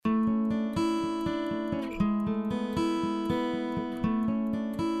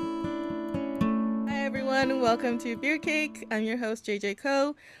everyone. Welcome to Beer Cake. I'm your host, JJ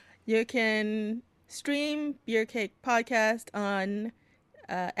Ko. You can stream Beer Cake Podcast on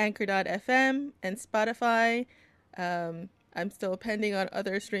Anchor.fm and Spotify. I'm still pending on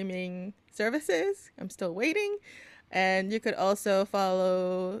other streaming services. I'm still waiting. And you could also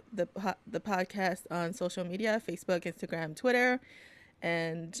follow the podcast on social media, Facebook, Instagram, Twitter,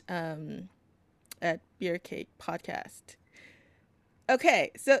 and at Beer Cake Podcast.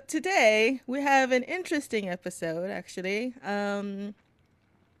 Okay, so today we have an interesting episode, actually. And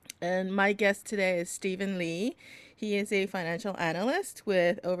my guest today is Stephen Lee. He is a financial analyst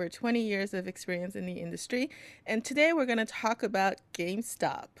with over 20 years of experience in the industry. And today we're going to talk about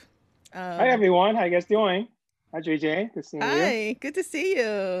GameStop. Hi everyone, how you guys doing? Hi JJ, good seeing you. Hi, good to see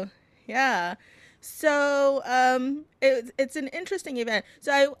you. Yeah. So it's an interesting event.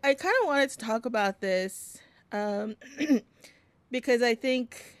 So I kind of wanted to talk about this um, because I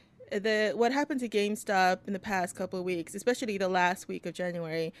think the what happened to GameStop in the past couple of weeks, especially the last week of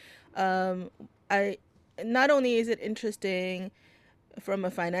January, I not only is it interesting from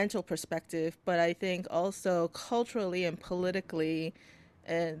a financial perspective, but I think also culturally and politically,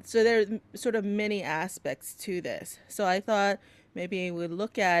 and so there's sort of many aspects to this. So I thought maybe we'd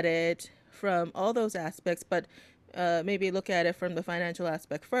look at it from all those aspects, but maybe look at it from the financial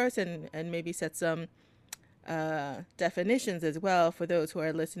aspect first, and maybe set some definitions as well for those who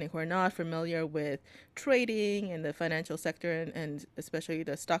are listening who are not familiar with trading and the financial sector, and especially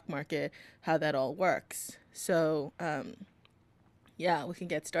the stock market, how that all works. So, yeah, we can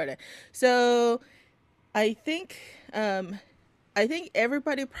get started. So, I think um, I think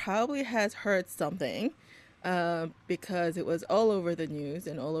everybody probably has heard something because it was all over the news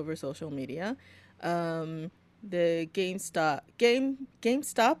and all over social media. The GameStop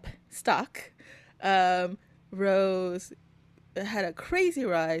stock um, rose had a crazy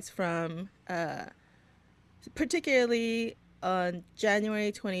rise from particularly on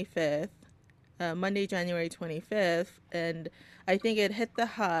January 25th, Monday, January 25th, and I think it hit the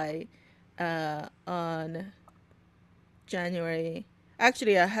high on January.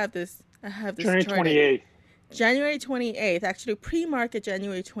 Actually, I have this January charted. 28th. January 28th, actually pre-market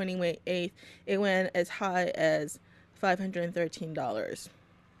January 28th, it went as high as $513.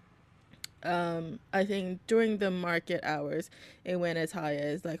 I think during the market hours, it went as high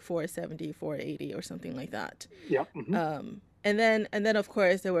as like 470, 480, or something like that. Yep. And then of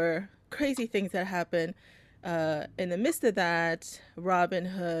course there were crazy things that happened. In the midst of that,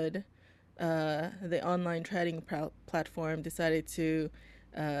 Robinhood, the online trading platform, decided to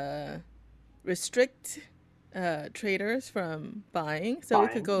uh, restrict traders from buying. So we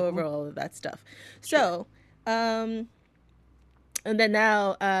could Fine. go over all of that stuff. Sure. So, and then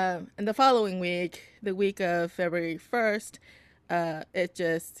now, in the following week, the week of February 1st, it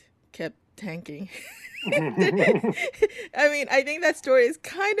just kept tanking. I mean, I think that story is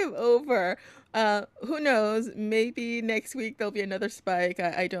kind of over. Who knows? Maybe next week there'll be another spike.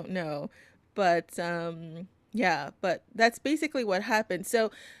 I don't know. But yeah, but that's basically what happened.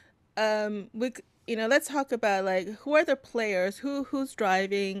 So let's talk about like who are the players, who's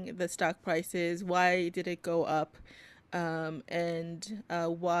driving the stock prices, why did it go up, and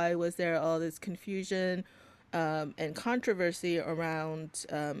why was there all this confusion and controversy around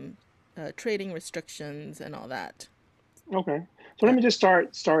trading restrictions and all that. Okay. So let Yeah. me just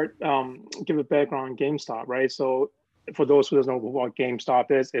give a background on GameStop, right? So for those who don't know what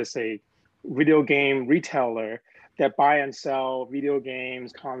GameStop is, it's a video game retailer that buy and sell video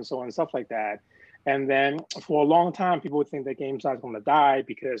games, console, and stuff like that. And then for a long time, people would think that GameStop is going to die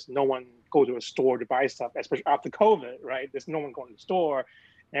because no one go to a store to buy stuff, especially after COVID, right? There's no one going to the store,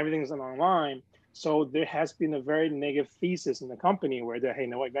 everything's done online. So there has been a very negative thesis in the company where they're, hey,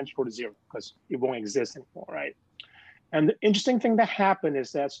 no, eventually go to zero because it won't exist anymore, right? And the interesting thing that happened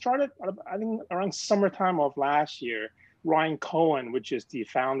is that started, I think, around summertime of last year, Ryan Cohen, which is the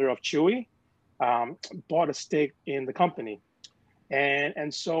founder of Chewy, bought a stake in the company.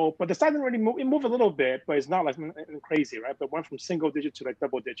 And so, but the stock didn't really move. It moved a little bit, but it's not like crazy, right? But went from single digit to like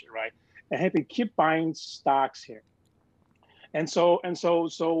double digit, right? And had to keep buying stocks here. And so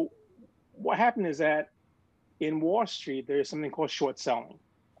what happened is that in Wall Street, there is something called short selling,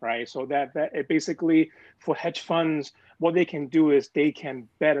 right? So that it basically for hedge funds, what they can do is they can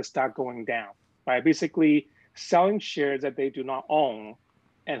bet a stock going down by basically selling shares that they do not own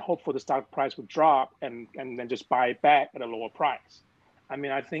and hope for the stock price would drop and then just buy it back at a lower price. I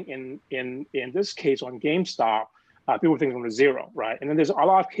mean, I think in this case on GameStop, people think it's going to zero, right? And then there's a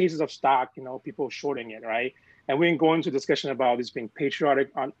lot of cases of stock, people shorting it, right? And we can go into discussion about this being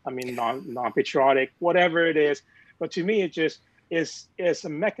patriotic, I mean, non patriotic, whatever it is. But to me, it's just is a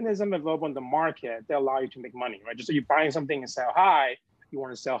mechanism available in the market that allow you to make money, right? Just so you're buying something and sell high, you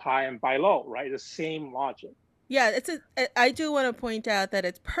want to sell high and buy low, right? The same logic. Yeah, I do want to point out that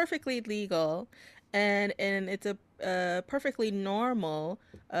it's perfectly legal, and it's a perfectly normal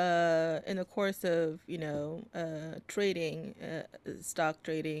in the course of trading, stock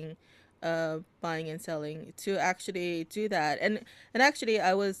trading, buying and selling, to actually do that. And actually,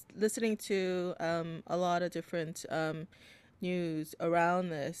 I was listening to a lot of different news around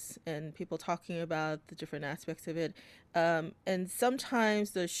this and people talking about the different aspects of it. And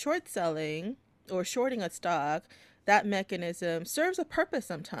sometimes the short selling or shorting a stock, that mechanism serves a purpose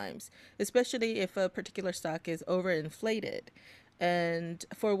sometimes, especially if a particular stock is overinflated and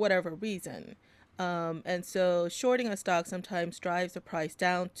for whatever reason. And so shorting a stock sometimes drives the price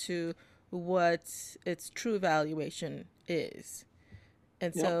down to what its true valuation is.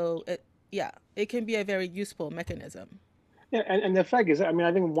 And Yep. so yeah, it can be a very useful mechanism. Yeah, and the fact is, I mean,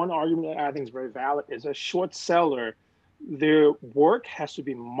 I think one argument that I think is very valid is a short seller, their work has to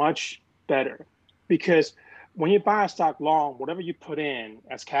be much better because when you buy a stock long, whatever you put in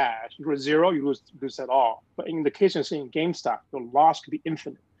as cash, you lose zero, you lose at all. But in the case of seeing GameStop, the loss could be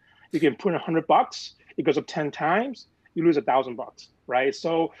infinite. You can put in $100, it goes up 10 times, you lose $1,000, right?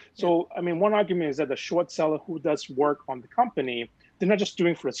 So, Yep. so I mean, one argument is that the short seller who does work on the company, they're not just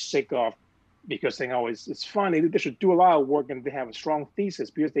doing for the sake of because they know it's fun. They should do a lot of work and they have a strong thesis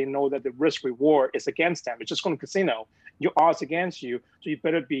because they know that the risk reward is against them. It's just going to casino. Your odds against you, so you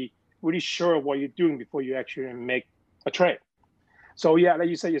better be really sure of what you're doing before you actually make a trade. So yeah, like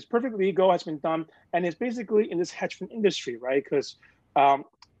you say, it's perfectly legal, has been done, and it's basically in this hedge fund industry, right? Because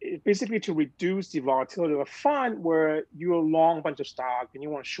it's basically to reduce the volatility of a fund where you're a long bunch of stock and you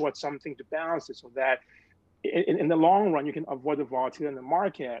want to short something to balance it so that in the long run, you can avoid the volatility in the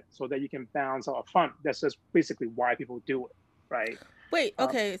market so that you can balance out a fund. That's just basically why people do it, right? Wait, Um,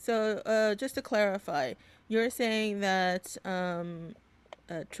 okay, so just to clarify, you're saying that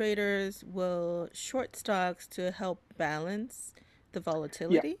traders will short stocks to help balance the yeah,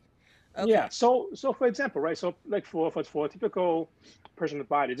 volatility? yeah. Okay. So for example, right? So like for a typical person to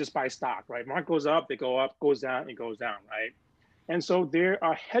buy, they just buy stock, right? Market goes up, they go up, goes down, it goes down, right? And so there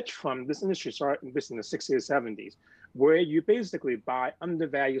are hedge funds. This industry started in the 60s, 70s, where you basically buy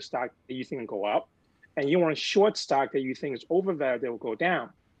undervalued stock that you think will go up, and you want to short stock that you think is overvalued that will go down.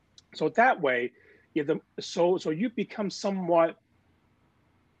 So that way, so you become somewhat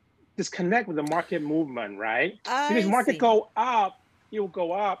disconnect with the market movement, right? Because I market see. go up, it will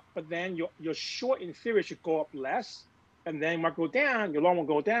go up, but then your short in theory should go up less, and then market go down, your long will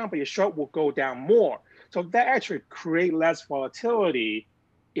go down, but your short will go down more. So that actually create less volatility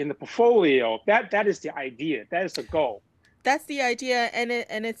in the portfolio. That is the idea. That is the goal. That's the idea, and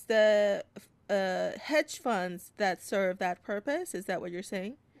it's the hedge funds that serve that purpose. Is that what you're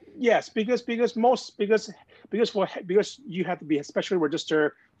saying? Yes, because you have to be especially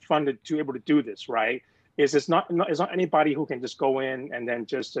registered funded to be able to do this, right? Is it's not anybody who can just go in and then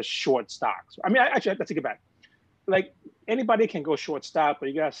just short stocks. I mean, actually, let's take it back. Like anybody can go short stock, but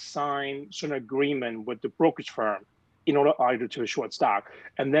you got to sign certain agreement with the brokerage firm in order to short stock,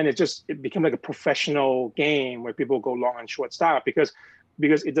 and then it became like a professional game where people go long and short stock because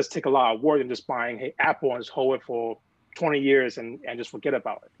it does take a lot of work than just buying hey Apple and just hold it for 20 years and just forget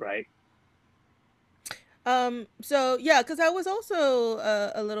about it, right? So yeah, because I was also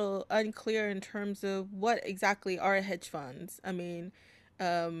a little unclear in terms of what exactly are hedge funds. I mean,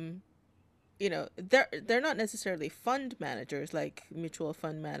 um, they're not necessarily fund managers like mutual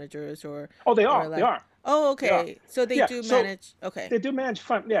fund managers Oh, they or are. They like, are. oh, They are. okay, so they Yeah. do So manage. Okay. they do manage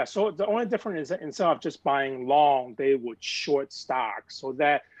fund. Yeah. So the only difference is that instead of just buying long, they would short stocks so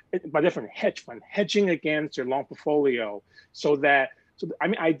that by different hedge fund hedging against your long portfolio so that so I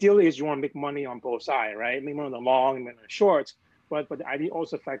mean ideally is you want to make money on both sides, right? Make money on the long and then on the shorts. But the idea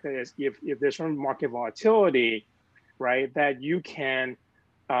also factor is if there's some market volatility, right, that you can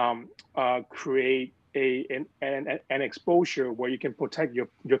create an exposure where you can protect your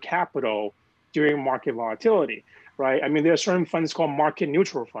capital during market volatility, right? I mean, there are certain funds called market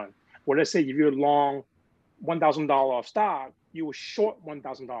neutral fund, where let's say if you're long $1,000 stock, you will short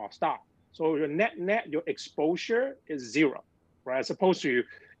 $1,000 stock. So your net, your exposure is zero, right? As opposed to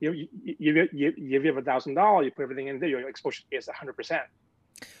you have $1,000, you put everything in there, your exposure is 100%,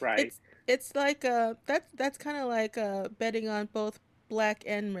 right? It's like that's kind of like betting on both black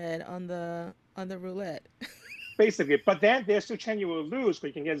and red on the roulette. Basically. But then there's still chance you will lose, but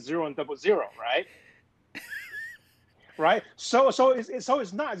you can get zero and double zero, right? Right. So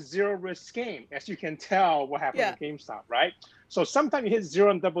it's not zero risk game, as you can tell what happened Yeah. with GameStop, right? So sometimes you hit zero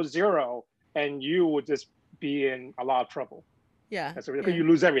and double zero, and you will just be in a lot of trouble. Yeah. That's because Yeah. you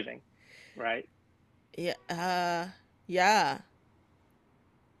lose everything, right? Yeah. Yeah.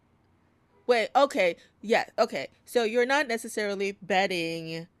 Wait, okay. Yeah, okay. So you're not necessarily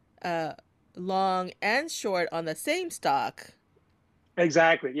betting uh long and short on the same stock.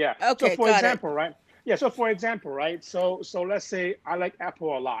 Exactly. Yeah. So Okay, for got it. example, right? Yeah. So for example, right? So let's say I like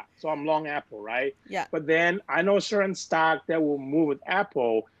Apple a lot, so I'm long Apple, right? Yeah. But then I know certain stock that will move with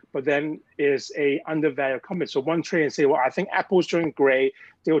Apple, but then is a undervalued company. So one trade and say, well, I think Apple's doing great.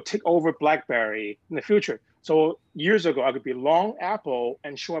 They will take over BlackBerry in the future. So years ago, I could be long Apple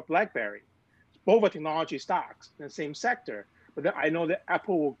and short BlackBerry. Both are technology stocks in the same sector, but then I know that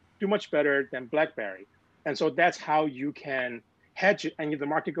Apple will do much better than BlackBerry, and so that's how you can hedge it. And if the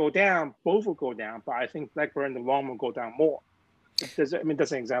market go down, both will go down. But I think BlackBerry in the long will go down more. I mean,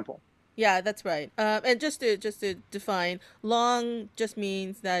 that's an example. Yeah, that's right. And just to define, long just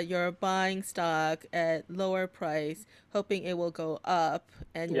means that you're buying stock at lower price, hoping it will go up,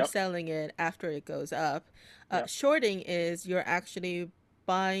 and you're Yep. selling it after it goes up. Yep. Shorting is you're actually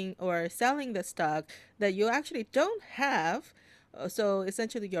buying or selling the stock that you actually don't have. So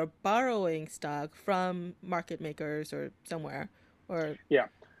essentially, you're borrowing stock from market makers or somewhere, or Yeah.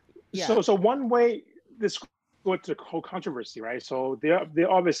 yeah, So one way this go to the whole controversy, right? So there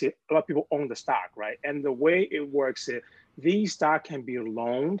obviously a lot of people own the stock, right? And the way it works is these stock can be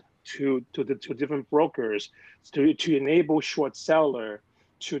loaned to different brokers to enable short seller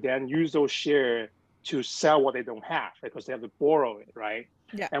to then use those shares to sell what they don't have because they have to borrow it, right?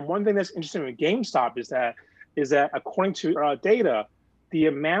 yeah. And one thing that's interesting with GameStop is that according to data, the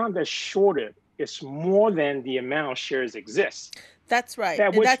amount that's shorted is more than the amount of shares exist. That's right, That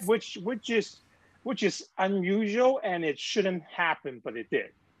and which that's which which is unusual and it shouldn't happen, but it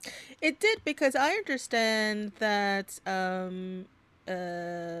did. it did because I understand that uh,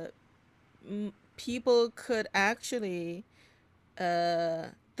 people could actually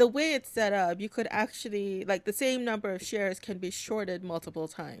the way it's set up, you could actually like the same number of shares can be shorted multiple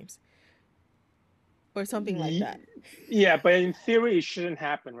times or something like that. Yeah, but in theory, it shouldn't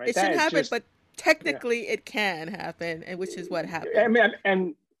happen, right? It That shouldn't is happen, just but yeah. technically it can happen, and which is what I happened. mean,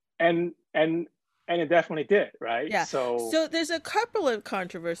 and and and it definitely did, right? Yeah. So So there's a couple of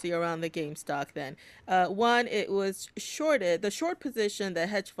controversy around the game stock then. One, it was shorted. The short position that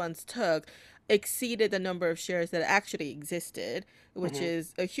hedge funds took exceeded the number of shares that actually existed, which mhm,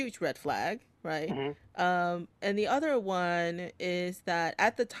 is a huge red flag, right? mhm. And the other one is that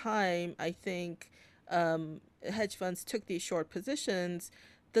at the time, I think hedge funds took these short positions.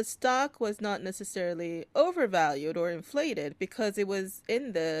 The stock was not necessarily overvalued or inflated because it was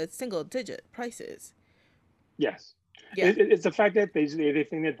in the single digit prices. Yes, Yeah. it's the fact that they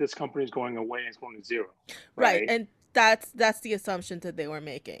think that this company is going away and it's going to zero, Right, right? and that's the assumption that they were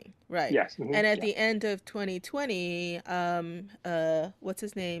making, right? Yes, And at yeah. the end of 2020, what's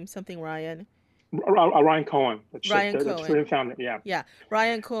his name? Something Ryan. Ryan Cohen, Ryan the Cohen. Twitter founder, yeah. Yeah,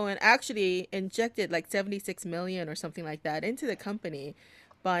 Ryan Cohen actually injected like 76 million or something like that into the company,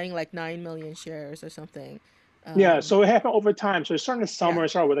 buying like 9 million shares or something. Yeah, Um, so it happened over time. So it started in the yeah, summer, it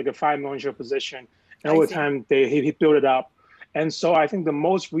started with like a 5 million share position, and I over see. time he built it up. And so I think the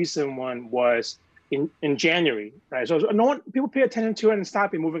most recent one was in January, right? So no one people pay attention to it and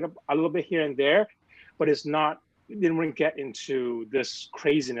stop it moving up a little bit here and there, but it's not it didn't really get into this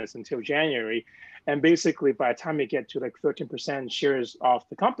craziness until January. And basically by the time you get to like 13% shares of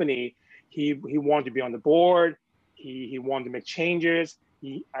the company, he wanted to be on the board, he wanted to make changes.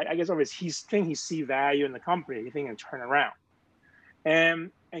 I guess obviously he see value in the company, he think and turn around.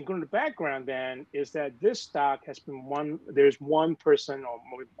 And going to the background then is that this stock has been there's one person or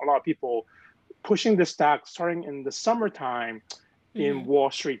a lot of people pushing the stock starting in the summertime in Mm-hmm. Wall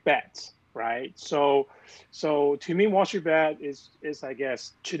Street Bets, right? So to me, Wall Street Bet is I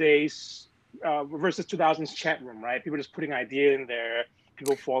guess today's versus 2000s chat room, right? People just putting idea in there,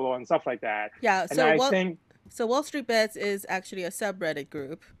 people follow and stuff like that. Yeah. And I think, So Wall Street Bets is actually a subreddit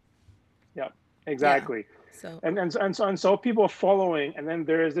group. yeah, Yeah. exactly. So And so people are following, and then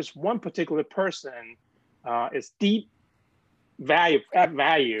there is this one particular person, is deep value at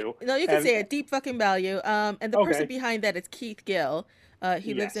value, no, you could and say a deep fucking value. And the person okay, behind that is Keith Gill.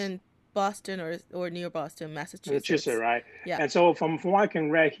 He lives yes, in Boston or near Boston, in the Chisa, Massachusetts. right? Yeah. And so from what I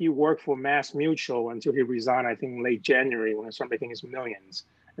can read, he worked for Mass Mutual until he resigned, I think late January when he started making his millions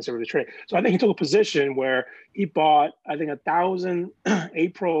and so the trade. So I think he took a position where he bought, I think 1,000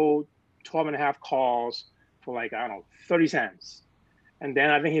 April 12 and a half calls for like, I don't know, 30 cents. And then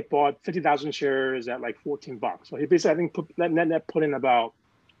I think he bought 50,000 shares at like $14. So he basically, I think, put in about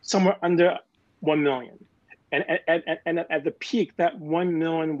somewhere under 1 million. And at the peak, that 1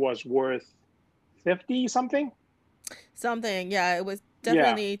 million was worth 50 something. Something. Yeah, it was Yeah,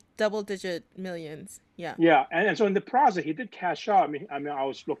 definitely double digit millions. Yeah. yeah, and so in the process, he did cash out. I mean, I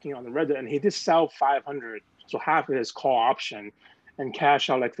was looking on the Reddit, and he did sell 500, so half of his call option, and cash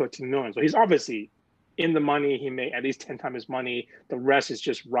out like 13 million. So he's obviously in the money. He made at least 10 times his money. The rest is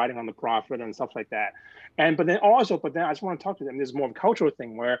just riding on the profit and stuff like that. And but then I just want to talk to them. There's more of a cultural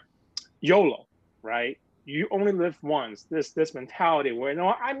thing where YOLO, right? You only live once. This mentality where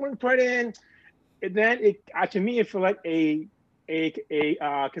I'm going to put in. And then to me it feel like a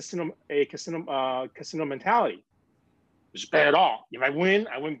casino mentality. Just bet it all. If I win,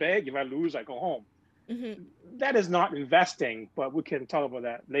 I win big. If I lose, I go home. Hmm. That is not investing, but we can talk about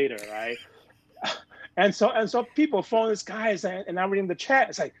that later, right? And so people phone this guy and I'm reading the chat.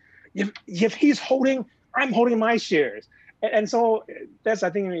 It's like if he's holding, I'm holding my shares, and so that's I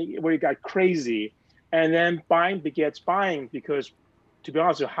think where it got crazy, and then buying begets buying because to be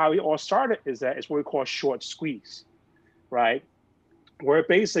honest, how it all started is that it's what we call short squeeze, right? Where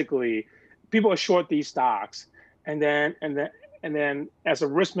basically people are short these stocks, and then as a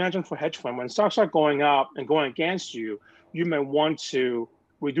risk management for hedge fund, when stocks are going up and going against you, you may want to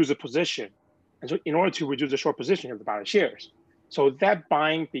reduce a position. And so in order to reduce the short position, you have to buy the shares. So that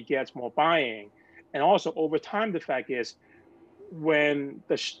buying begets more buying. And also over time, the fact is when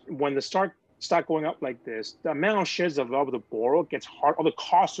the start going up like this, the amount of shares available to borrow gets hard, or the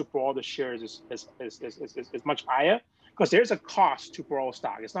cost to borrow the shares is much higher because there's a cost to borrow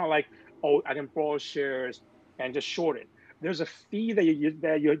stock. It's not like, oh, I can borrow shares and just short it. There's a fee that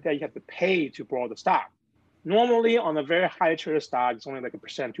you have to pay to borrow the stock. Normally, on a very high traded stock, it's only like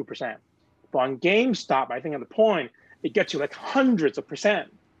 1%, 2%. But on GameStop, I think at the point it gets you like hundreds of percent.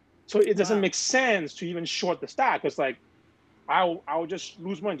 So it doesn't Wow. make sense to even short the stock. It's like I'll just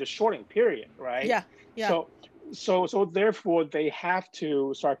lose money just shorting, period, right? Yeah. Yeah. So therefore they have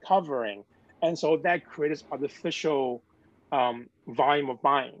to start covering, and so that creates artificial volume of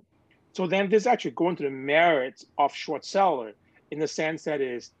buying. So then this actually going to the merits of short seller in the sense that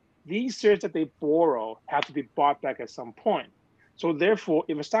is these shares that they borrow have to be bought back at some point. So therefore,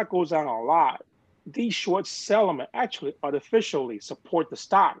 if a stock goes down a lot, these short sellers actually artificially support the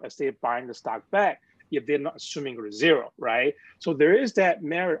stock as they're buying the stock back if they're not assuming it is zero, right? So there is that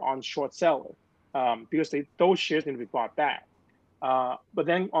merit on short seller because those shares need to be bought back. But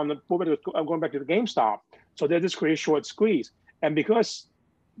then I'm going back to the GameStop. So they just create short squeeze, and because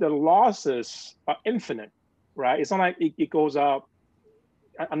the losses are infinite, right? It's not like it goes up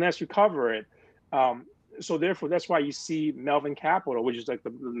unless you cover it. So therefore, that's why you see Melvin Capital, which is like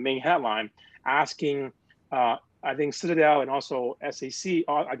the main headline, asking I think Citadel and also SAC,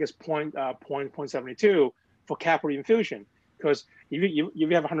 I guess point 72 for capital infusion. Because if you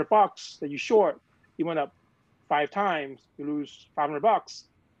have $100 that you short, you went up 5 times, you lose $500.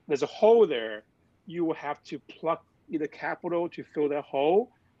 There's a hole there. You will have to pluck either capital to fill that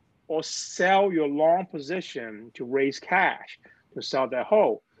hole or sell your long position to raise cash to sell that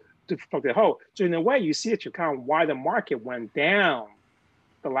hole, to plug that hole. So in a way, you see it to kind of why the market went down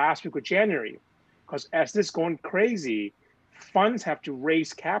the last week of January. Because as this going crazy, funds have to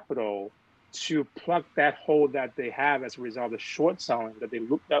raise capital to plug that hole that they have as a result of the short selling that they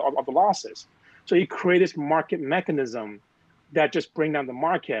look of the losses. So you create this market mechanism that just bring down the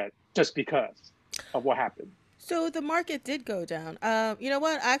market just because of what happened. So the market did go down. You know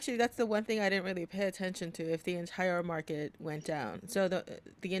what? Actually, that's the one thing I didn't really pay attention to. If the entire market went down, so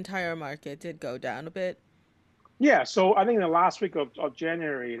the entire market did go down a bit. Yeah, so I think in the last week of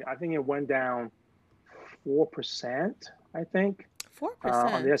January, I think it went down 4%, I think, Four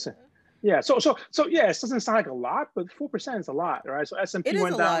on the percent. S. Yeah, so yeah, it doesn't sound like a lot, but 4% is a lot, right? So S and It P is a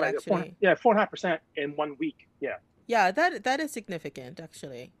went down lot, like actually. 4.5% in 1 week. Yeah, Yeah, that is significant,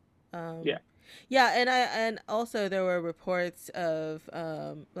 actually. yeah, Um, yeah, and also there were reports of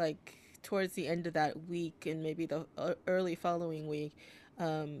like towards the end of that week and maybe the early following week,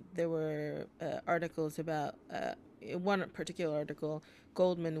 there were articles about in one particular article,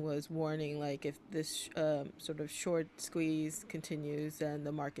 Goldman was warning like if this sort of short squeeze continues, then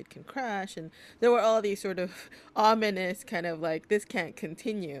the market can crash, and there were all these sort of ominous kind of like this can't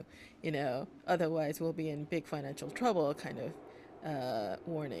continue, otherwise we'll be in big financial trouble kind of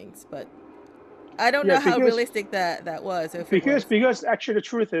warnings. But I don't yeah. know how Because realistic that was, if it because was. because actually the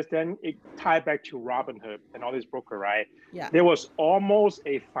truth is, then it tied back to Robinhood and all these broker, right? Yeah. There was almost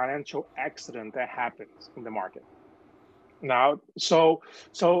a financial accident that happens in the market. Now, so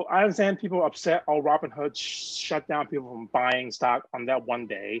I understand people upset. Oh, Robinhood shut down people from buying stock on that one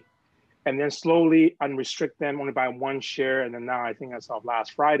day, and then slowly unrestrict them, only buy one share, and then now I think as of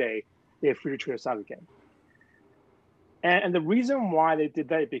last Friday, they're free to trade stock again. And the reason why they did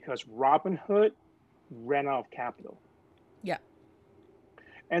that is because Robinhood ran out of capital. Yeah.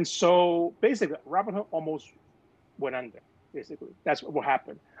 And so basically, Robinhood almost went under. Basically, that's what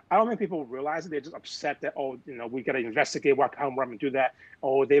happened. I don't think people realize it. They're just upset that, oh, we got to investigate why can't Robinhood do that.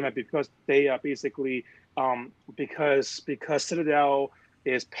 Oh, they might be because they are basically because Citadel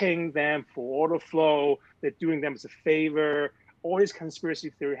is paying them for order flow. They're doing them as a favor. All this conspiracy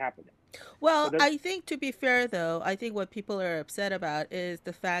theory happening. Well, But that, I think to be fair, though, I think what people are upset about is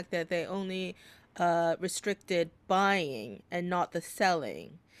the fact that they only restricted buying and not the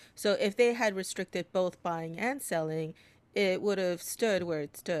selling. So if they had restricted both buying and selling, it would have stood where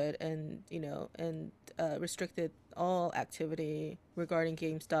it stood, and restricted all activity regarding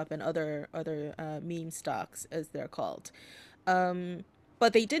GameStop and other meme stocks, as they're called. Um,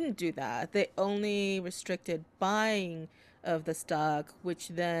 but they didn't do that. They only restricted buying of the stock, which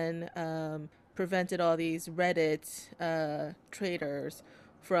then prevented all these Reddit traders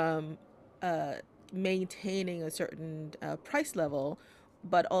from uh, maintaining a certain price level,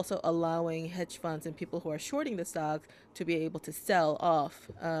 but also allowing hedge funds and people who are shorting the stock to be able to sell off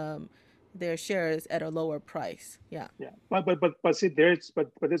their shares at a lower price. Yeah. yeah, but see, there's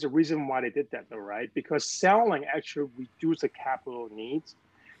a reason why they did that though, right? Because selling actually reduced the capital needs.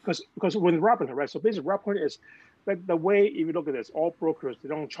 Because when Robinhood, right? So basically, Robinhood is the way if you look at this, all brokers they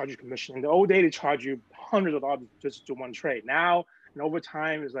don't charge you commission. In the old day, they charge you hundreds of dollars just to do one trade. Now, and over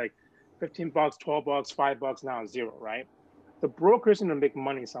time, it's like $15, $12, $5. Now it's zero, right? The brokers need to make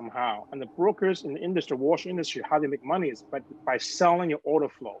money somehow, and the brokers in the industry, Wall Street industry, how they make money is by selling your order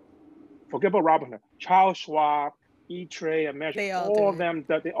flow. Forget about Robinhood, Charles Schwab, E-Trade, American, They all do all of it. them,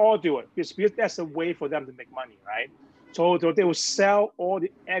 that they all do it because that's a way for them to make money, right? So they will sell all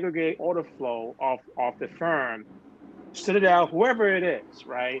the aggregate order flow of the firm, Citadel, whoever it is,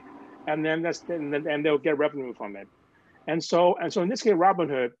 right? And they'll get revenue from it. And so in this case,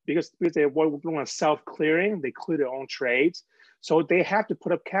 Robinhood, because they want self clearing, they clear their own trades, so they have to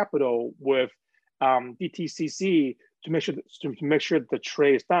put up capital with DTCC to make sure the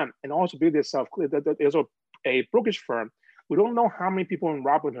trade is done, and also because they're self clear. There's a brokerage firm. We don't know how many people in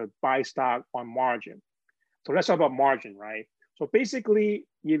Robinhood buy stock on margin. So let's talk about margin, right? So basically,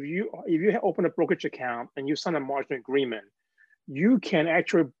 if you open a brokerage account and you sign a margin agreement, you can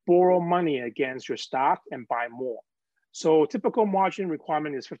actually borrow money against your stock and buy more. So typical margin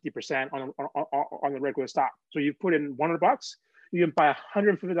requirement is 50% on the regular stock. So you put in $100, you can buy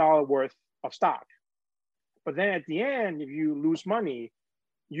 $150 worth of stock. But then at the end, if you lose money,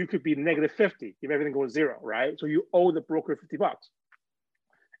 you could be negative 50 if everything goes zero, right? So you owe the broker $50.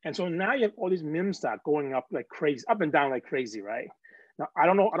 And so now you have all these meme stock going up like crazy, up and down like crazy, right? Now, I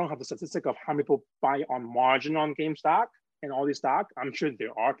don't know, I don't have the statistic of how many people buy on margin on GameStop and all these stock. I'm sure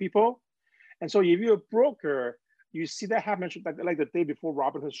there are people. And so if you're a broker, you see that happen like the day before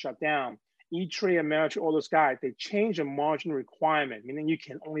Robinhood shut down. E-Trade, Ameritrade, all those guys, they changed the margin requirement, meaning you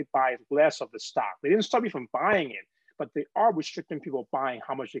can only buy less of the stock. They didn't stop you from buying it, but they are restricting people buying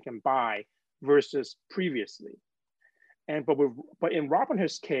how much they can buy versus previously. But in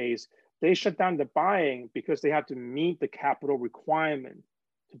Robinhood's case, they shut down the buying because they have to meet the capital requirement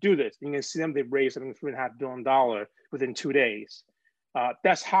to do this. You can see them, they raised $3.5 billion within 2 days.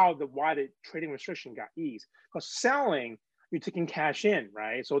 That's how why the trading restriction got eased. Because selling, you're taking cash in,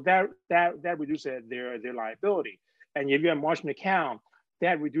 right? So that reduces their liability. And if you have a margin account,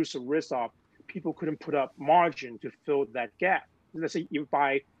 that reduces the risk of people couldn't put up margin to fill that gap. Let's say you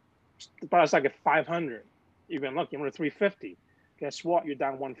buy it's like a 500, you've been lucky, you're 350. Guess what? You're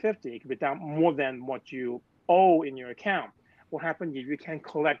down 150. It could be down more than what you owe in your account. What happens if you can't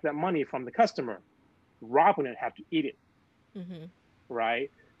collect that money from the customer? Robinhood have to eat it, Mm-hmm.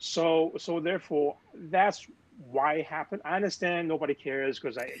 right? So therefore, that's why it happened. I understand nobody cares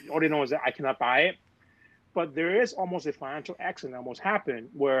because all they know is that I cannot buy it. But there is almost a financial accident that almost happened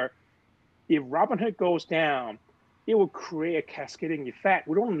where if Robinhood goes down, it will create a cascading effect.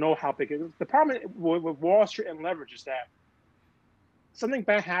 We don't know how big it is. The problem with Wall Street and leverage is that something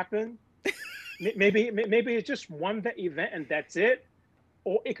bad happened. Maybe it's just one event and that's it,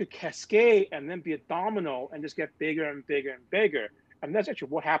 or it could cascade and then be a domino and just get bigger and bigger and bigger. And that's actually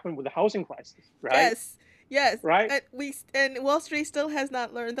what happened with the housing crisis, right? Yes, yes. Right? And Wall Street still has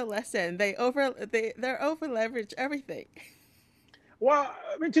not learned the lesson. They're over leverage everything. Well,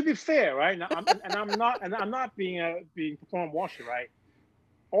 I mean, to be fair, right? Now, I'm not being performed Wall Street, right?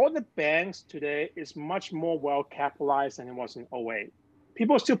 All the banks today is much more well capitalized than it was in '08.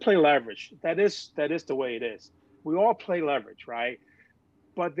 People still play leverage. That is the way it is. We all play leverage, right?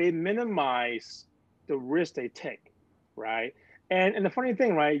 But they minimize the risk they take, right? And the funny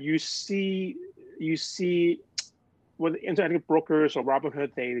thing, right? You see with internet brokers or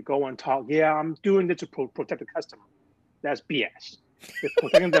Robinhood, they go and talk, yeah, I'm doing this to protect the customer. That's BS. They're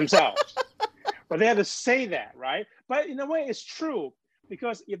protecting themselves. But they have to say that, right? But in a way, it's true,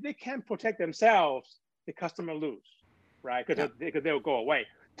 because if they can't protect themselves, the customer lose, right? Yeah. Because they'll go away.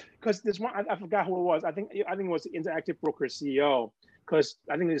 Because this one, I forgot who it was. I think it was the Interactive Broker CEO. Because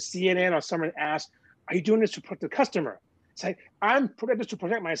I think the CNN or someone asked, "Are you doing this to protect the customer?" It's like, I'm protecting this to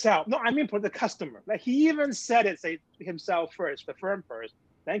protect myself. No, I mean protect the customer. Like he even said it, say himself first, the firm first,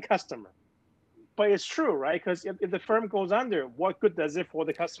 then customer. But it's true, right? Because if the firm goes under, what good does it for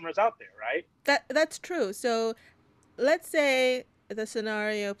the customers out there, right? That's true. So let's say the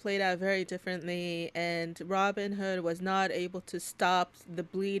scenario played out very differently and Robinhood was not able to stop the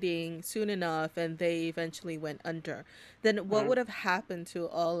bleeding soon enough and they eventually went under. Then what Mhm. would have happened to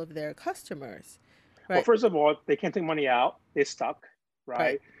all of their customers? Well, Right? first of all, they can't take money out. They're stuck, Right.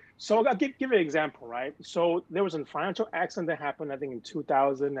 right? So I'll give you an example, right? So there was a financial accident that happened, I think, in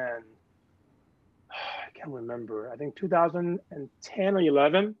 2000 and I can't remember. I think 2010 or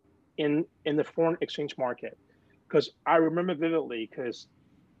 11 in the foreign exchange market, because I remember vividly because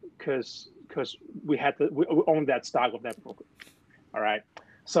we owned that stock of that broker. All right.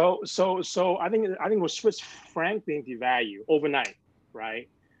 So I think it was Swiss franc being devalued overnight, right?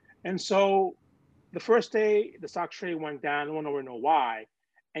 And so the first day the stock trade went down, no one ever know why,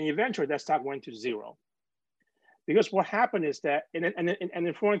 and eventually that stock went to zero. Because what happened is that, and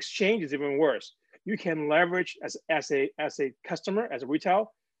in foreign exchange is even worse. You can leverage as a customer, as a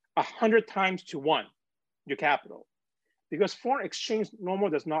retail, 100 times to one your capital, because foreign exchange normal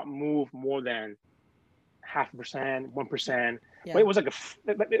does not move more than 0.5%, 1%. But Yeah.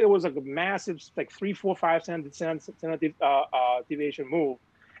 it was like a massive, like 3, 4, 5 cent deviation move,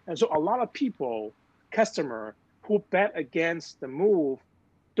 and so a lot of people, customer who bet against the move,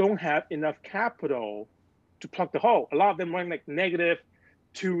 don't have enough capital to plug the hole. A lot of them running like negative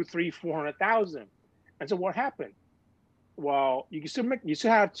 2, 3, 400,000. And so what happened? Well, you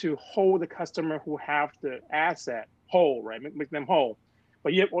still have to hold the customer who have the asset whole, right? Make them whole,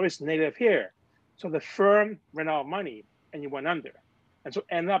 but you have always negative here. So the firm ran out of money and you went under, and so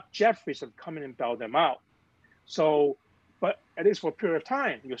end up Jeffries have come in and bailed them out. So, but at least for a period of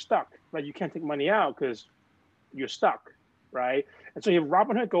time, you're stuck. Like you can't take money out because you're stuck, right? And so if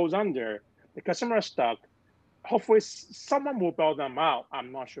Robinhood goes under, the customer is stuck. Hopefully, someone will bail them out.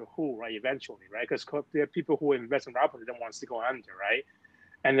 I'm not sure who, right? Eventually, right? Because there are people who invest in Robinhood don't want to go under, right?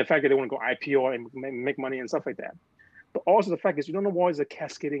 And the fact that they want to go IPO and make money and stuff like that. But also the fact is you don't know what is a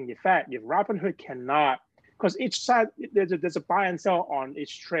cascading effect. If Robinhood cannot, because each side there's a buy and sell on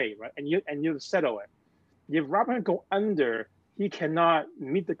each trade, right? And you settle it. If Robinhood go under, he cannot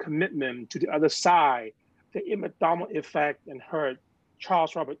meet the commitment to the other side. The domino effect and hurt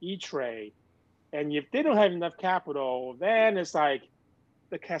Charles Robert E. Trade. And if they don't have enough capital, then it's like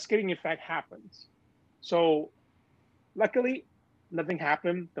the cascading effect happens. So luckily, nothing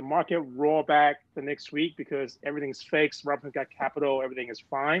happened. The market roared back the next week because everything's fixed. Robinhood got capital, everything is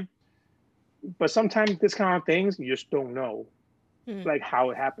fine. But sometimes this kind of things you just don't know, Hmm. like how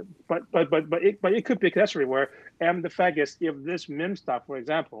it happened. But it could be accessory where, and the fact is, if this meme stuff, for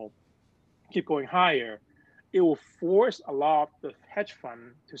example, keep going higher, it will force a lot of the hedge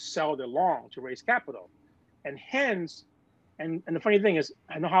fund to sell their long to raise capital, and hence, and the funny thing is,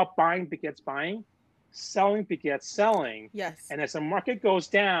 I know how buying begets buying, selling begets selling, Yes. and as the market goes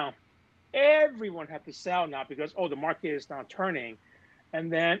down, everyone has to sell now because the market is now turning, and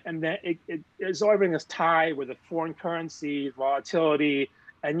then it's everything is tied with the foreign currency volatility,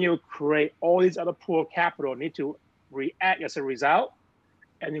 and you create all these other pool of capital need to react as a result,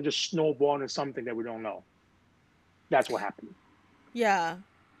 and you just snowball into something that we don't know. That's what happened. Yeah.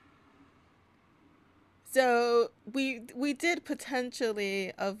 So we did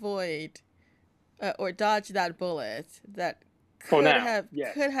potentially avoid or dodge that bullet that For now, could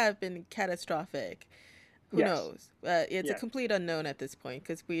yes, have been catastrophic. Who yes, knows? It's a yes, complete unknown at this point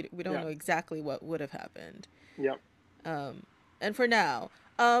because we don't yeah, know exactly what would have happened. yeah. Um, and for now,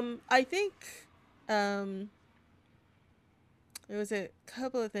 I think um, there was a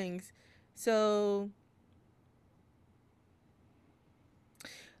couple of things. So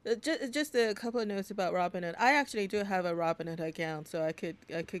just a couple of notes about Robinhood. I actually do have a Robinhood account, so I could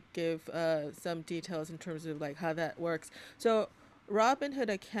give some details in terms of like how that works. So Robinhood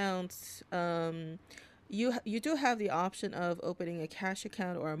accounts, you do have the option of opening a cash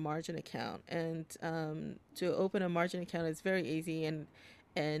account or a margin account, and to open a margin account is very easy, and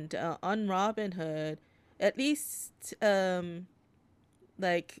on Robinhood, at least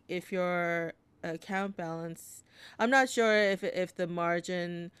like if you're account balance, I'm not sure if the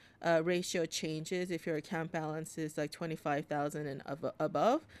margin ratio changes if your account balance is like 25,000 and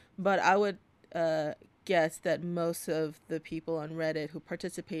above, but I would uh, guess that most of the people on Reddit who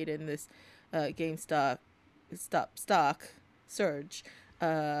participate in this GameStop stock surge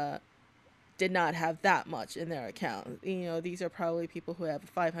uh, did not have that much in their account. These are probably people who have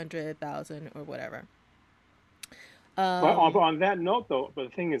 500,000 or whatever. But on, Um, on that note, though, but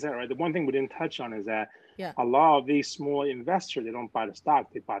the thing is that, right, the one thing we didn't touch on is that yeah. a lot of these small investors, they don't buy the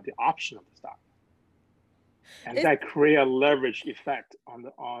stock, they buy the option of the stock. And It that create a leverage effect on the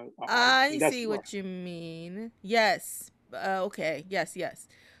on I that's see what you mean. Yes. Okay. Yes. Yes.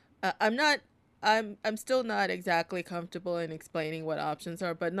 I'm not. I'm still not exactly comfortable in explaining what options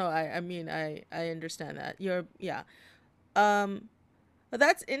are, but no. I mean. I understand that. Yeah. Um.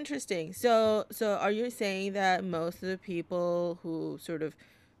 That's interesting. So are you saying that most of the people who sort of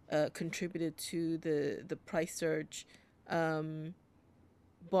contributed to the price surge, um,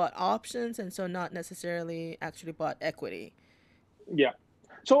 bought options, and so not necessarily actually bought equity? yeah.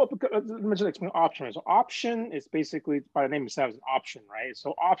 So let me just explain option. So option is basically by the name itself is an option, right?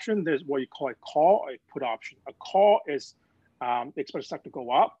 So option, there's what you call a call or a put option. A call is expect the stock to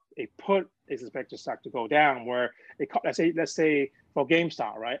go up. A put is expect the stock to go down. Where let's say for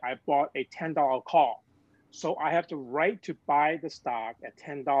GameStop, right? I bought a $10 call, so I have the right to buy the stock at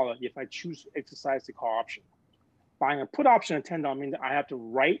 $10 if I choose to exercise the call option. Buying a put option at $10 means that I have the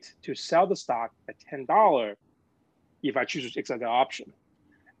right to sell the stock at $10 if I choose to exercise the option.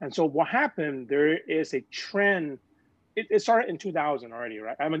 And so what happened, there is a trend. It started in 2000 already,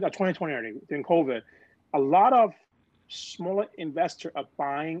 right? I mean, 2020 already, during COVID. A lot of smaller investors are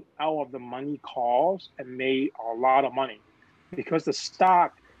buying out of the money calls and made a lot of money because the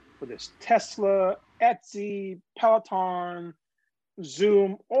stock, whether it's Tesla, Etsy, Peloton,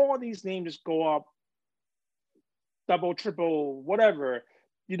 Zoom, all these names just go up double, triple, whatever.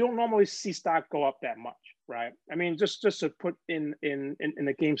 You don't normally see stock go up that much, right? I mean, just to put in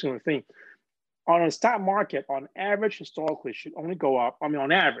the game sort of thing, on a stock market, on average, historically, should only go up. I mean,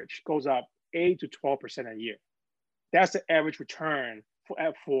 on average, goes up 8 to 12% a year. That's the average return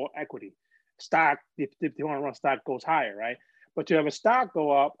for equity. Stock, if you want to run stock, goes higher, right? But to have a stock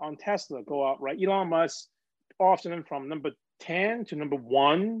go up on Tesla, go up, right? Elon Musk often from number 10 to number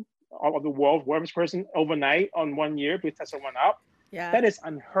one of the world's wealthiest person overnight on 1 year because Tesla went up. Yeah. That is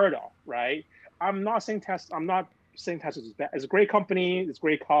unheard of, right? I'm not saying Tesla. I'm not saying Tesla is bad. It's a great company. It's a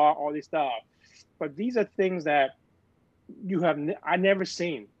great car. All this stuff, but these are things that I never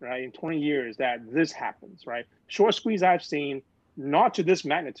seen, right, in 20 years that this happens, right? Short squeeze I've seen, not to this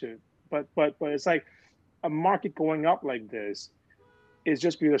magnitude, but it's like a market going up like this is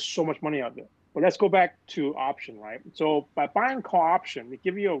just because there's so much money out there. But let's go back to option, right? So by buying call option, they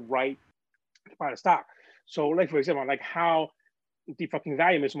give you a right to buy the stock. So like for example, like how the fucking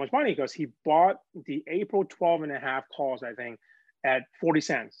value made so much money because he bought the April 12 and a half calls, I think, at 40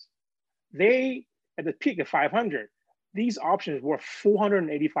 cents. They at the peak of 500, these options were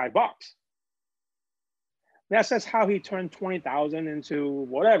 $485. That's how he turned 20,000 into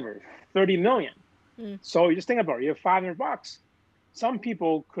whatever 30 million. Mm. So you just think about it. You have $500. Some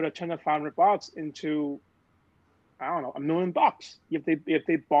people could have turned the $500 into, I don't know, $1 million if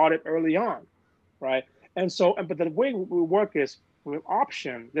they bought it early on, right? And so, but the way we work is with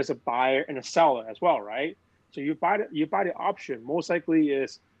option. There's a buyer and a seller as well, right? So you buy the option. Most likely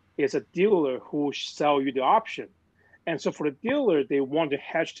is a dealer who sell you the option. And so for the dealer, they want to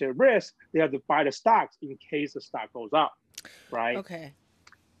hedge their risk. They have to buy the stocks in case the stock goes up, right? Okay.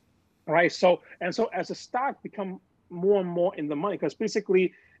 Right. So as the stock become more and more in the money, because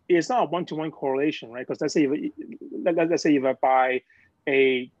basically it's not a one-to-one correlation, right? Because let's say if I buy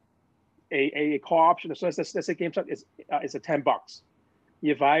a a call option, so let's say GameStop is a $10.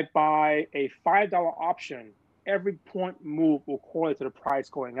 If I buy a $5 option, every point move will correlate to the price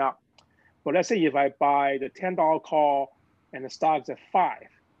going up. But let's say if I buy the $10 call and the stock's at 5,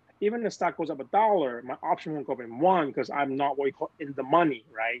 even if the stock goes up $1, my option won't go up in 1 because I'm not what you call in the money,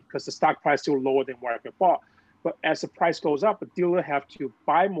 right? Because the stock price is still lower than where I could bought. But as the price goes up, the dealer have to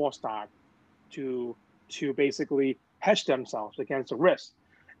buy more stock to basically hedge themselves against the risk.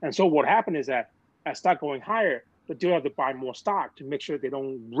 And so what happened is that as stock going higher, the dealer have to buy more stock to make sure they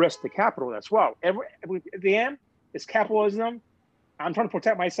don't risk the capital as well. At the end, it's capitalism. I'm trying to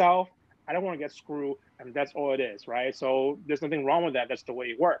protect myself. I don't want to get screwed, and that's all it is, right? So there's nothing wrong with that. That's the way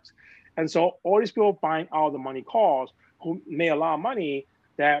it works. And so all these people buying out the money calls who made a lot of money,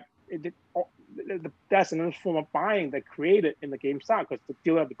 that's another form of buying that created in the GameStop because the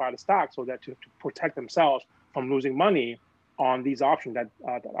dealer have to buy the stock so that to protect themselves from losing money. on these options that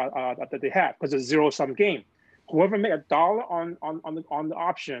they have, because it's a zero sum game. Whoever made $1 on the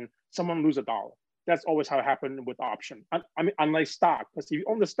option, someone lose $1. That's always how it happened with option. I mean, unlike stock, because if you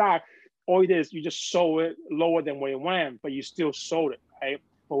own the stock, all it is, you just sold it lower than where it went, but you still sold it, right?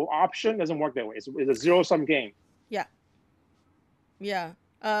 But with option, doesn't work that way. It's a zero sum game. Yeah. Yeah.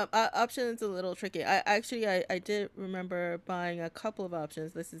 Option is a little tricky. I did remember buying a couple of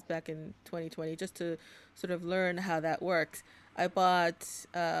options. This is back in 2020, just to sort of learn how that works. I bought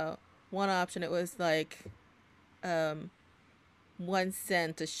one option. It was like um, 1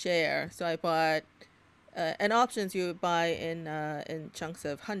 cent a share. So I bought and options you would buy in chunks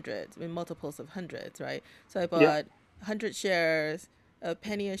of hundreds, in multiples of hundreds, right? So I Yeah. bought 100 shares, a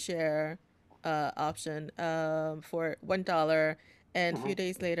penny a share option for $1. And a few Mhm.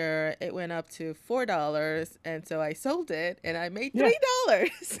 days later, it went up to $4, and so I sold it, and I made Yeah.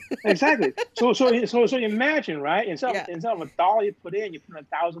 $3. Exactly. So imagine, right? Yeah, Instead of $1 you put in, you put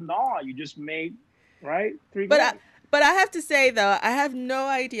 $1,000. You just made, right, three but I grand. but I have to say though, I have no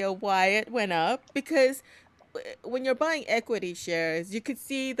idea why it went up, because when you're buying equity shares, you could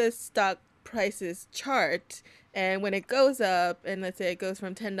see the stock prices chart, and when it goes up, and let's say it goes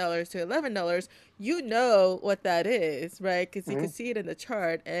from $10 to $11, you know what that is, right? Because you could Hmm. see it in the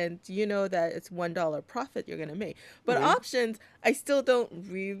chart, and you know that it's $1 profit you're gonna make. But Hmm. options, I still don't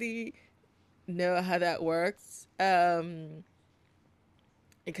really know how that works.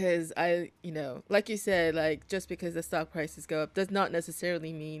 Because like you said, like just because the stock prices go up does not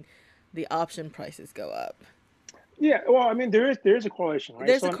necessarily mean the option prices go up. Yeah. Well, I mean, there is a correlation, right?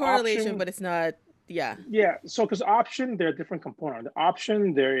 There's So a an correlation, option, but it's not. Yeah. yeah. So because option, there are different components. The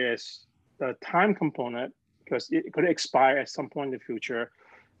option, there is the time component, because it could expire at some point in the future.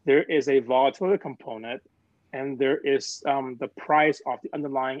 There is a volatility component, and there is the price of the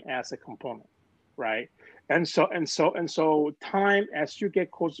underlying asset component, right? And so time, as you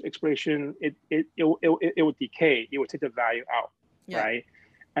get close to expiration, it will decay. It will take the value out, Yeah. right?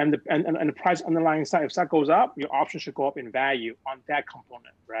 And the price underlying side, if that goes up, your option should go up in value on that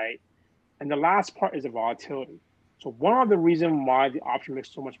component, right? And the last part is the volatility. So one of the reasons why the option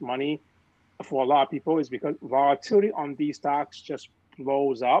makes so much money for a lot of people is because volatility on these stocks just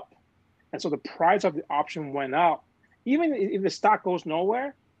blows up. And so the price of the option went up. Even if the stock goes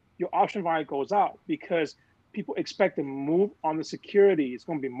nowhere, your option value goes up, because people expect the move on the security is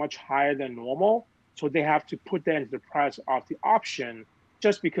going to be much higher than normal. So they have to put that into the price of the option,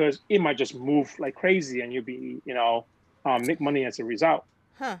 just because it might just move like crazy and you'll be, make money as a result.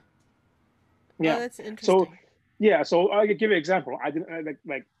 Huh. Oh, Yeah. that's So interesting. yeah, so I could give you an example. I didn't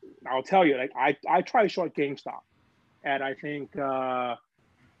like I'll tell you, like I tried to short GameStop at, I think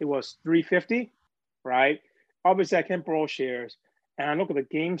it was 350, right? Obviously, I can't borrow shares, and I look at the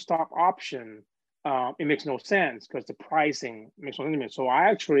GameStop option. It makes no sense because the pricing makes no sense to me. So I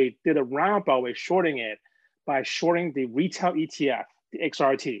actually did a roundabout way shorting it by shorting the retail ETF, the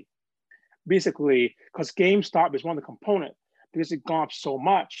XRT. Basically, because GameStop is one of the components, because it gone up so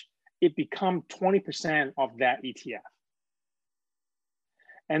much, it become 20% of that ETF.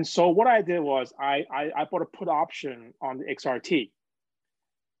 And so what I did was I bought a put option on the XRT.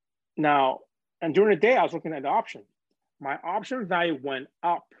 Now, and during the day, I was looking at the option. My option value went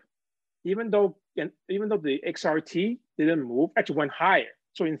up, even though the XRT didn't move, actually went higher.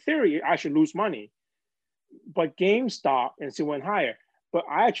 So in theory, I should lose money, but GameStop and still went higher. But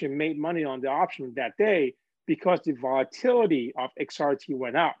I actually made money on the option that day because the volatility of XRT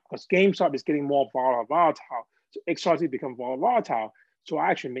went up, because GameStop is getting more volatile. So XRT become volatile. So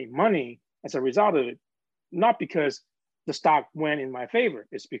I actually made money as a result of it, not because the stock went in my favor.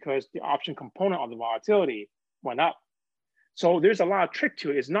 It's because the option component of the volatility went up. So there's a lot of trick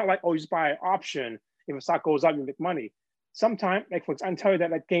to it. It's not like, oh, you just buy an option. If a stock goes up, you make money. Sometimes, like for example, I tell you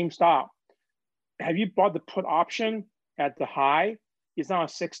that, like GameStop, have you bought the put option at the high? It's now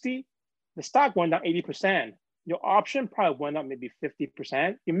 60. The stock went down 80%. Your option probably went up maybe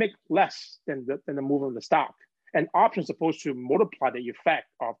 50%. You make less than the move of the stock. And options supposed to multiply the effect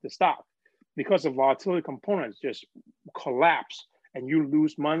of the stock, because the volatility components just collapse and you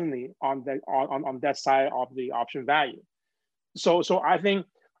lose money on that side of the option value. So I think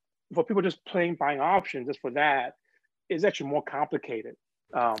for people just plain buying options just for that is actually more complicated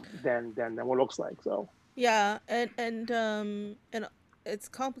than what it looks like. So Yeah, and it's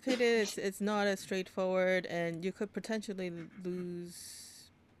complicated. It's not as straightforward, and you could potentially lose.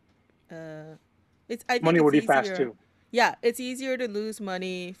 Uh, I think money it's really fast easier. too. Yeah, it's easier to lose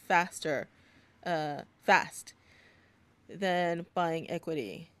money faster, fast, than buying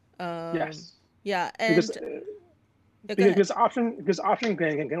equity. Um, Yes, yeah, because and go ahead. because option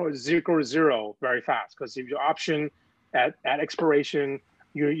can go 0 to 0 very fast. Because if your option at expiration,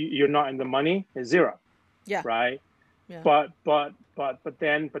 you're not in the money. It's zero, Yeah. right? Yeah. But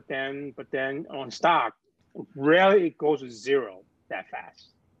then on stock, rarely it goes to zero that fast,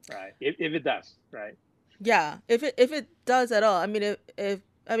 right? If it does, right? Yeah. If it does at all, I mean, if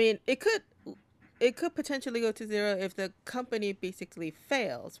I mean, it could potentially go to zero if the company basically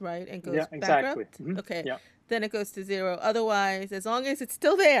fails, right, and Yeah, goes exactly. bankrupt. Okay, Yeah, then it goes to zero. Otherwise, as long as it's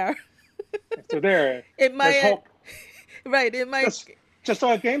still there, so there, it there's might, hope. right, it might. Just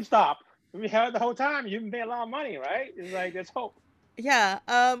like GameStop. We had it the whole time. You made a lot of money, right? It's like there's hope. Yeah.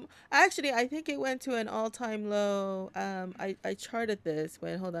 Actually, I think it went to an all-time low. I charted this.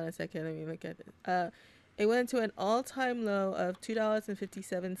 Wait, hold on a second. Let me look at it. It went to an all-time low of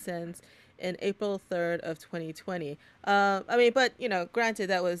 $2.57 in April 3rd of 2020. I mean, but granted,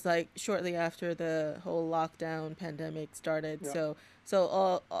 that was like shortly after the whole lockdown pandemic started. Yeah.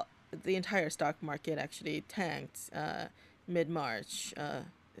 So the entire stock market actually tanked mid-March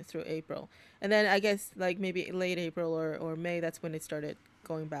through April. And then I guess like maybe late April or May, that's when it started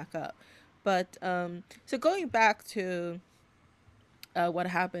going back up. But so going back to what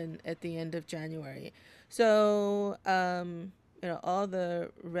happened at the end of January. So all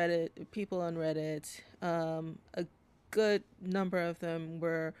the Reddit people on Reddit, a good number of them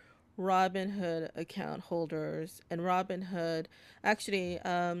were Robinhood account holders, and Robinhood actually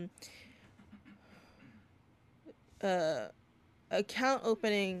uh, account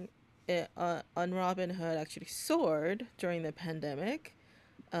opening on Robinhood actually soared during the pandemic.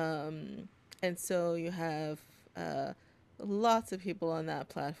 And so you have lots of people on that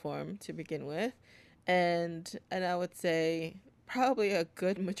platform to begin with. And I would say probably a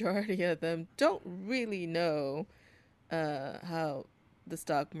good majority of them don't really know how the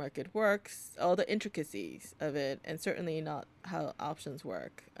stock market works, all the intricacies of it, and certainly not how options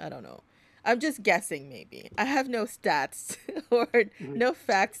work. I don't know. I'm just guessing, maybe. I have no stats or Mhm. no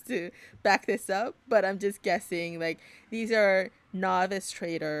facts to back this up, but I'm just guessing. Like, these are novice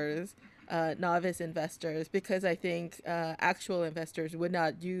traders, novice investors, because I think actual investors would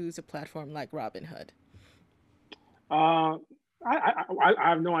not use a platform like Robinhood. Uh, I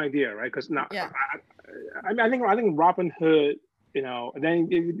have no idea, right? Because now Yeah. I think Robin Hood, and then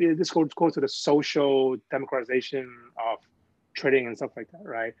this goes to the social democratization of trading and stuff like that,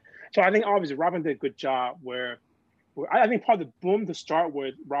 right? So I think obviously Robin did a good job where I think part of the boom to start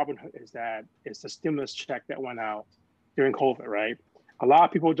with Robin Hood is that it's the stimulus check that went out during COVID, right? A lot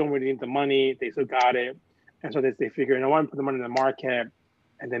of people don't really need the money; they still got it, and so they figure, I want to put the money in the market,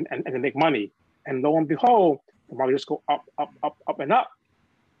 and then make money. And lo and behold, the market just go up, up, up, up, and up.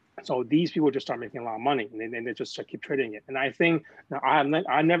 So these people just start making a lot of money, and then they just keep trading it. And I think now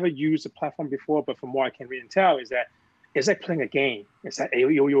I never used the platform before, but from what I can read and tell is that it's like playing a game. It's like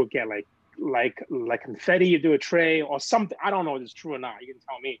you'll get like confetti, you do a trade or something. I don't know if it's true or not. You can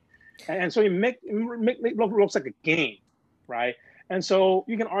tell me. And so you make looks like a game, right? And so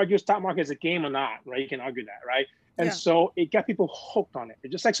you can argue stock market is a game or not, right? You can argue that, right? And Yeah. so it got people hooked on it.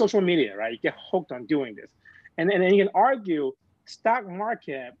 It's just like social media, right? You get hooked on doing this, and then you can argue stock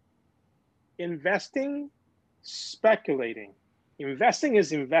market investing, speculating. Investing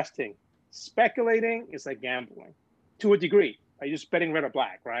is investing. Speculating is like gambling to a degree. Are you just betting red or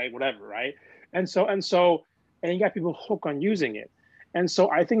black, right? Whatever, right? And you got people hooked on using it. And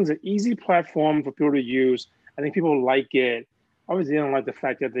so I think it's an easy platform for people to use. I think people like it. Obviously, they don't like the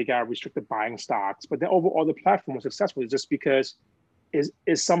fact that they got restricted buying stocks, but the overall the platform was successful just because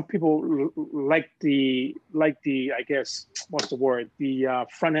is some people like the I guess what's the word, the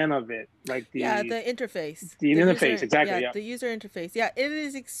front end of it, like Yeah, the the interface, the the interface, user, exactly. yeah, Yeah, the user interface. Yeah, it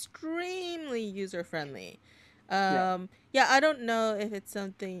is extremely user friendly. yeah. Yeah, I don't know if it's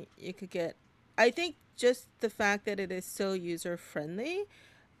something you could get. I think just the fact that it is so user friendly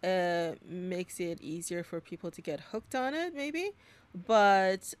makes it easier for people to get hooked on it, maybe.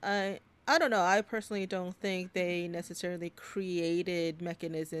 But I don't know. I personally don't think they necessarily created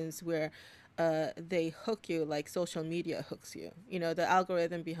mechanisms where they hook you like social media hooks you. The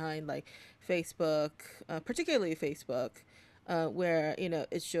algorithm behind like Facebook, particularly Facebook, where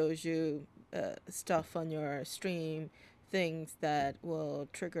it shows you stuff on your stream, things that will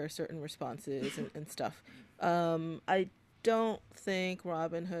trigger certain responses and stuff. I don't think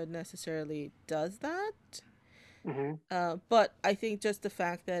Robinhood necessarily does that. Hmm. But I think just the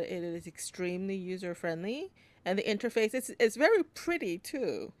fact that it is extremely user friendly and the interface, it's very pretty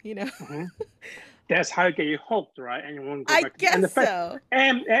too. Hmm. That's how you get you hooked, right? And you won't go I back to and guess the fact so.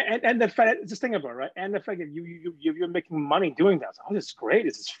 and the fact just think about it, right? And the fact that you're making money doing that. Oh, this is great.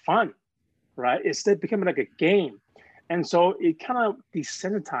 This is fun, right? It's becoming like a game. And so it kind of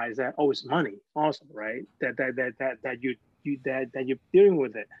desensitized that, oh, it's money also, right? That you're dealing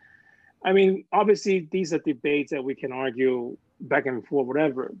with it. I mean, obviously these are debates that we can argue back and forth,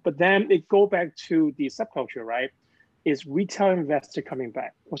 whatever. But then it go back to the subculture, right? Is retail investor coming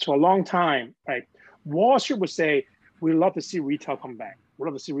back? Well, for a long time, right? Wall Street would say we love to see retail come back. We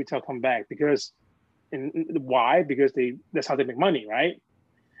love to see retail come back because, and why? Because that's how they make money, right?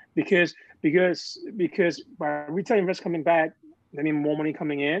 Because by retail investors coming back, that means more money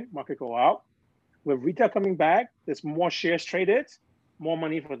coming in, market go up. With retail coming back, there's more shares traded, more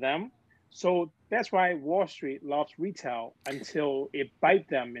money for them. So that's why Wall Street loves retail until it bite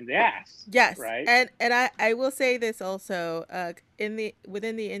them in the ass, Yes, right? and I will say this also, in the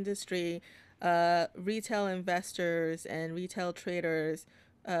within the industry, retail investors and retail traders,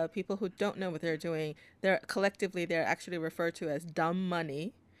 people who don't know what they're doing, they're actually referred to as dumb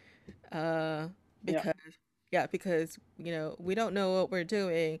money, uh, Yeah. because yeah, because we don't know what we're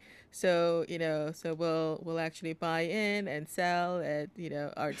doing, so so we'll actually buy in and sell, and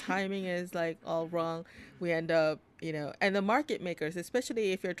our timing is like all wrong. We end up and the market makers,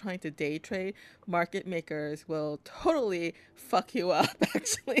 especially if you're trying to day trade, market makers will totally fuck you up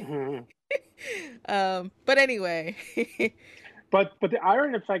actually. Mhm. But anyway, But the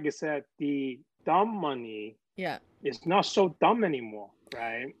iron effect is that the dumb money yeah, is not so dumb anymore,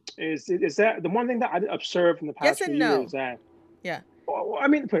 right? Is that the one thing that I observed in the yes past few and years no, that, yeah, well, I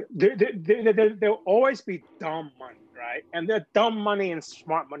mean, there'll always be dumb money, right? And there's dumb money and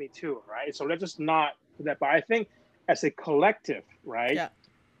smart money too, right? So let's just not do that. But I think as a collective, right, yeah,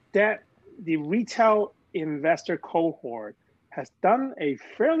 that the retail investor cohort has done a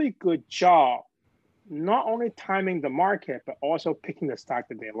fairly good job, not only timing the market, but also picking the stock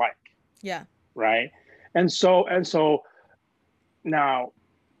that they like, yeah, right? And so now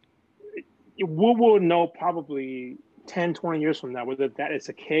we will know probably 10, 20 years from now whether that is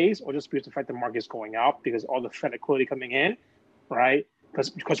the case or just because the fact the market is going up because all the Fed liquidity coming in, right? Because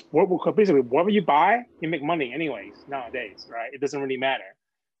basically whatever you buy, you make money anyways nowadays, right? It doesn't really matter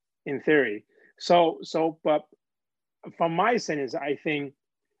in theory. But from my sense, I think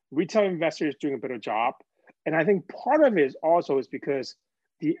retail investors doing a better job, and I think part of it is also is because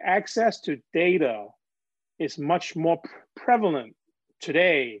the access to data is much more prevalent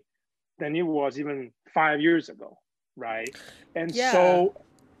today than it was even 5 years ago, right? And yeah, so,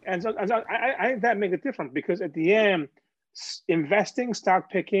 I think that makes a difference because at the end, investing, stock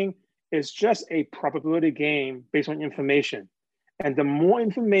picking is just a probability game based on information. And the more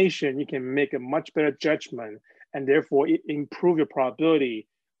information, you can make a much better judgment and therefore improve your probability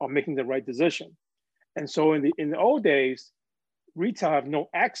of making the right decision. And so in the old days, retail have no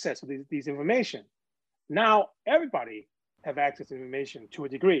access to these information. Now everybody have access to information to a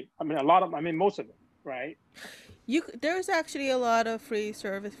degree. I mean most of it, right? there's actually a lot of free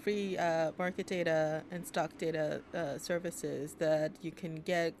market data and stock data services that you can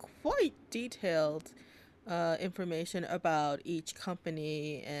get quite detailed information about each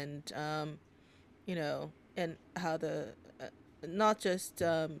company, and and how the not just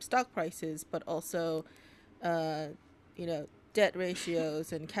stock prices, but also uh, you know debt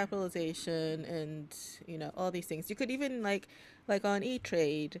ratios and capitalization, and all these things. You could even like on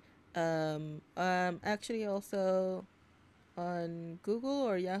E-Trade, actually also on Google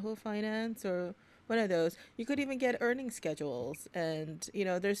or Yahoo Finance or one of those. You could even get earning schedules, and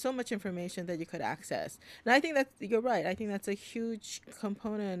there's so much information that you could access. And I think that you're right. I think that's a huge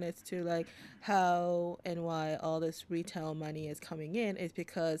component as to like how and why all this retail money is coming in, is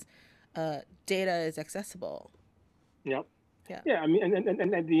because data is accessible. Yep. Yeah. Yeah, I mean,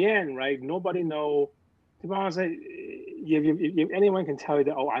 and at the end, right? Nobody know. To be honest, if anyone can tell you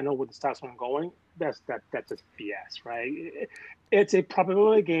that, oh, I know where the stock's going, that's just BS, right? It's a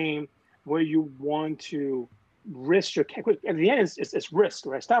probability game where you want to risk your. At the end, it's risk,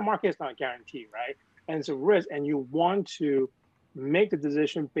 right? Stock market is not a guarantee, right? And it's a risk, and you want to make the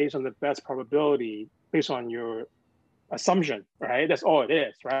decision based on the best probability, based on your assumption, right? That's all it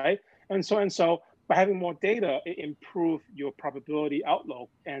is, right? And so by having more data, it improves your probability outlook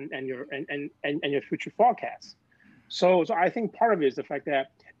and your future forecasts. So I think part of it is the fact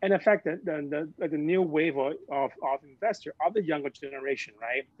that, and the fact that the new wave of investor are the younger generation,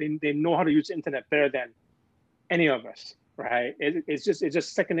 right? They know how to use the internet better than any of us, right? It's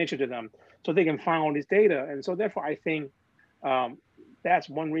just second nature to them, so they can find all this data, and so therefore I think um, that's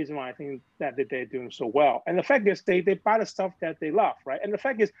one reason why I think that they're doing so well. And the fact is, they buy the stuff that they love, right? And the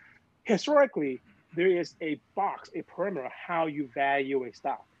fact is, historically, there is a box, a perimeter how you value a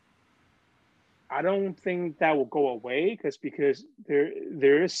stock. I don't think that will go away because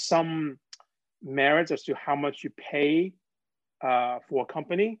there is some merits as to how much you pay for a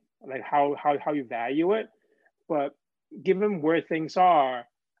company, like how you value it. But given where things are,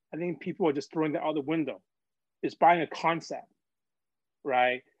 I think people are just throwing that out the window. It's buying a concept,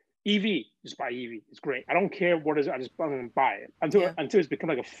 right? EV, just buy EV. It's great. I don't care what it is. I'm gonna buy it Yeah. until it's become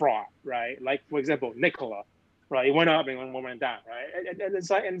like a fraud, right? Like for example, Nikola, right? It went up and went down, right? And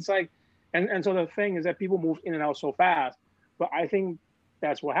it's like, and so the thing is that people move in and out so fast. But I think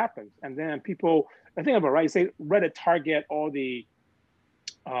that's what happens. And then people, I think about right. Say Reddit target all the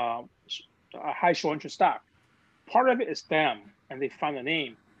uh, high short interest stock. Part of it is them, and they find a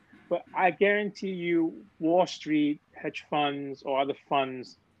name. But I guarantee you, Wall Street, hedge funds, or other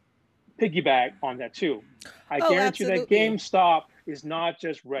funds piggyback on that too. I Oh, guarantee you that absolutely. GameStop is not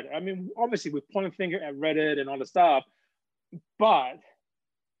just Reddit. I mean, obviously, we point a finger at Reddit and all the stuff, but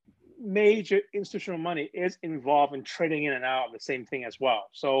major institutional money is involved in trading in and out of the same thing as well.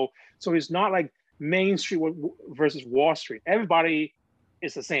 So it's not like Main Street versus Wall Street. Everybody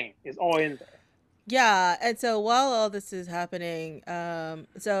is the same. It's all in there. Yeah, and so while all this is happening,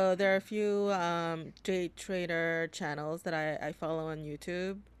 so there are a few day trader channels that I follow on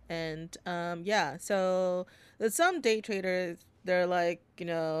YouTube, and yeah, so there's some day traders. They're like,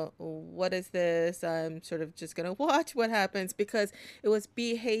 what is this? I'm sort of just gonna watch what happens because it was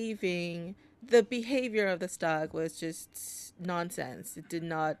behaving. The behavior of the stock was just nonsense. It did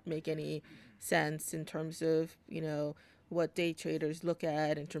not make any sense in terms of, what day traders look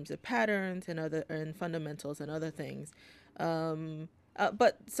at in terms of patterns and other and fundamentals and other things.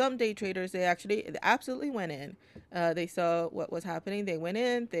 But some day traders, they absolutely went in. They saw what was happening. They went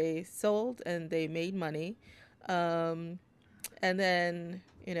in, they sold, and they made money. Um, and then,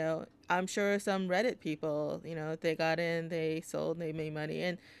 I'm sure some Reddit people, they got in, they sold, they made money,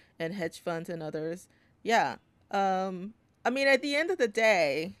 and hedge funds and others. Yeah. I mean, at the end of the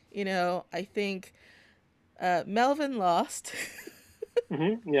day, I think Melvin lost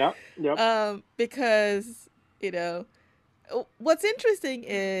Yeah, yep, because, you know, what's interesting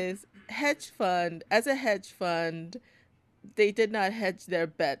is as a hedge fund, they did not hedge their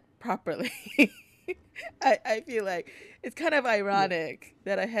bet properly. I feel like it's kind of yeah, ironic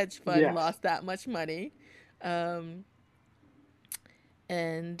that a hedge fund yes, lost that much money. Um,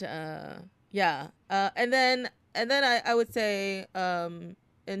 and yeah, and then I would say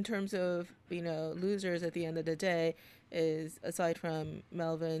in terms of losers at the end of the day is aside from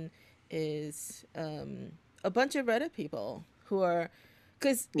Melvin is a bunch of Reddit people who are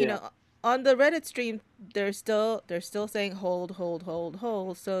because yeah, on the Reddit stream they're still saying hold hold hold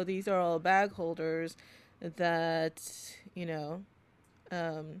hold, so these are all bag holders that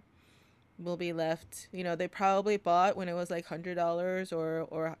um will be left. They probably bought when it was like $100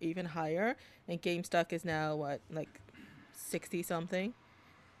 or even higher, and GameStop is now what, like 60 something,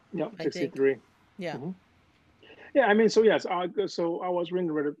 yep, I think. 63. Yeah. Mm-hmm. Yeah, I mean, so yes, so I was reading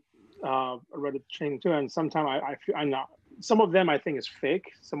Reddit chain too, and sometimes I feel I'm not. Some of them I think is fake,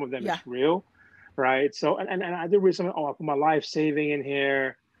 some of them Yeah. is real, right? So and I did read something. Oh, I put my life saving in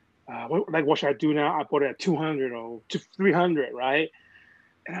here. What should I do now? I put it at 200 or 300, right?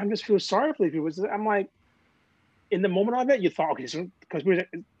 And I just feel sorry for these people. I'm like, in the moment of it, you thought, okay, so because we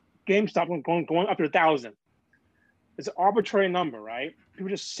GameStop going up to 1,000. It's an arbitrary number, right? People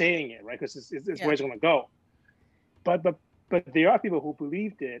just saying it, right? Because it's where Yeah. it's going to go. But there are people who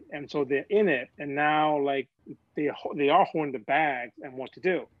believed it, and so they're in it, and now like they are holding the bags and what to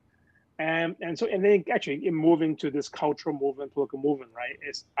do, and then actually it move into this cultural movement, political movement, right?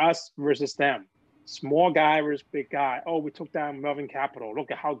 It's us versus them, small guy versus big guy. Oh, we took down Melvin Capital. Look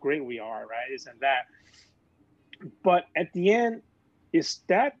at how great we are, right? This and that. But at the end, is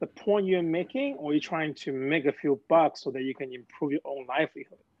that the point you're making, or are you trying to make a few bucks so that you can improve your own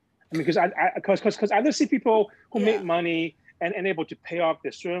livelihood? I mean, because I just see people who make Yeah. money and able to pay off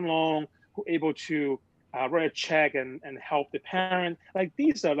their student loan, who are able to write a check and help the parent. Like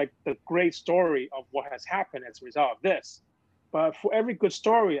these are like the great story of what has happened as a result of this. But for every good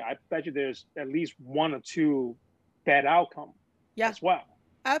story, I bet you there's at least one or two bad outcome Yeah. as well.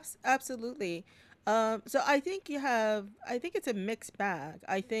 Absolutely. So I think it's a mixed bag.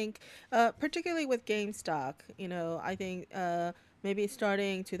 I think, particularly with GameStop, I think maybe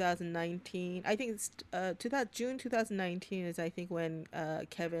starting 2019. I think it's June 2019 is I think when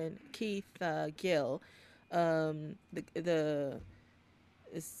Keith Gill, the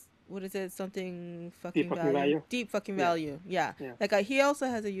is what is it, something Deep fucking fucking value, value. deep fucking Yeah, value, yeah. yeah. Like he also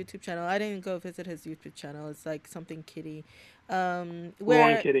has a YouTube channel. I didn't go visit his YouTube channel. It's like something kitty, Roaring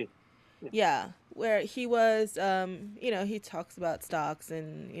where Kitty. Yeah. yeah, where he was, he talks about stocks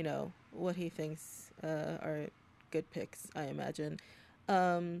and what he thinks are good picks, I imagine.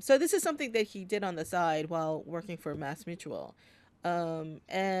 So this is something that he did on the side while working for Mass Mutual.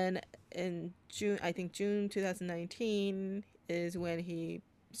 And in June, I think June 2019 is when he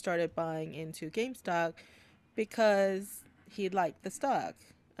started buying into GameStop because he liked the stock.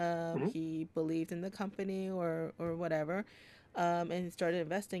 Mhm. He believed in the company or whatever, and he started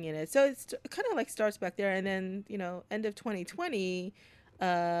investing in it. So it's kind of like starts back there, and then end of 2020,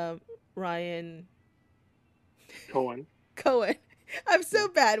 uh, Ryan Cohen. Cohen. I'm Yeah, so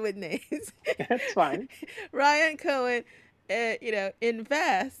bad with names. that's fine. Ryan Cohen,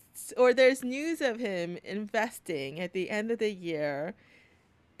 invests, or there's news of him investing at the end of the year.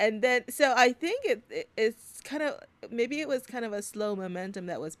 And then, so I think it's kind of, maybe it was kind of a slow momentum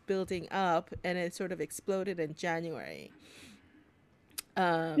that was building up and it sort of exploded in January.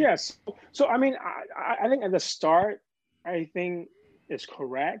 Um, Yes. So I mean, I think at the start, I think is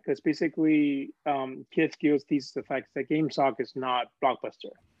correct because basically, Keith Gill sees the fact that GameStop is not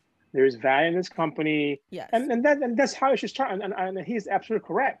Blockbuster. There is value in this company, yes, and that's how it should start. And he's absolutely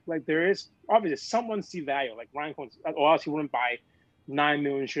correct. Like there is obviously someone see value, like Ryan Cohen, or else he wouldn't buy 9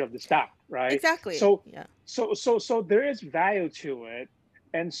 million shares of the stock, right? exactly. So Yeah. so there is value to it,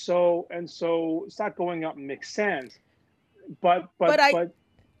 and so stock going up makes sense. But But but but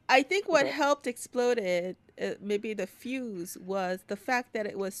I think what okay, helped explode it, maybe the fuse, was the fact that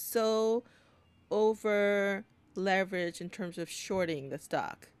it was so over leveraged in terms of shorting the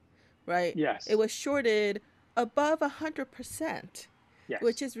stock, right? It yes, was shorted above 100%,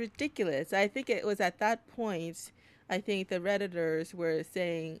 which yes. is ridiculous. I think it was at that point, I think the Redditors were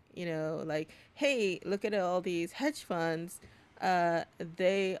saying, like, hey, look at all these hedge funds.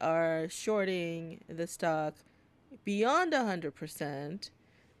 They are shorting the stock beyond 100%,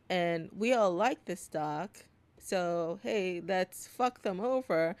 and we all like the stock. So, hey, let's fuck them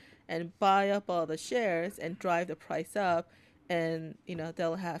over and buy up all the shares and drive the price up, and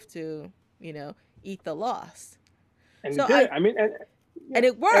they'll have to, you know, eat the loss. And So it did it. I I mean, and yeah, and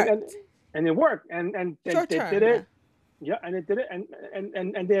it and and worked and it worked, and short they did term, yeah. it. Yeah, and it did it,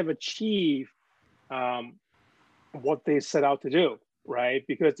 and they have achieved um, what they set out to do, right?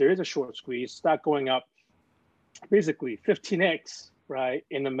 Because there is a short squeeze, stock going up basically 15x, right,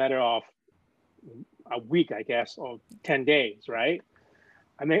 in a matter of a week, I guess, or 10 days, right?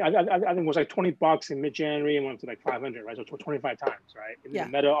 I mean, I think it was like $20 in mid-January and went to like 500, right? So 25 times, right, in the Yeah.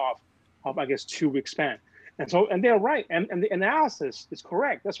 matter of I guess 2 weeks span. And they're right, and the analysis is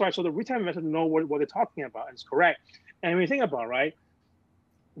correct. That's right. So the retail investors know what they're talking about, and it's correct. And when you think about it, right,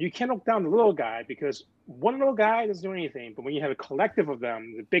 you can't look down the little guy because one little guy doesn't do anything. But when you have a collective of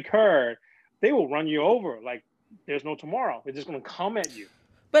them, the big herd, they will run you over like there's no tomorrow. They're just going to come at you,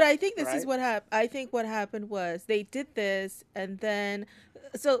 But I think this is right? what happened. I think what happened was they did this, and then,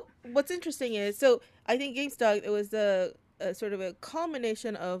 so what's interesting is, so I think GameStop, it was a sort of a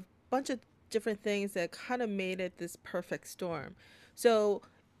culmination of a bunch of different things that kind of made it this perfect storm. So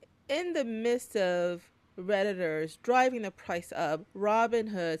in the midst of Redditors driving the price up,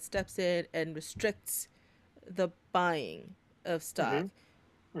 Robinhood steps in and restricts the buying of stock,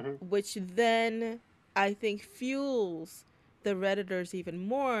 Mm-hmm. Mm-hmm. which then I think fuels the Redditors even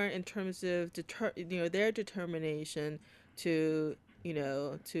more in terms of their determination to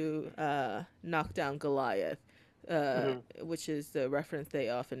knock down Goliath, Mm-hmm. which is the reference they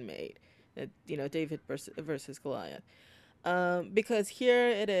often made, David versus Goliath. Because here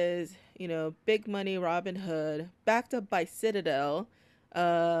it is, big money Robin Hood, backed up by Citadel,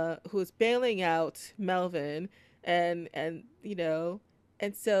 who's bailing out Melvin, and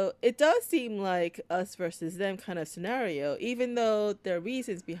so it does seem like us versus them kind of scenario, even though there are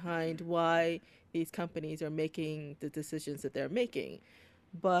reasons behind why these companies are making the decisions that they're making.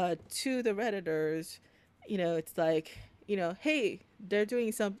 But to the Redditors, it's like, hey, they're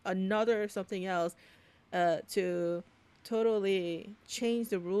doing another something else to totally change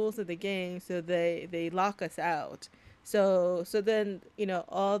the rules of the game, so they lock us out. So then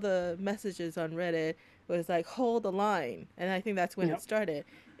all the messages on Reddit was like, hold the line, and I think that's when Yeah. it started,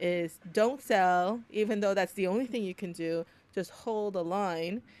 is don't sell, even though that's the only thing you can do, just hold the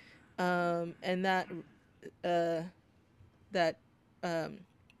line. And uh, that um,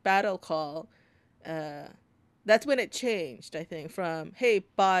 battle call, uh, that's when it changed, I think, from hey,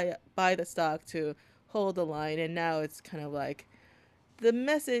 buy the stock to hold the line, and now it's kind of like the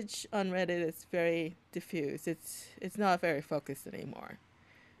message on Reddit is very diffuse. It's not very focused anymore.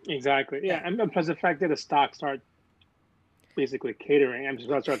 Exactly. Yeah. Yeah. And plus the fact that the stocks start basically catering and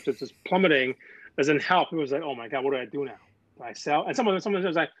start just plummeting doesn't help. It was like, oh my God, what do I do now? Do I sell? And someone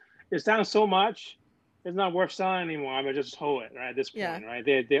was like, it's down so much, it's not worth selling anymore. I'm gonna just hold it, right? At this Yeah. point, right?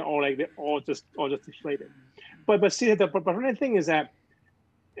 They're all just deflated. But see the funny thing is that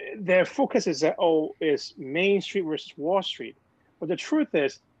their focus is that, oh, is Main Street versus Wall Street. But the truth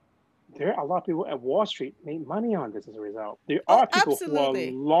is, there are a lot of people at Wall Street made money on this as a result. There Oh, are people absolutely.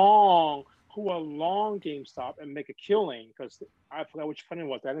 who are long GameStop and make a killing because I forgot which fund it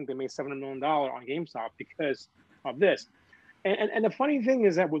was. I think they made $700 million on GameStop because of this. And the funny thing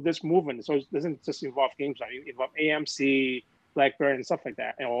is that with this movement, so it doesn't just involve GameStop, it involves AMC, BlackBerry, and stuff like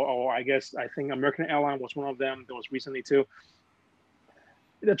that. Or I guess I think American Airlines was one of them. That was recently too.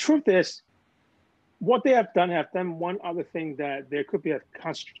 The truth is, what they have done one other thing that there could be a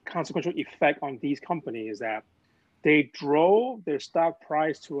consequential effect on these companies is that they drove their stock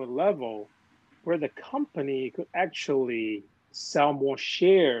price to a level where the company could actually sell more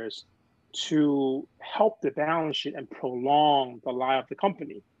shares to help the balance sheet and prolong the life of the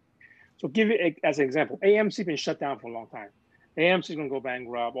company. So give it as an example, AMC been shut down for a long time. AMC is going to go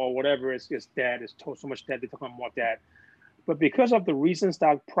bankrupt or whatever, it's dead, it's so much debt, they're talking more debt. But because of the recent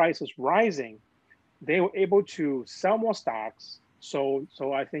stock prices rising, they were able to sell more stocks. So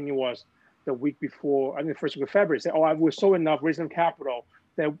I think it was the week before, I think the first week of February, say, oh, we're sold enough, raising capital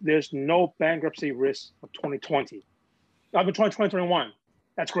that there's no bankruptcy risk for 2020. I mean, 2021.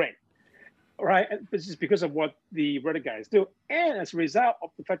 That's great. Right. This is because of what the Reddit guys do. And as a result of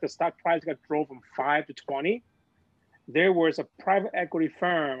the fact that stock price got drove from 5 to 20, there was a private equity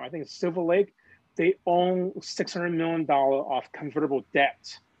firm, I think Silver Lake, they own $600 million of convertible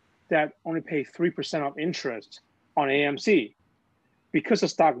debt that only pay 3% of interest on AMC. Because the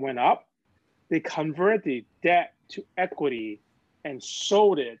stock went up, they converted the debt to equity and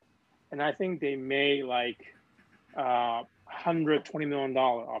sold it. And I think they made like $120 million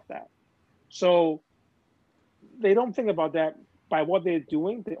off that. So they don't think about that. By what they're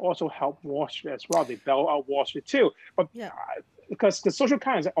doing, they also help Wall Street as well. They bail out Wall Street too. But Yeah. Because the social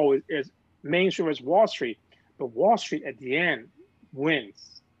kind is always is Main Street versus Wall Street, but Wall Street at the end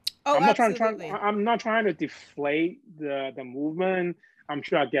wins. Oh, absolutely. I'm not trying to deflate the movement. I'm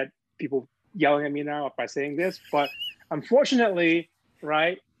sure I get people yelling at me now by saying this, but unfortunately,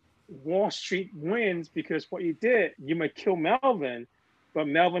 right, Wall Street wins because what you did, you might kill Melvin, but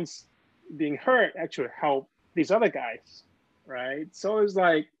Melvin's being hurt actually helped these other guys, right? So it's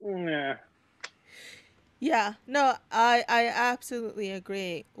like, yeah. Yeah, no, I absolutely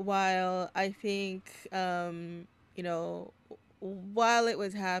agree. While I think, you know, while it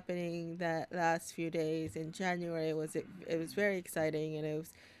was happening that last few days in January, it was very exciting, and it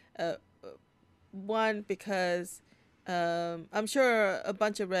was, uh, one because, I'm sure a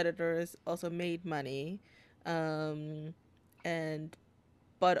bunch of redditors also made money, um, and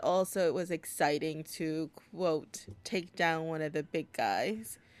but also it was exciting to quote take down one of the big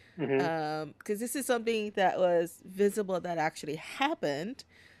guys, Mm-hmm. because this is something that was visible that actually happened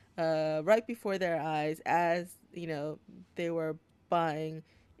right before their eyes as they were buying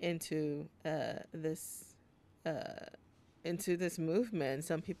into uh, this movement.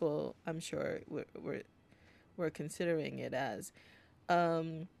 Some people, I'm sure, were considering it as.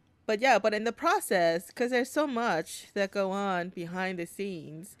 Um, but yeah, but in the process, because there's so much that go on behind the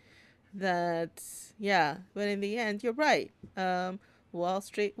scenes, that yeah. But in the end, you're right. Wall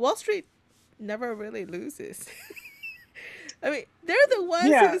Street never really loses. I mean, they're the ones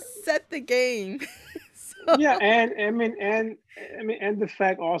Yeah, who set the game. yeah, So and and the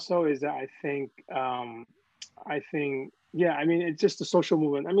fact also is that I think yeah, I mean it's just the social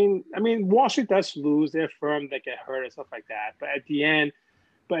movement. I mean Wall Street does lose their firm that get hurt and stuff like that, but at yeah,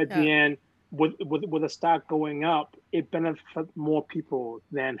 the end, with the stock going up, it benefits more people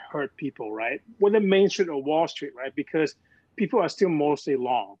than hurt people, right? With the Main Street or Wall Street, right? Because people are still mostly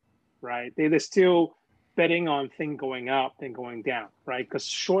long, right? They're still betting on thing going up than going down, right? Because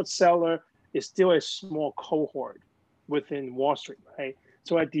short seller is still a small cohort within Wall Street, right?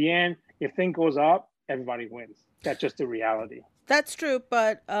 So at the end, if thing goes up, everybody wins. That's just the reality. that's true.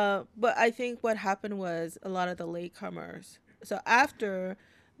 But I think what happened was a lot of the latecomers. So after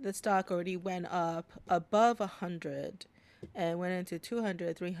the stock already went up above 100 and went into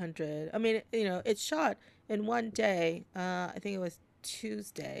 200, 300. I mean, it shot in one day. I think it was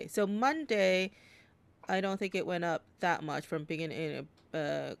Tuesday. So Monday, I don't think it went up that much from beginning,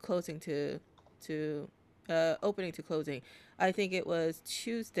 closing to opening to closing. I think it was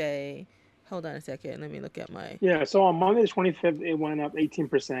Tuesday. Hold on a second. Let me look at my. Yeah, so on Monday the 25th, it went up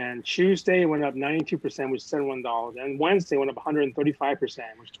 18%. Tuesday, it went up 92%, which is $71. And Wednesday, it went up 135%, which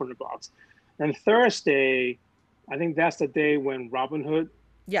is $200. And Thursday, I think that's the day when Robinhood,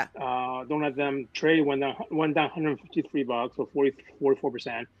 Yeah. don't let them trade, went down $153 or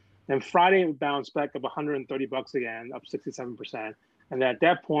 44%. Then Friday, it bounced back up $130 again, up 67%. And at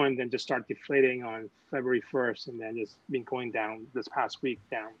that point, then just start deflating on February 1st, and then just been going down this past week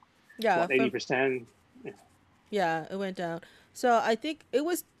down, Yeah, what, 80%? Yeah. yeah, it went down. So I think it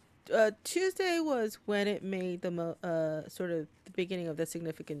was Tuesday was when it made sort of the beginning of the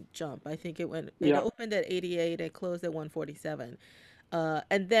significant jump. I think it Yeah. opened at 88 and closed at 147.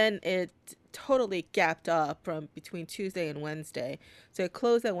 And then it totally gapped up from between Tuesday and Wednesday. So it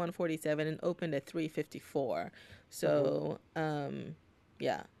closed at 147 and opened at 354. Mhm. So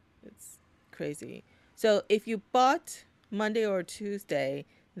yeah, it's crazy. So if you bought Monday or Tuesday,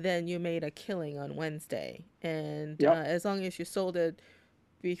 then you made a killing on Wednesday. And Yep. as long as you sold it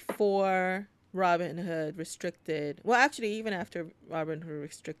before Robinhood restricted, well, actually, even after Robinhood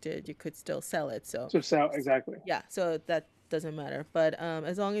restricted, you could still sell it. So, So sell, exactly. yeah, so that doesn't matter. But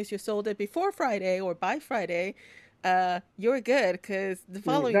as long as you sold it before Friday or by Friday, you're good because the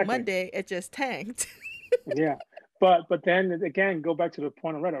following Exactly. Monday, it just tanked. Yeah. But then again, go back to the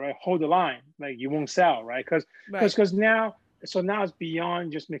point of Reddit, right? Hold the line. Like you won't sell, right? Because Right. now, so now it's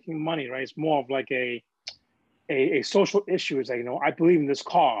beyond just making money, right? It's more of like a social issue. Is like, I believe in this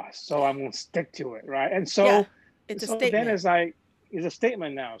cause, so I'm gonna stick to it, right? And Yeah, so it's a then statement. it's like it's a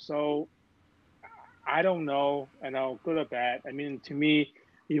statement now. So I don't know, good or bad. I mean, to me,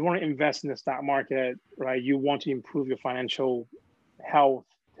 you want to invest in the stock market, right? You want to improve your financial health,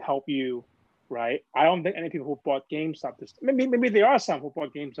 help you, right? I don't think any people who bought GameStop, maybe there are some who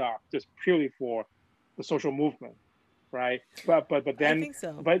bought GameStop just purely for the social movement, right? But I then think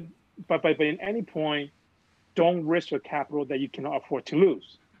so. but in any point, don't risk your capital that you cannot afford to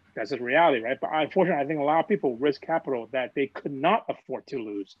lose. That's the reality, right? But unfortunately, I think a lot of people risk capital that they could not afford to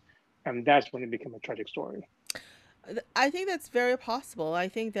lose, and that's when it became a tragic story. I think that's very possible. I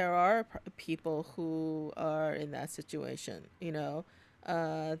think there are people who are in that situation,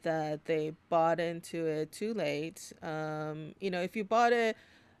 that they bought into it too late. If you bought it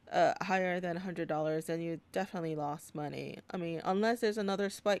higher than $100, then you definitely lost money. I mean, unless there's another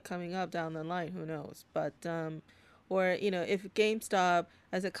spike coming up down the line, who knows? But, or, if GameStop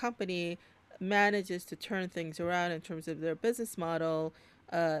as a company manages to turn things around in terms of their business model,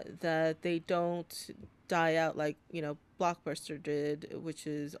 that they don't die out like Blockbuster did, which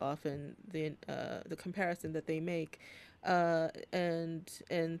is often the comparison that they make, and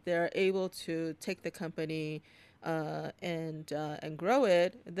they're able to take the company and grow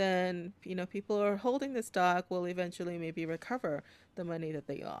it, then people who are holding the stock will eventually maybe recover the money that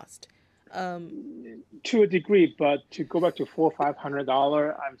they lost. Um, To a degree, but to go back to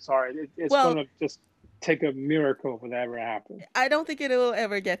 $400-500, I'm sorry, it's going well, to just take a miracle for that ever happen. I don't think it will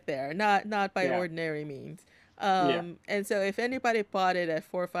ever get there. Not by Yeah, ordinary means. yeah, And so if anybody bought it at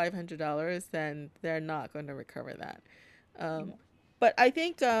 $400 or $500, then they're not going to recover that. Um, yeah. but I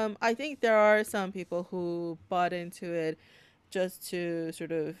think there are some people who bought into it just to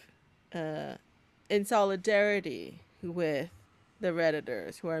sort of uh, in solidarity with the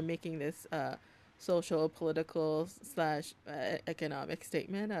redditors who are making this social, political slash economic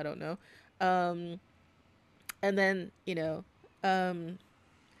statement. I don't know. Um, and then um,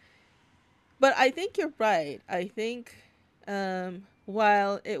 but I think you're right. I think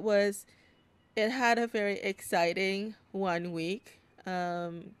while it had a very exciting 1 week,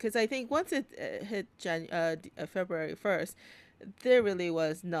 because I think once it hit February 1st, there really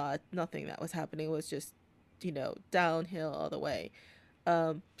was nothing that was happening. It was just downhill all the way.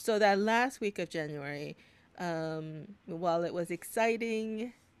 So that last week of January, while it was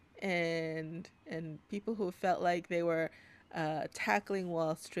exciting, and people who felt like they were tackling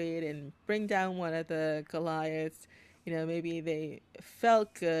Wall Street and bring down one of the Goliaths, maybe they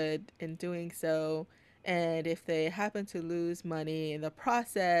felt good in doing so. And if they happen to lose money in the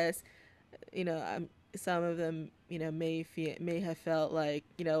process, some of them, may have felt like,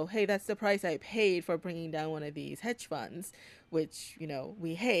 hey, that's the price I paid for bringing down one of these hedge funds, which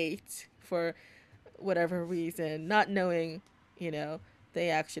we hate for whatever reason, not knowing, you know, they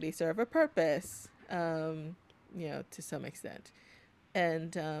actually serve a purpose, to some extent.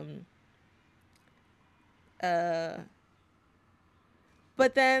 And uh,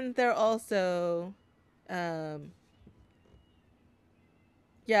 but then they're also, um,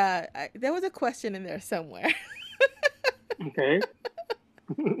 yeah, there was a question in there somewhere. Okay.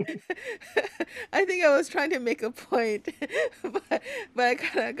 I think I was trying to make a point, but I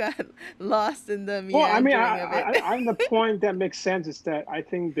kind of got lost in the Well, I mean, meandering of it. I'm the point that makes sense is that I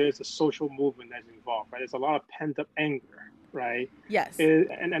think there's a social movement that's involved, right? There's a lot of pent up anger, right? Yes.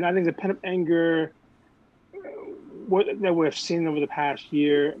 And I think the pent up anger that we've seen over the past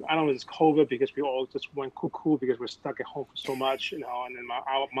year, I don't know if it's COVID because we all just went cuckoo because we're stuck at home for so much, and then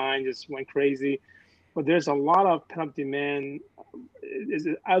our mind just went crazy. but there's a lot of pent-up demand is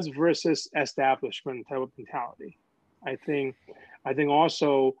us versus establishment type of mentality. I think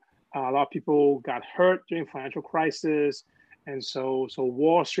also a lot of people got hurt during financial crisis, and so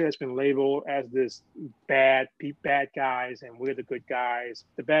Wall Street has been labeled as this bad guys, and we're the good guys.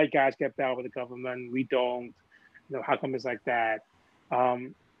 The bad guys get back with the government, we don't. How come it's like that?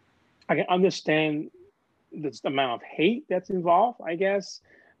 Um, I can understand the amount of hate that's involved, I guess,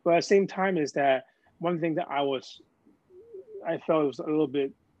 but at the same time, is that one thing that I felt it was a little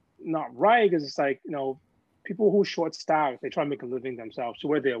bit not right because it's like, people who short stock, they try to make a living themselves. So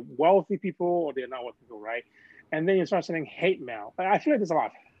whether they're wealthy people or they're not wealthy people, right? And then you start sending hate mail. I feel like there's a lot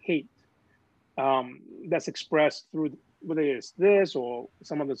of hate that's expressed through whether it's this or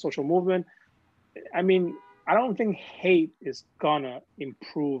some of the social movement. I mean, I don't think hate is gonna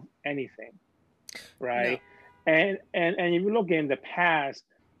improve anything, No. right? And if you look in the past,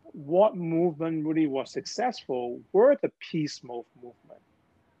 what movement really was successful were the peace movement,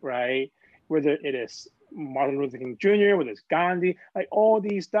 right? Whether it is Martin Luther King Jr., whether it's Gandhi, like all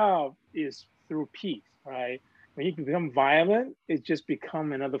these stuff is through peace, right? When you become violent, it just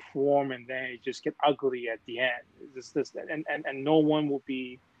become another form, and then it just get ugly at the end. And no one will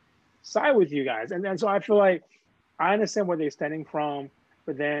be side with you guys. And so I feel like I understand where they're standing from,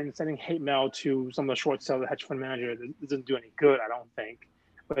 but then sending hate mail to some of the short seller hedge fund manager doesn't do any good, I don't think.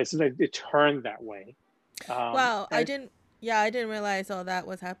 But it seems like it turned that way. Wow, I And didn't. Yeah, I didn't realize all that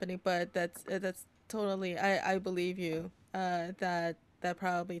was happening, but that's totally. I believe you. That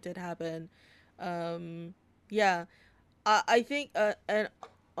probably did happen. Um, yeah, I think and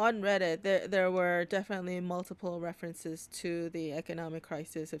on Reddit there were definitely multiple references to the economic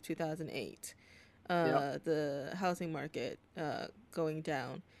crisis of 2008, yeah, the housing market going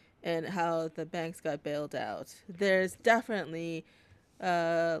down, and how the banks got bailed out. There's definitely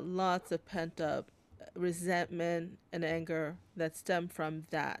lots of pent up resentment and anger that stem from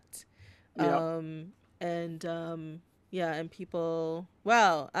that. yeah. Um, and yeah, and people.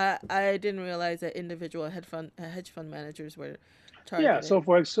 Wow, I didn't realize that individual hedge fund managers were Yeah,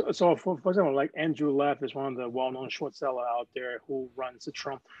 targeted. so for example, like Andrew Leff is one of the well-known short seller out there who runs the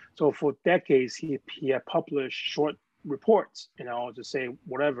Trump. So for decades, he had published short reports, to say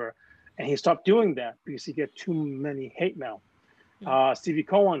whatever, and he stopped doing that because he get too many hate mail. Mm. Stevie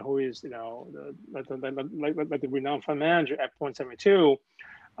Cohen, who is like the renowned fund manager at Point72,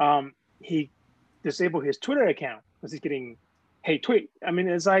 he disabled his Twitter account because he's getting hate tweet. I mean,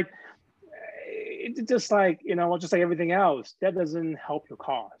 it's like it's just like everything else, that doesn't help your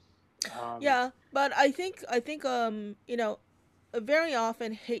cause. Um, Yeah, but I think very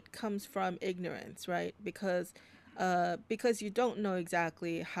often hate comes from ignorance, right? Because you don't know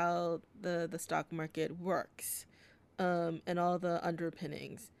exactly how the stock market works, and all the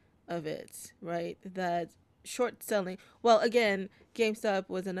underpinnings of it, right? That short selling. Well, again, GameStop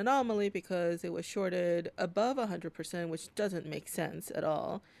was an anomaly because it was shorted above 100%, which doesn't make sense at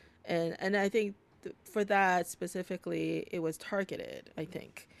all, and I think for that specifically, it was targeted. I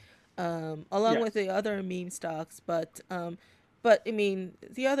think, along with yes. the other meme stocks, but I mean,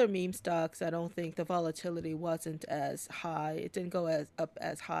 the other meme stocks, I don't think the volatility wasn't as high. It didn't go as up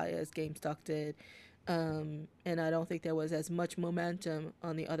as high as GameStop did. And I don't think there was as much momentum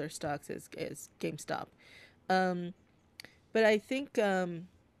on the other stocks as GameStop. Um, but I think had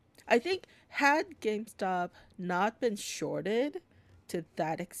GameStop not been shorted to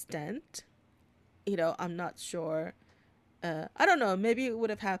that extent, I'm not sure. I don't know. Maybe it would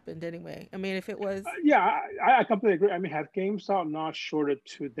have happened anyway. I mean, if it was, Yeah, I completely agree. I mean, had GameStop not shorted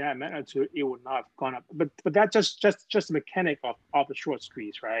to that magnitude, it would not have gone up. But that's just the mechanic of the short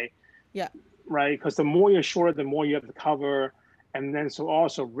squeeze, right? yeah, Right? Because the more you're short, the more you have to cover. And then so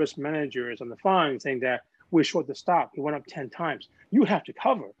also risk managers on the fund saying that we're short the stock, it went up 10 times. You have to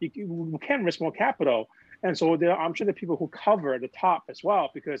cover. You can't risk more capital. And so I'm sure the people who cover at the top as well,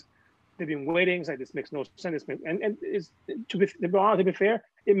 because they've been waiting. It's like, this makes no sense. And it's, to be fair,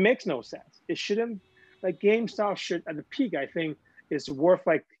 it makes no sense. It shouldn't, like GameStop should at the peak, I think, is worth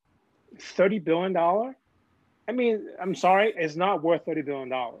like $30 billion. I mean, I'm sorry, it's not worth $30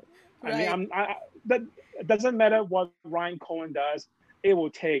 billion. I mean, right, that it doesn't matter what Ryan Cohen does. It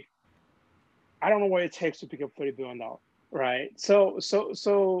will take. I don't know what it takes to pick up $30 billion, right? So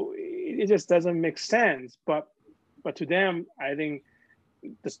it just doesn't make sense. But to them, I think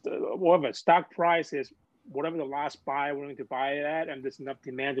whatever stock price is, whatever the last buy willing to buy it at, and there's enough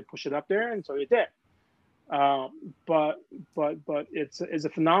demand to push it up there, and so it did. But it's a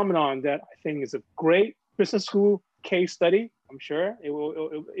phenomenon that I think is a great business school case study. I'm sure it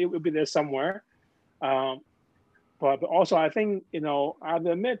will be there somewhere. Um, but also I think I have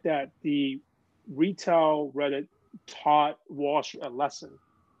to admit that retail Reddit taught Wall Street a lesson.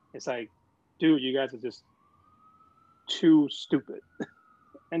 It's like, dude, you guys are just too stupid,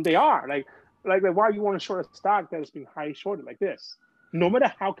 and they are like why you want to short a stock that has been high shorted like this, no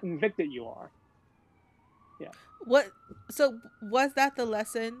matter how convicted you are. Yeah, What? So was that the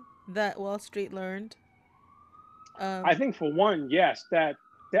lesson that Wall Street learned? I Um, think for one, yes, that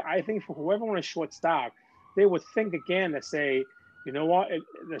I think for whoever wants to short stock, they would think again and say, you know what,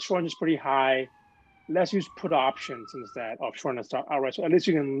 the short is pretty high. Let's use put options instead of short and stock outright. So at least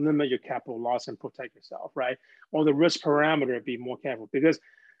you can limit your capital loss and protect yourself, right? Or the risk parameter, be more careful because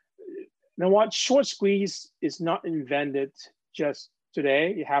you know what, short squeeze is not invented just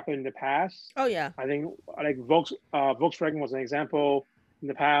today. It happened in the past. oh yeah, I think like Volkswagen was an example in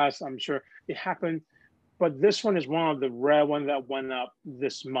the past. I'm sure it happened, but this one is one of the rare ones that went up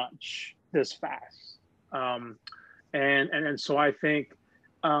this much, this fast. Um, and so I think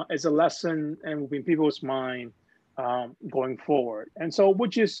it's a lesson and in people's mind going forward. And so,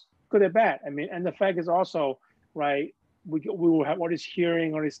 which is good or bad. I mean, and the fact is also right. We will have all this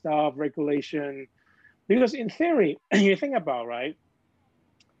hearing, all this stuff, regulation, because in theory, you think about right,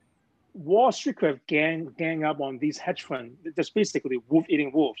 Wall Street could have gang up on these hedge funds, just basically wolf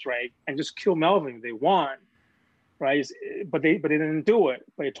eating wolves, right, and just kill Melvin. They won, right? But they didn't do it.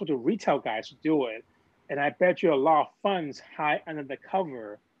 But they told the retail guys to do it, and I bet you a lot of funds hide under the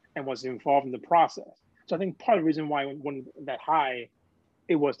cover and was involved in the process. So I think part of the reason why when that high,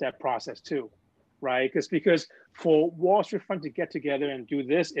 it was that process too, right? Because for Wall Street fund to get together and do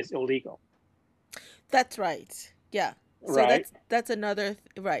this is illegal, that's right. Yeah. So right? that's another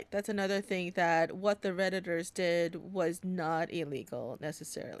right. That's another thing that what the redditors did was not illegal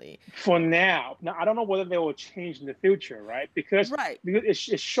necessarily. For now, I don't know whether they will change in the future, right? Because Right. it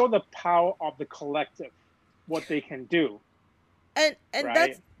shows the power of the collective, what they can do, And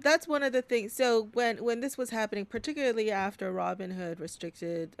right? that's one of the things. So when this was happening, particularly after Robinhood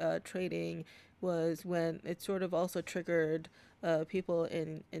restricted trading, was when it sort of also triggered people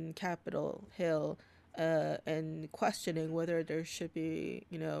in Capitol Hill and questioning whether there should be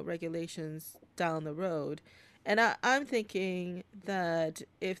regulations down the road. And I'm thinking that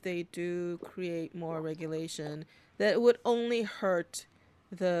if they do create more regulation, that it would only hurt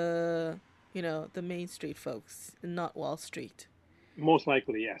the the Main Street folks, not Wall Street. Most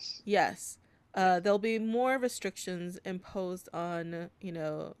likely, yes. Yes. Yeah. There'll be more restrictions imposed on,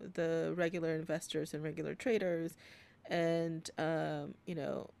 the regular investors and regular traders, and,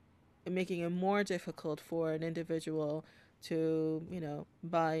 making it more difficult for an individual to,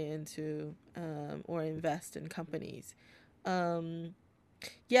 buy into or invest in companies. Um,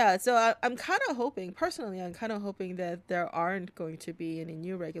 yeah, so I'm kind of hoping, personally, I'm kind of hoping that there aren't going to be any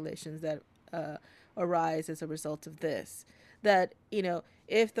new regulations that uh, arise as a result of this. That,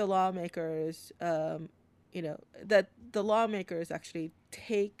 if the lawmakers, that the lawmakers actually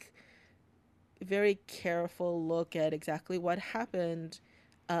take a very careful look at exactly what happened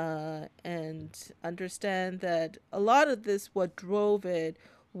and understand that a lot of this, what drove it,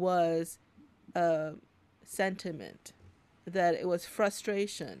 was uh, sentiment, that it was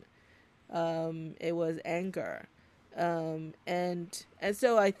frustration, it was anger, and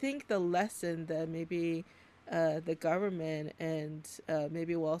so I think the lesson that maybe the government and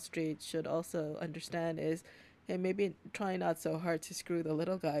maybe Wall Street should also understand is, and maybe try not so hard to screw the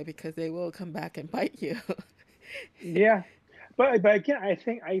little guy because they will come back and bite you. Yeah, but again, I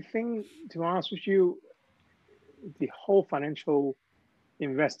think to be honest with you, the whole financial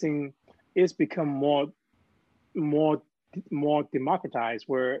investing is become more more democratized,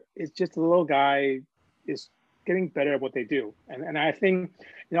 where it's just a little guy is getting better at what they do, and I think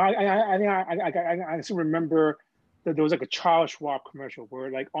I think I still remember that there was like a Charles Schwab commercial where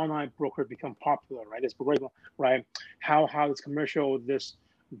like online broker become popular, right? It's great, right? How this commercial, this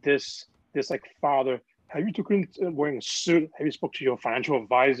this like father, have you taken wearing a suit? Have you spoke to your financial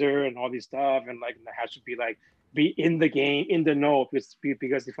advisor and all these stuff? And like it has to be like be in the game, in the know, because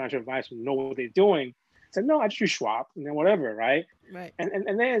the financial advisor know what they're doing. Said no, I just use Schwab and then whatever, right? Right. And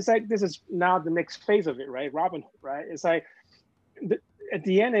then it's like this is now the next phase of it, right? Robinhood, right? It's like the, at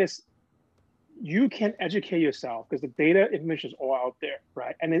the end is you can educate yourself because the data information is all out there,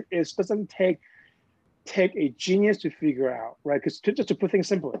 right? And it doesn't take a genius to figure out, right? Because just to put things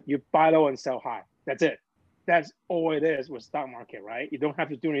simply, you buy low and sell high. That's it. That's all it is with stock market, right? You don't have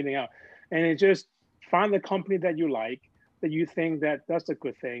to do anything else. And it just find the company that you like, that you think that that's a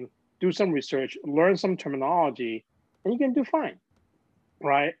good thing, do some research, learn some terminology, and you can do fine,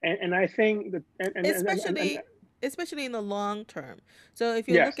 right? And I think that and Especially in the long term. So if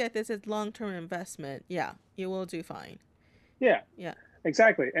you look yes, at this as long term investment, yeah, you will do fine. yeah. Yeah.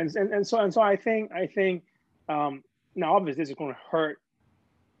 exactly. And so I think um, now obviously this is going to hurt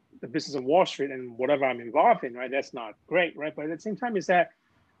the business of Wall Street and whatever I'm involved in, right? That's not great, right? But at the same time, is that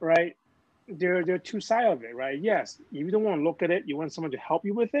right? There are two sides of it, right? Yes, you don't want to look at it. You want someone to help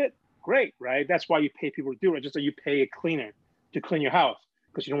you with it. Great, right? That's why you pay people to do it. Just like you pay a cleaner to clean your house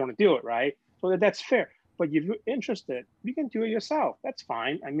because you don't want to do it, right? So that's fair. But if you're interested, you can do it yourself. That's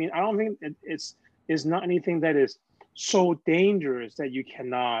fine. I mean, I don't think it's not anything that is so dangerous that you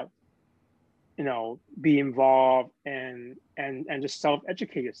cannot, be involved and just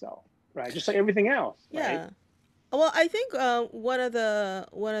self-educate yourself, right? Just like everything else, right? Yeah. Well, I think one of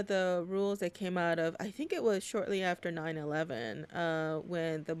the rules that came out of, I think it was shortly after 9/11,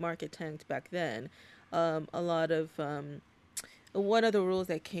 when the market tanked back then. A lot of one of the rules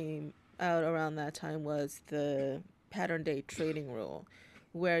that came out around that time was the pattern day trading rule,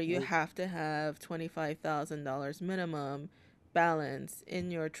 where you Mhm. have to have $25,000 minimum balance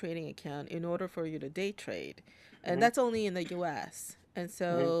in your trading account in order for you to day trade. And Mhm. that's only in the US. And Mhm.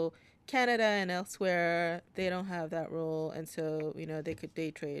 so Canada and elsewhere, they don't have that rule. And so, they could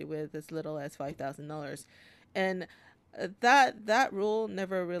day trade with as little as $5,000. And that rule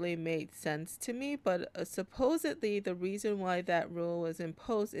never really made sense to me, but supposedly the reason why that rule was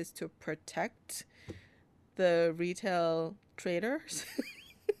imposed is to protect the retail traders.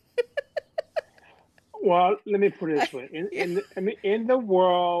 Well, let me put it I, this way: in yeah, in the, I mean, in the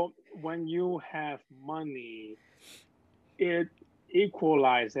world, when you have money, it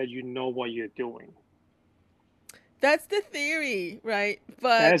equalizes that you know what you're doing. that's the theory, right?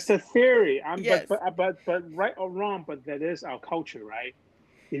 That is But the theory. But yes, but right or wrong, but that is our culture, right?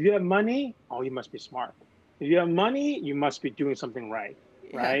 If you have money, oh, you must be smart. If you have money, you must be doing something right,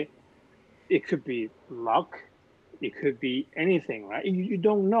 yeah. right? It could be luck, it could be anything, right? You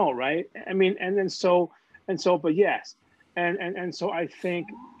don't know, right? I mean, but yes, and so I think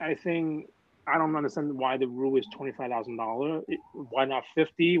I don't understand why the rule is $25,000. Why not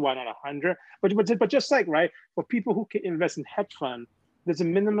 50? Why not 100? But just like right for people who can invest in hedge fund, there's a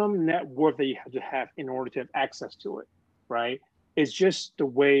minimum net worth that you have to have in order to have access to it, right? It's just the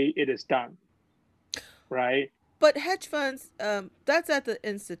way it is done, right? But hedge funds, that's at the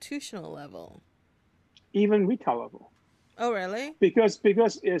institutional level. Even retail level. Oh, really? Because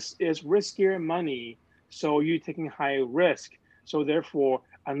it's riskier money, so you're taking higher risk. So therefore,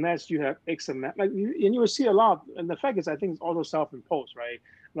 unless you have X amount, like and you will see a lot. And the fact is, I think it's also self-imposed, right?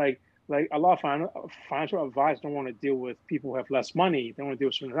 Like like a lot of financial advice don't want to deal with people who have less money. They want to deal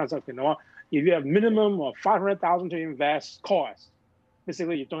with certain kinds of, if you have minimum of 500,000 to invest, call us.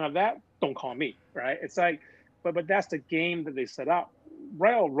 Basically, you don't have that, don't call me, right? It's like, but that's the game that they set up,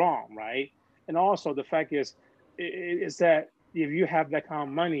 right or wrong, right? And also the fact is that if you have that kind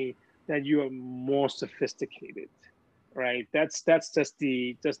of money, that you are more sophisticated, right? That's just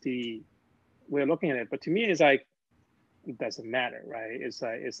the way of looking at it. But to me, it's like it doesn't matter, right? It's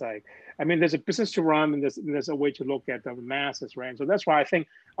like I mean, there's a business to run, and there's a way to look at the masses, right? And so that's why I think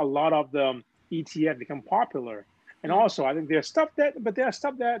a lot of the ETF become popular. And Mm. also, I think there's stuff but there's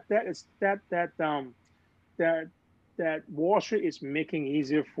stuff that is that that Wall Street is making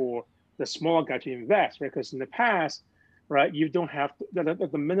easier for the small guy to invest, right? Because in the past, right, you don't have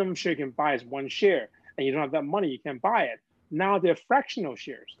the minimum share you can buy is one share, and you don't have that money, you can buy it. Now they're fractional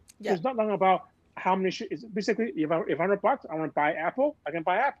shares, so Yeah. it's not long about how many shares. It's basically, if $100, I want to buy Apple, I can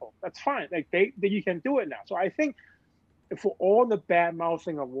buy Apple. That's fine. Like you can do it now. So I think for all the bad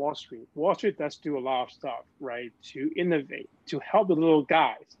mouthing of Wall Street does do a lot of stuff, right, to innovate, to help the little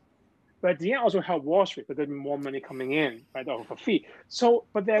guys. But at the end, also help Wall Street, but there's more money coming in, right, off a fee. So,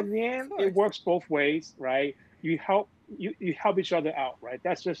 but then Of in the end, it course. works both ways, right? You help each other out, right?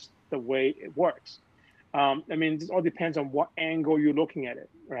 That's just the way it works. I mean, this all depends on what angle you're looking at it,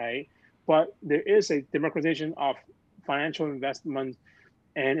 right? But there is a democratization of financial investment,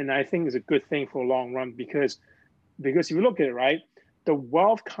 and I think it's a good thing for a long run because if you look at it, right, the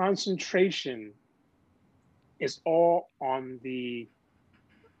wealth concentration is all on the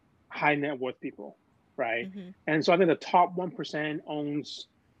high net worth people, right? Hmm. And so I think the top 1% owns,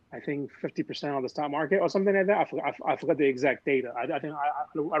 I think 50% of the stock market or something like that. I forgot the exact data. I think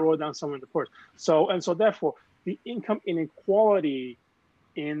I wrote down somewhere in the course. So therefore, the income inequality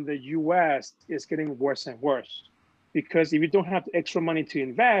in the U.S. is getting worse and worse because if you don't have the extra money to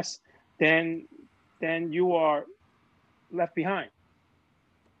invest, then you are left behind.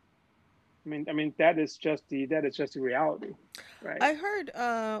 I mean that is just the reality, right? I heard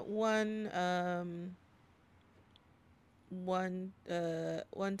one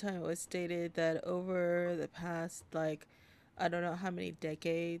time it was stated that over the past, like, I don't know how many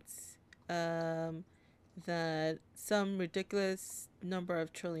decades, um that some ridiculous number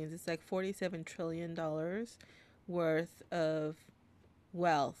of trillions, it's like $47 trillion worth of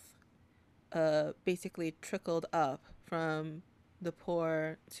wealth basically trickled up from the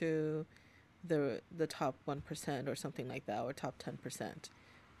poor to the top 1% or something like that, or top 10%,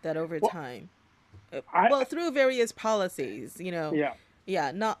 that over Well, time, I well, through various policies, yeah.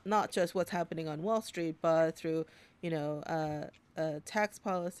 yeah, not just what's happening on Wall Street, but through, tax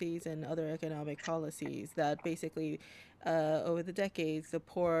policies and other economic policies that basically, over the decades, the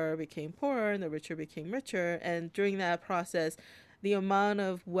poor became poorer and the richer became richer. And during that process, the amount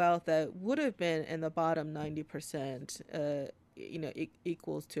of wealth that would have been in the bottom 90%,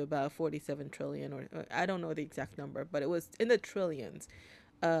 equals to about 47 trillion, or I don't know the exact number, but it was in the trillions.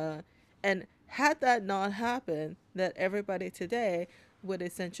 Uh, and had that not happened, that everybody today would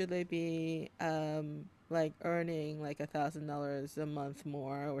essentially be like earning like $1,000 a month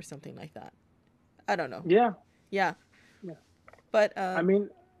more or something like that. I don't know. Yeah. Yeah, Yeah. but I mean,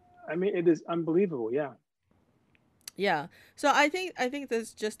 it is unbelievable. Yeah. yeah. So I think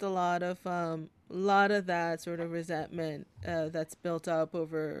there's just a lot of that sort of resentment that's built up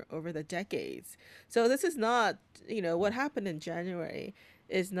over the decades. So this is not, what happened in January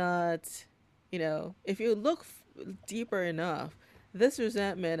is not, if you look deeper enough, this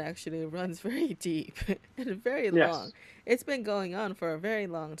resentment actually runs very deep and very long. Yes. It's been going on for a very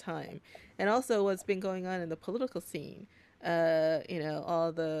long time. And also what's been going on in the political scene.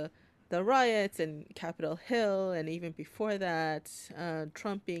 All the riots in Capitol Hill, and even before that,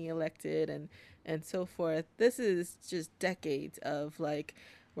 Trump being elected, and so forth. This is just decades of like,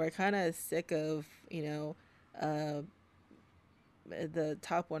 we're kind of sick of, uh, the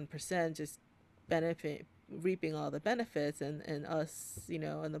top 1% just benefit reaping all the benefits, and us,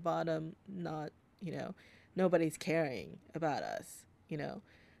 on the bottom, not, you know nobody's caring about us.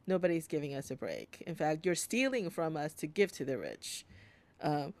 Nobody's giving us a break. In fact, you're stealing from us to give to the rich,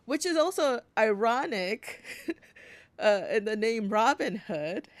 which is also ironic, in the name Robin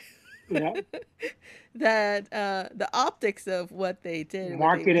Hood, Yeah. that the optics of what they did when they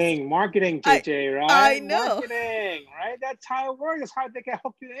were. Marketing, I JJ, I right? know, Marketing, right? That's how it works. That's how they can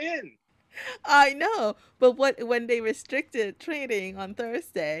hook you in. I know, but when they restricted trading on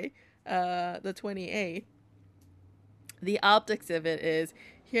Thursday, the 28th, the optics of it is,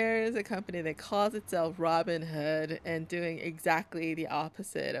 here is a company that calls itself Robinhood and doing exactly the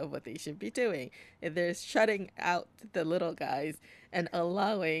opposite of what they should be doing. And they're shutting out the little guys and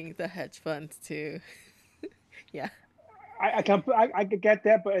allowing the hedge funds to, yeah, I could get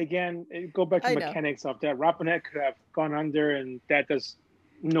that, but again, go back to I know. mechanics of that. Robinhood could have gone under, and that does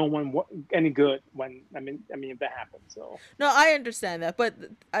no one any good when if that happens. So, No, I understand that, but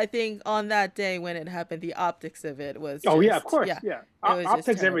I think on that day when it happened, the optics of it was oh yeah, of just, course, yeah, yeah. it was just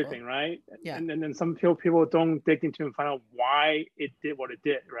Optics, terrible. everything, right? Yeah. And then some people don't dig into and find out why it did what it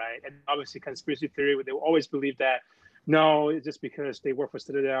did, right? And obviously, conspiracy theory, they will always believe that no, it's just because they work for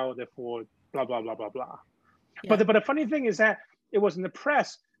Citadel, therefore, blah blah blah blah blah. Yeah. But the funny thing is that it was in the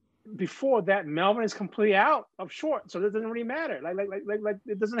press before that Melvin is completely out of short, so that doesn't really matter. Like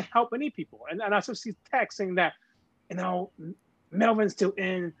it doesn't help any people. And I also see text saying that, you know, Melvin's still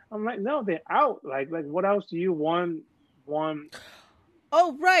in. I'm like, no, they're out. Like what else do you want? One,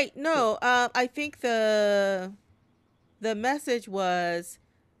 Oh, right. No, I think the message was,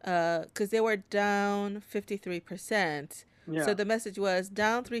 because they were down 53%. So yeah, the message was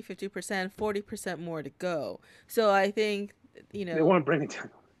down 350%, 40% more to go. So I think, you they know, want to bring it down.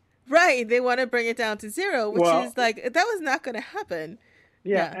 right, they want to bring it down to zero, which Well, is like, that was not going to happen.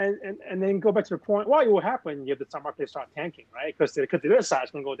 yeah, Yeah. and then go back to the point. Well, it will happen. You have the stock market start tanking, right? Because the other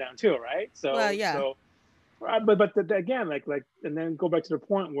side's going to go down too, right? Well, yeah. Again, and then go back to the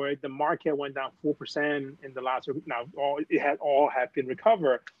point where the market went down 4% in the last. Now all have been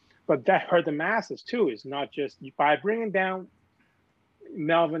recovered, but that hurt the masses too. It's not just by bringing down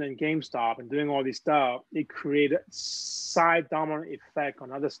Melvin and GameStop and doing all these stuff, it created side domino effect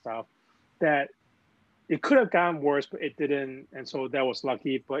on other stuff that it could have gotten worse, but it didn't, and so that was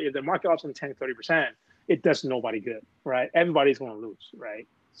lucky. But if the market ups in 10, 30%, it does nobody good, right? Everybody's going to lose, right?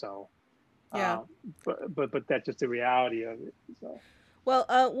 So. Yeah. Um, but that's just the reality of it. So Well,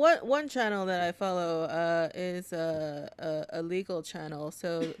 one channel that I follow is a legal channel.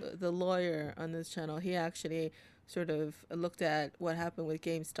 So the lawyer on this channel, he actually sort of looked at what happened with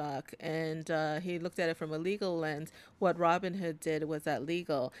GameStop, and he looked at it from a legal lens. What Robinhood did was that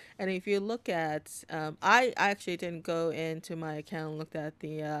legal. And if you look at, I actually didn't go into my account and looked at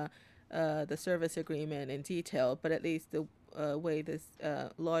the service agreement in detail, but at least the way this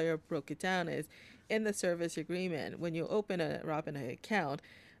lawyer broke it down is, in the service agreement, when you open a Robinhood account,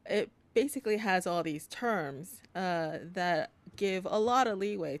 it basically has all these terms that give a lot of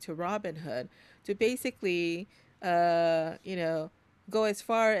leeway to Robinhood to basically, you know, go as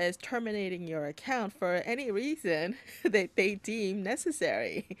far as terminating your account for any reason that they deem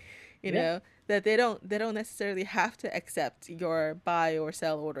necessary. You Yeah. know, that they don't necessarily have to accept your buy or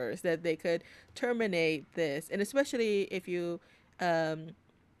sell orders. That they could terminate this, and especially um,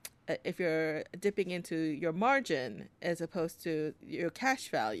 if you're dipping into your margin as opposed to your cash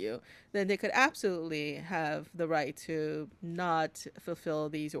value, then they could absolutely have the right to not fulfill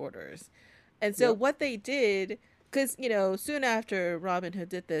these orders. And so Yep. what they did, because soon after Robinhood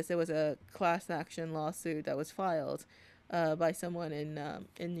did this, there was a class action lawsuit that was filed by someone in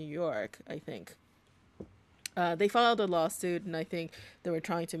New York, I think. They filed a lawsuit, and I think they were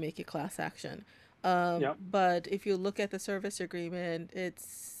trying to make it class action. Yep. But if you look at the service agreement,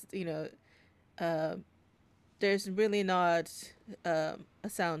 it's uh, there's really not a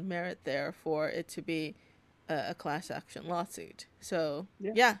sound merit there for it to be a class action lawsuit. So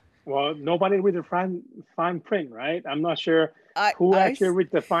Yeah. yeah, Well, nobody read the fine print, right? I'm not sure I who I actually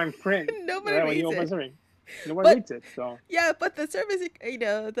read the fine print, nobody right? When you reads open it. something, nobody But reads it. So yeah, but the service,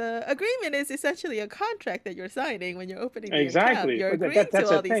 the agreement is essentially a contract that you're signing when you're opening the account. exactly, You're but agreeing to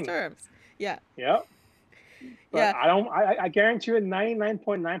that's a all these thing. terms. Yeah, Yeah. But yeah. I don't. I guarantee you,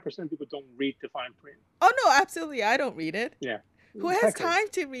 99.9% of people don't read the fine print. Oh no, absolutely. I don't read it. Yeah. Who has Exactly. time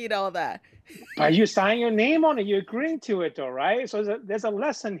to read all that? But you sign your name on it. You're agreeing to it, though, right? So there's a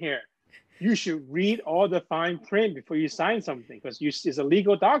lesson here. You should read all the fine print before you sign something because it's a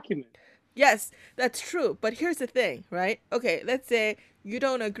legal document. Yes, that's true. But here's the thing, right? Okay, let's say you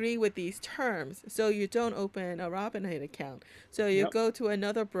don't agree with these terms, so you don't open a Robinhood account. So you Yep. go to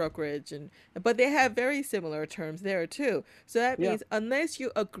another brokerage, and but they have very similar terms there too. So that Yeah. means unless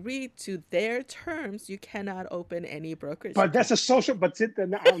you agree to their terms, you cannot open any brokerage But that's a account. social. But I'm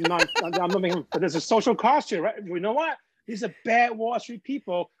not making. But there's a social cost here, right? You know what? These are bad Wall Street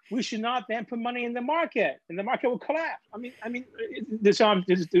people. We should not then put money in the market, and the market will collapse. This is how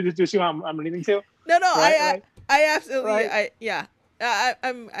I'm leading to, No, no, right? Right. I absolutely, Right. I yeah,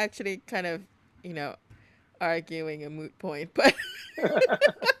 I'm actually kind of, you know, arguing a moot point, but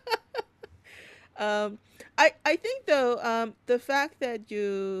Um, I think though, the fact that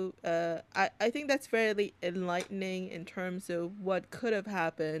I think that's fairly enlightening in terms of what could have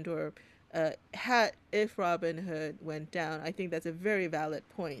happened or had if Robin Hood went down. I think that's a very valid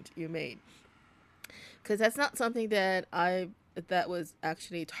point you made because that's not something that was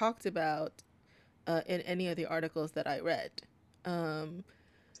actually talked about in any of the articles that I read. Um,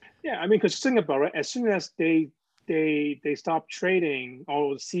 Yeah. I mean, because think about it. As soon as they stop trading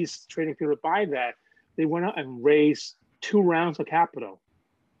or cease trading people to buy that, they went out and raised 2 rounds of capital.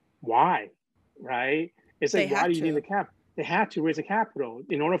 Why? Right? It's like, they why had do you need the to. cap? They had to raise a capital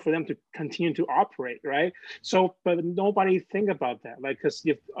in order for them to continue to operate, right? So, but nobody think about that, like, because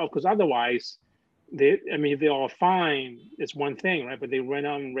otherwise, I mean, if they're all fine, it's one thing, right? But they went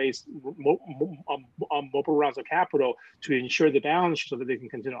out and raised multiple rounds of capital to ensure the balance sheet so that they can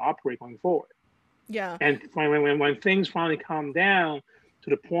continue to operate going forward. Yeah. And when things finally calm down to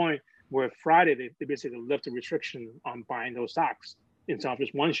the point where Friday they basically lift the restriction on buying those stocks instead of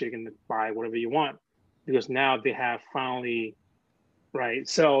just one share, you can buy whatever you want because now they have finally right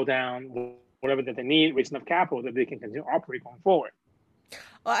sell down whatever that they need, raise enough capital that they can continue to operate going forward.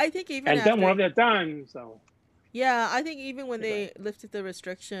 Well, I think even And then after whenever they're done, so Yeah, I think even when okay. they lifted the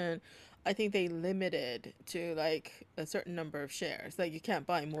restriction, I think they limited to like a certain number of shares. Like you can't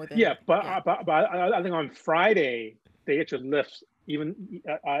buy more Yeah, than but, yeah. I think on Friday they actually lift even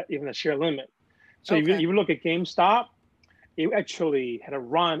a share limit. So if Okay. you look at GameStop, it actually had a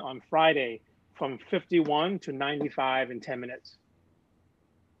run on Friday from 51 to 95 in 10 minutes,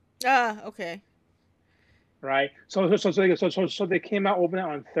 Ah, okay. right? So they came out open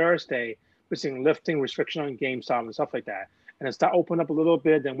on Thursday, basically lifting restriction on GameStop and stuff like that. And it started opened up a little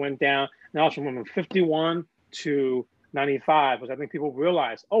bit, then went down. Now it's from 51 to 95, because I think people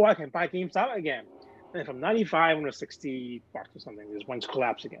realized, oh, I can buy GameStop again. And from 95 to $60 or something, just once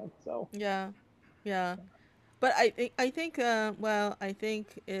collapse again. So Yeah. Yeah. But I think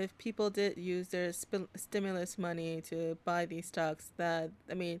if people did use their stimulus money to buy these stocks, that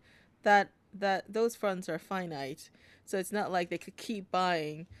I mean, that those funds are finite, so it's not like they could keep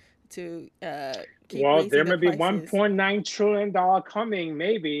buying to keep well, raising there the may be prices. $1.9 trillion coming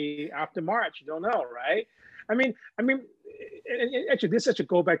maybe after March. You don't know, right? I mean, actually, this actually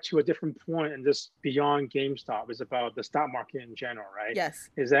go back to a different point, and this beyond GameStop is about the stock market in general, right? Yes.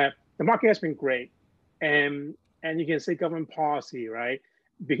 Is that the market has been great, and you can say government policy, right?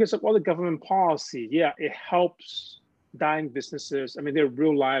 Because of all the government policy, yeah, it helps dying businesses. I mean, there are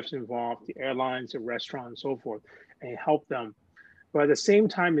real lives involved, the airlines, the restaurants, and so forth, and help them. But at the same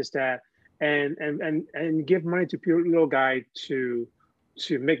time, is that and give money to pure little guy to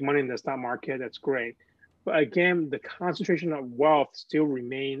make money in the stock market. That's great. But again, the concentration of wealth still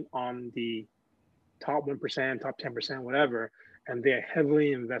remain on the top 1%, top 10%, whatever, and they're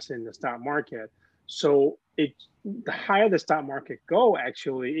heavily invested in the stock market. So the higher the stock market go,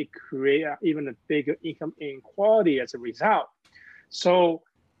 actually, it create even a bigger income inequality as a result. So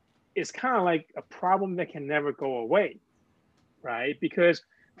it's kind of like a problem that can never go away, right? Because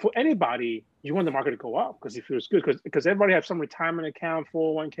for anybody, you want the market to go up because it feels good because everybody has some retirement account,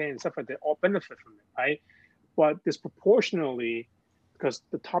 401k, and stuff like that, all benefit from it, right? But disproportionately, because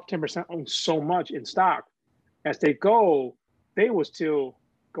the top 10% own so much in stock, as they go, they will still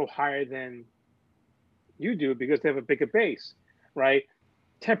go higher than you do because they have a bigger base, right?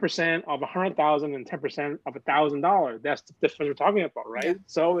 10% of 100,000 and 10% of $1,000. That's the difference we're talking about, Yeah. right?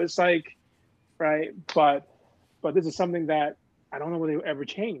 So it's like, right, but this is something that I don't know whether it will ever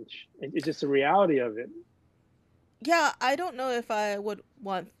change. It's just the reality of it. Yeah, I don't know if I would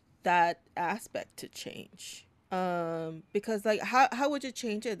want that aspect to change. Because like how would you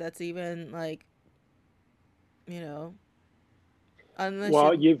change it that's even like, you know, unless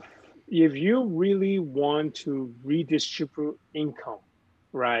Well, you if you really want to redistribute income,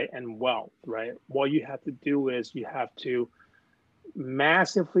 right, and wealth, right, what you have to do is you have to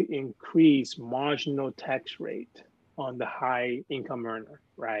massively increase marginal tax rate on the high income earner,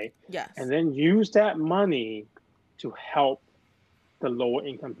 right? And yes. then use that money to help the lower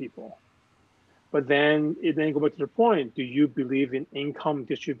income people. But then go back to the point, do you believe in income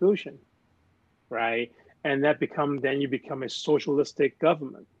distribution, right? And then you become a socialistic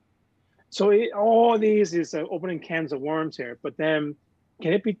government. So all these is opening cans of worms here. But then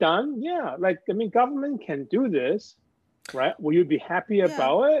can it be done? Yeah. Like, I mean, government can do this, right? Will you be happy Yeah.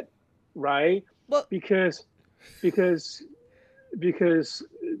 about it? Right? Well, Because because because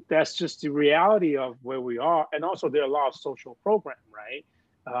that's just the reality of where we are. And also there are a lot of social program, right?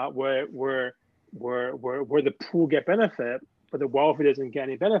 Where the poor get benefit, but the wealthy doesn't get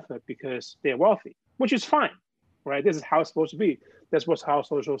any benefit because they're wealthy, which is fine, right? This is how it's supposed to be. That's what's how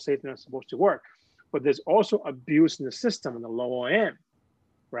social safety net is supposed to work. But there's also abuse in the system on the lower end,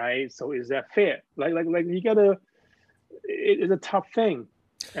 right? So is that fair? Like you gotta. It's a tough thing,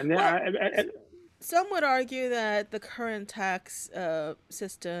 and then well, some would argue that the current tax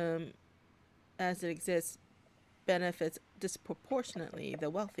system as it exists benefits disproportionately the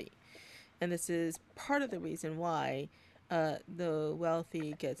wealthy. And this is part of the reason why the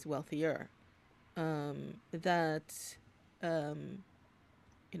wealthy gets wealthier. That um,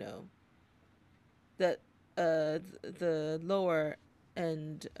 you know that the lower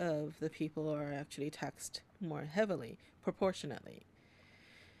end of the people are actually taxed more heavily, proportionately.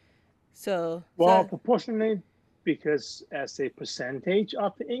 So proportionally, because as a percentage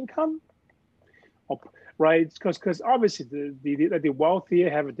of the income, right? Because obviously the wealthier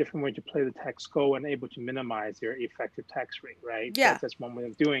have a different way to play the tax code and able to minimize their effective tax rate, right? yeah, That's one way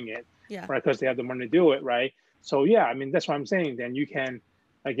of doing it, yeah, right? Because they have the money to do it, right? So yeah, I mean that's what I'm saying. Then you can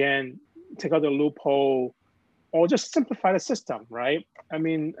again take out the loophole or just simplify the system, right? I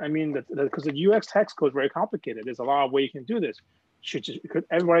mean, because the U.S. tax code is very complicated. There's a lot of ways you can do this. Could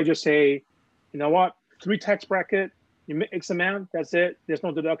everybody just say, you know what, three tax bracket, you make X amount, that's it. There's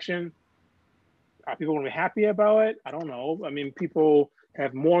no deduction. Are people going to be happy about it? I don't know. I mean, people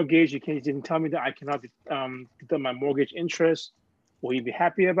have mortgage. You didn't tell me that I cannot deduct my mortgage interest. Will you be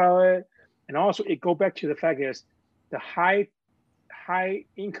happy about it? And also, it go back to the fact is the high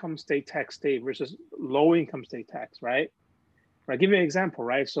income state tax state versus low income state tax, right? Right. Give you an example,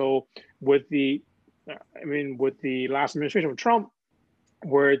 right? So with the, with the last administration of Trump,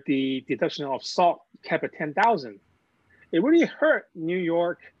 where the deduction of SALT kept at 10,000, it really hurt New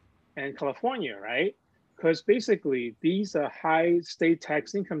York and California, right? Because basically these are high state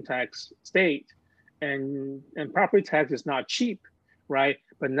tax, income tax state, and property tax is not cheap, right?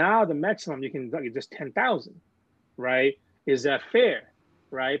 But now the maximum you can deduct is just 10,000, right? Is that fair,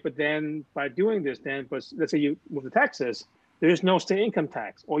 right? But then by doing this, but let's say you move the taxes, there's no state income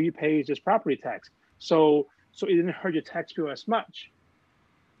tax. All you pay is just property tax. So it didn't hurt your tax bill as much.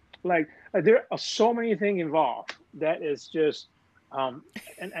 Like there are so many things involved that is just um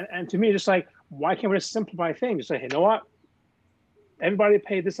and to me just like why can't we just simplify things, say, hey, you know what, everybody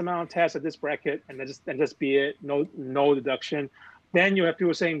pay this amount of tax at this bracket and just be it, no deduction. Then you have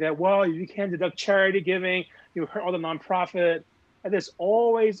people saying that, well, you can't deduct charity giving, you hurt all the nonprofit, and there's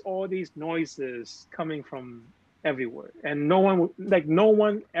always all these noises coming from everywhere, and no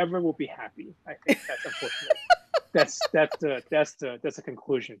one ever will be happy. I think that's unfortunate. That's the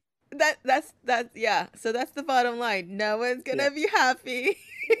conclusion. That's yeah. So that's the bottom line. No one's Yeah. gonna be happy.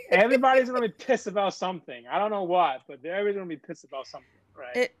 Everybody's gonna be pissed about something. I don't know what, but everybody's gonna be pissed about something,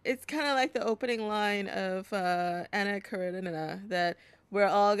 right? It's kind of like the opening line of Anna Karenina, that we're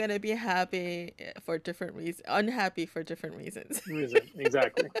all gonna be happy for different reasons, unhappy for different reasons. Reason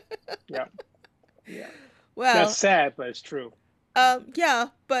exactly. Yeah, yeah. That's Well, sad, but it's true. yeah,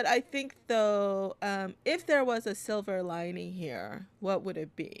 but I think though, if there was a silver lining here, what would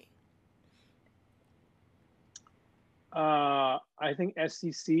it be? I think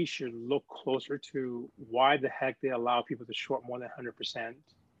SEC should look closer to why the heck they allow people to short more than 100%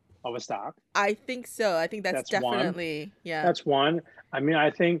 of a stock. I think so. I think that's That's one. definitely, yeah. That's one. I mean,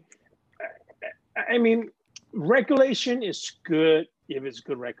 I think, I mean, regulation is good if it's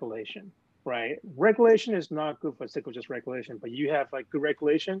good regulation, right? Regulation is not good for the sake of just regulation, but you have like good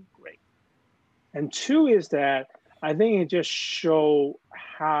regulation, great. And two is that I think it just show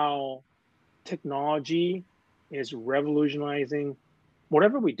how technology is revolutionizing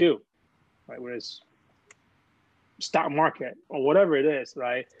whatever we do, right? Whether it's stock market or whatever it is,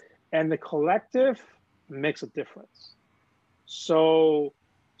 right? And the collective makes a difference. So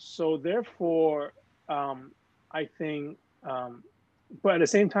therefore, I think, but at the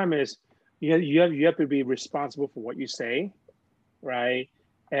same time, is you have to be responsible for what you say, right?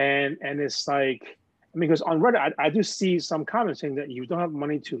 And it's like, I mean, because on Reddit, I do see some comments saying that you don't have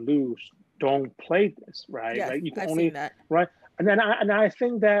money to lose, don't play this, right? Yes, Like you can I've seen only, that. right? And then I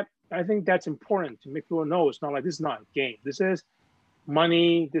think that's important to make people know it's not like this is not a game. This is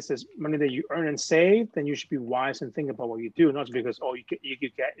money. This is money that you earn and save. Then you should be wise and think about what you do, not because you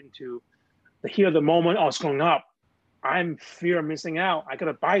could get into the heat of the moment. Oh, it's going up. I'm fear of missing out. I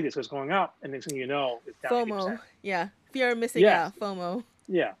gotta buy this. It's going up, and next thing you know, it's down 80%. FOMO, yeah. Fear of missing Yes, out, FOMO.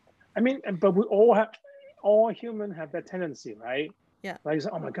 yeah. I mean, but all humans have that tendency, right? Yeah. Like,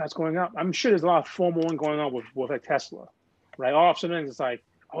 oh my God, it's going up. I'm sure there's a lot of FOMO going on with like Tesla, right? All of a sudden, it's like,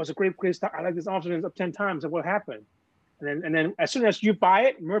 oh, it's a great stock. I like this. All of a sudden, it's up 10 times. And what happened? And then as soon as you buy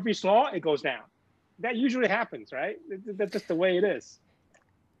it, Murphy's Law, it goes down. That usually happens, right? That's just the way it is.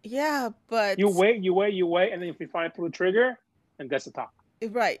 Yeah, but You wait, and then if you finally pull the trigger, and that's the top.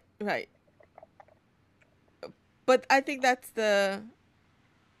 right, right. But I think that's the,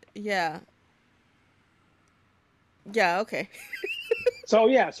 yeah. Yeah, okay. So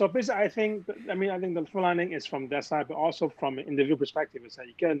yeah, so basically, I think the full lining is from that side, but also from an individual perspective, is that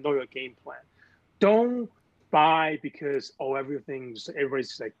you gotta know your game plan. Don't buy because everybody's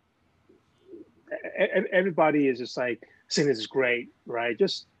like everybody is just like saying this is great, right?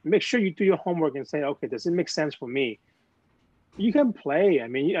 Just make sure you do your homework and say, okay, does it make sense for me? You can play.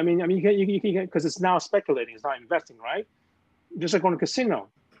 You can because it's now speculating, it's not investing, right? Just like on a casino,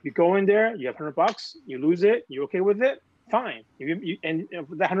 you go in there, you have $100, you lose it, you okay with it? Fine. And if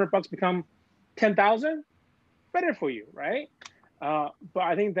that $100 become 10,000, better for you, right? But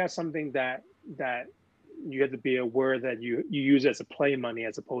I think that's something that you have to be aware that you use as a play money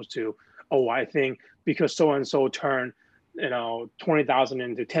as opposed to, oh, I think because so and so turned 20,000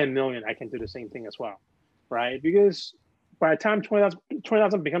 into 10 million, I can do the same thing as well, right? Because by the time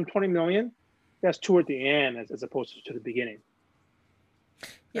 20,000 become 20 million, that's toward the end as opposed to the beginning,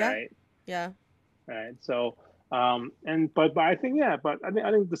 Yeah. right? Yeah. Right. So but I think I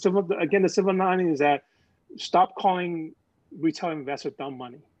think the silver lining is that stop calling retail investor dumb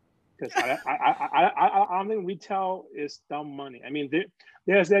money, because I don't think retail is dumb money. I mean,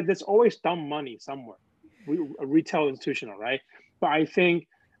 there's always dumb money somewhere, retail institutional, right? But I think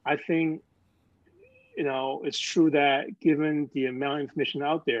it's true that given the amount of information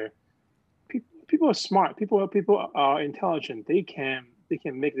out there, people are smart. People are intelligent. They can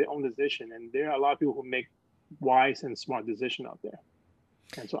make their own decision, and there are a lot of people who make wise and smart decision out there.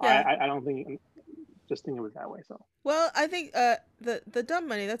 And so Yeah. I don't think, just think of it that way. So Well, I think the dumb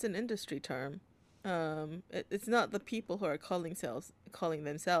money, that's an industry term. It's not the people who are calling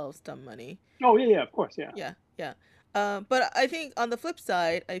themselves dumb money. oh yeah, of course, yeah. Yeah, yeah. But I think on the flip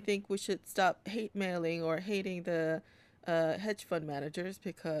side, I think we should stop hate mailing or hating the hedge fund managers,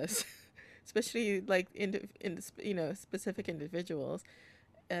 because especially like specific individuals,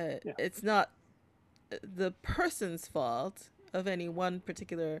 Yeah. it's not the person's fault of any one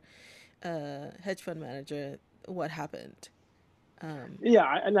particular hedge fund manager what happened.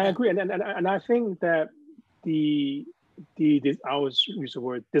 Yeah, and I Yeah, agree, and I think that the I always use the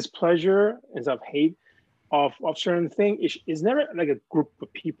word displeasure instead of hate of certain thing is never like a group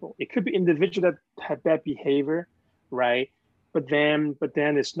of people. It could be individual that have bad behavior, right? But then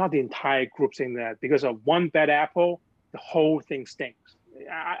it's not the entire group saying that because of one bad apple, the whole thing stinks.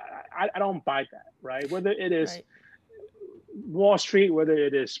 I don't buy that, right? Whether it is right. Wall Street, whether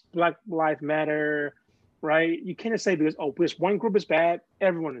it is Black Lives Matter, right? You can't say because one group is bad,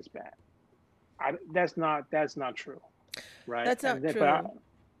 everyone is bad. That's not true, right? That's not But true.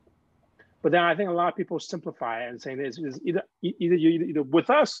 but then I think a lot of people simplify it and saying this is either with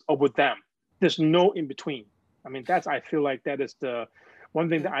us or with them. There's no in between. I mean, I feel like that is the one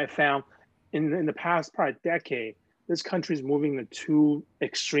thing Yeah. that I found in the past probably decade. This country is moving to too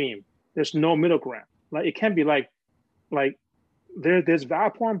extreme. There's no middle ground. Like it can be like there's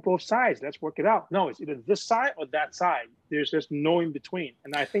value on both sides. Let's work it out. No, it's either this side or that side. There's no in between.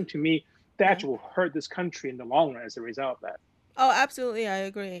 And I think to me Yeah. that will hurt this country in the long run as a result of that. Oh, absolutely, I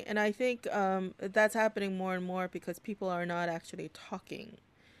agree. And I think that's happening more and more because people are not actually talking.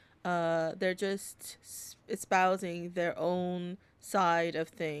 They're just espousing their own side of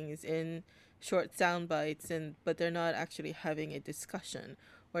things in short sound bites, and but they're not actually having a discussion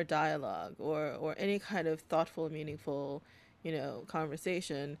or dialogue or any kind of thoughtful, meaningful,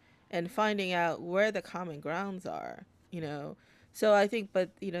 conversation and finding out where the common grounds are. You know, so I think, but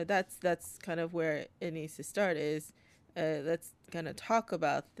that's kind of where it needs to start. Is let's kind of talk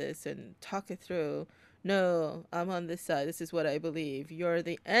about this and talk it through. No, I'm on this side. This is what I believe. You're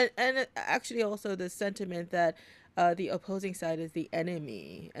the and actually also the sentiment that the opposing side is the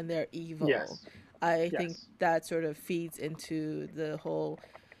enemy and they're evil. Yes. I think Yes. that sort of feeds into the whole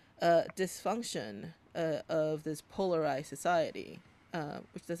dysfunction of this polarized society,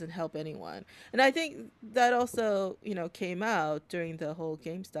 which doesn't help anyone. And I think that also, came out during the whole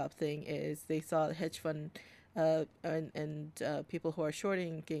GameStop thing. Is they saw the hedge fund and people who are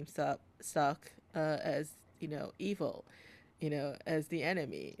shorting GameStop stock as evil, as the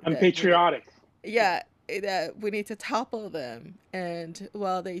enemy. That we need, Unpatriotic. yeah, that we need to topple them. And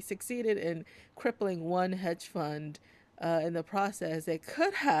while they succeeded in crippling one hedge fund in the process, they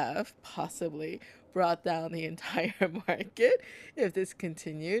could have possibly brought down the entire market if this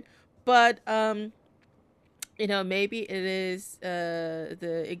continued. But maybe it is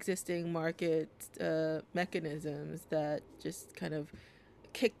the existing market mechanisms that just kind of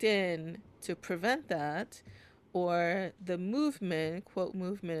kicked in to prevent that, or the movement, quote,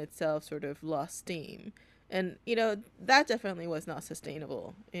 movement itself sort of lost steam. And, that definitely was not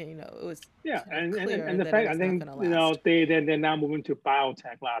sustainable. It was Yeah, kind of clear and the that it fact I was not think going to last. they're now moving to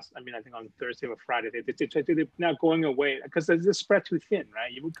biotech last. I mean, I think on Thursday or Friday they're now going away because there's this spread too thin,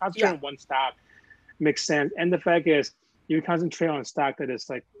 right? You would concentrate Yeah. on one stock, makes sense. And the fact is, you concentrate on stock that is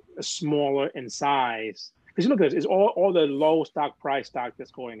like a smaller in size. Because you look at it, it's all the low stock price stock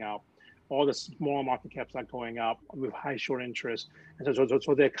that's going up, all the small market caps are going up with high short interest, and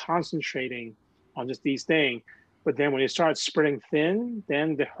so they're concentrating on just these things. But then when you start spreading thin,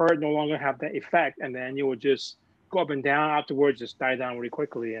 then the herd no longer have that effect, and then you will just go up and down afterwards, just die down really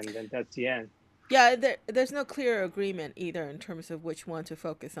quickly, and then that's the end. Yeah, there's no clear agreement either in terms of which one to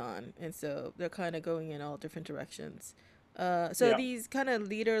focus on. And so they're kind of going in all different directions. So Yeah. these kind of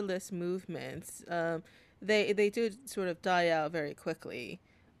leaderless movements, they do sort of die out very quickly.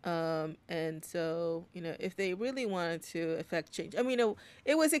 And so, if they really wanted to affect change, I mean,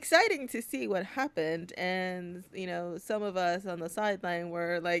 it was exciting to see what happened. And, some of us on the sideline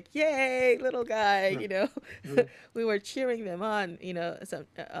were like, yay, little guy, Mm-hmm. we were cheering them on, some,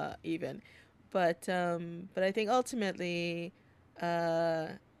 even. But I think ultimately, uh,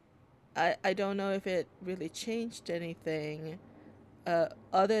 I don't know if it really changed anything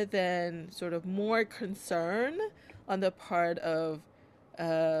other than sort of more concern on the part of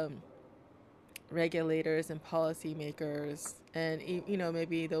um, regulators and policymakers, and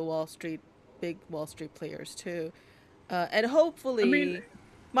maybe the big Wall Street players too. And I mean, hopefully,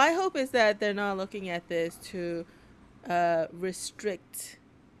 my hope is that they're not looking at this to restrict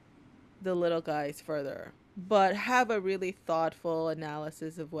the little guys further, but have a really thoughtful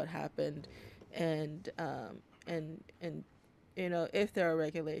analysis of what happened, and and if there are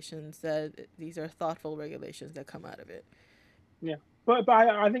regulations, that these are thoughtful regulations that come out of it. yeah, but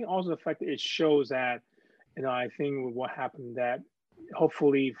I think also the fact that it shows that I think with what happened that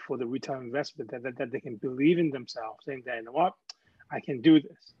hopefully for the retail investor that they can believe in themselves, saying that what I can do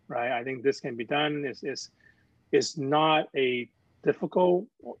this, right? I think this can be done. Is not a difficult.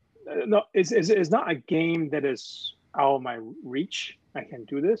 No, it's not a game that is out of my reach. I can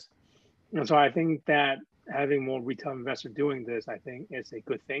do this, and so I think that having more retail investors doing this, I think, is a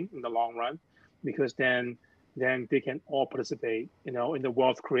good thing in the long run, because then they can all participate, in the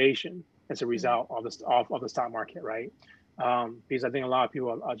wealth creation as a Mm. result of the stock market, right? Because I think a lot of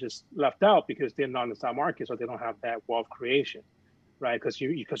people are just left out because they're not in the stock market, so they don't have that wealth creation, right? Because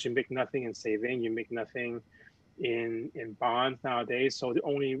you make nothing in saving, you make nothing in bonds nowadays. So the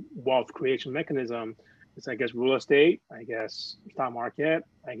only wealth creation mechanism It's, I guess, real estate, I guess, stock market,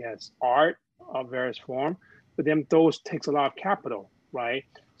 I guess, art of various form. But then those takes a lot of capital, right?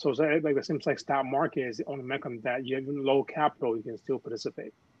 So like it seems like stock market is the only mechanism that you have low capital, you can still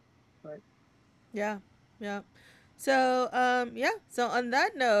participate, right? Yeah, yeah. So, yeah. So on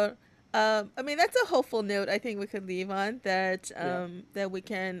that note, I mean that's a hopeful note. I think we could leave on that. Yeah. That we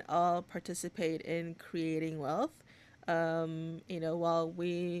can all participate in creating wealth. While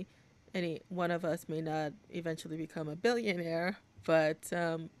any one of us may not eventually become a billionaire, but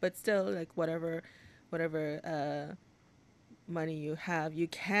still, like whatever money you have, you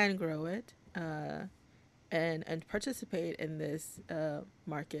can grow it. And participate in this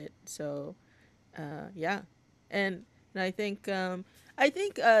market. So yeah, and and I think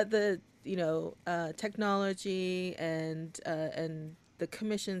the technology and the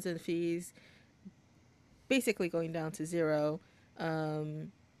commissions and fees basically going down to zero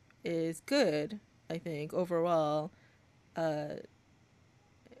um, is good. I think overall, uh,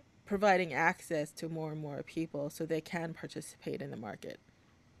 providing access to more and more people so they can participate in the market.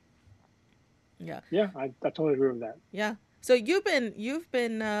 Yeah, Yeah, I totally agree with that. yeah. So you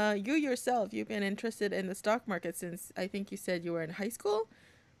yourself, you've been interested in the stock market since I think you said you were in high school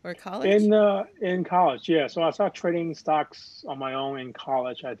or college. In college, yeah. So I started trading stocks on my own in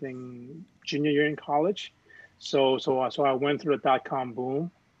college. I think junior year in college. So I went through the dot-com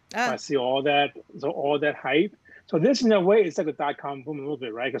boom. So I Ah, see all that hype. So this in a way is like a dot-com boom a little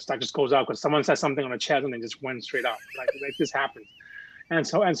bit, right? Because stock just goes up because someone says something on the chat and they just went straight up. Like this happens. And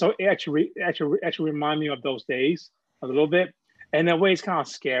so it actually remind me of those days a little bit. And in a way, it's kind of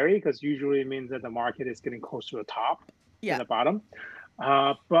scary because usually it means that the market is getting close to the top than yeah. the bottom.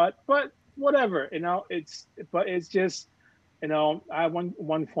 But whatever, it's just I have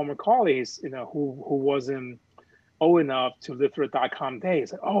one former colleague, who wasn't old enough to live through the dot-com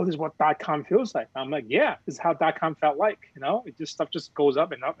days. Like, oh, this is what dot-com feels like. I'm like, yeah, this is how dot-com felt like. It just stuff just goes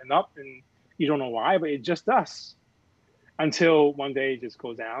up and up and up, and you don't know why, but it just does until one day it just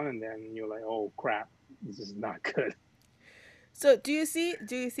goes down, and then you're like, oh crap, this is not good. So do you see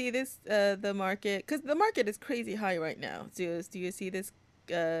this the market, because the market is crazy high right now. Do you see this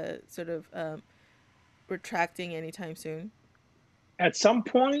sort of retracting anytime soon? At some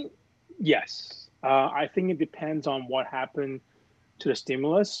point, yes. I think it depends on what happened to the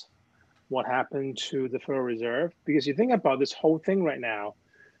stimulus, what happened to the Federal Reserve, because you think about this whole thing right now,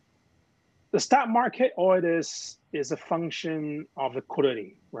 the stock market always is a function of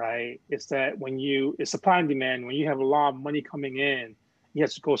liquidity, right? It's that it's supply and demand. When you have a lot of money coming in, you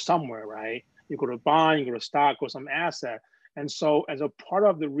have to go somewhere, right? You go to bond, you go to stock, or some asset. And so, as a part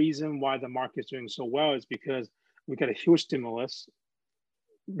of the reason why the market is doing so well is because we got a huge stimulus,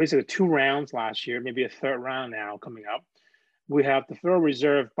 basically two rounds last year, maybe a third round now coming up. We have the Federal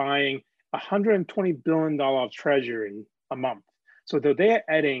Reserve buying $120 billion of treasury a month. So they're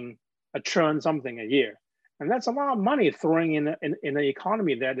adding a trillion something a year. And that's a lot of money throwing in the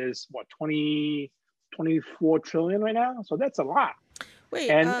economy that is what, 24 trillion right now. So that's a lot. Wait,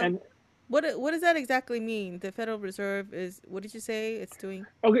 And what does that exactly mean? The Federal Reserve is, what did you say it's doing?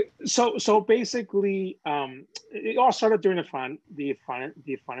 okay, so basically, it all started during the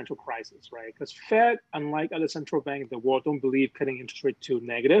financial crisis, right? Because Fed, unlike other central banks in the world, don't believe cutting interest rate to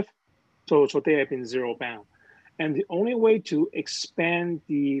negative, so they have been zero bound, and the only way to expand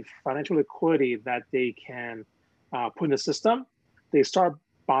the financial liquidity that they can put in the system, they start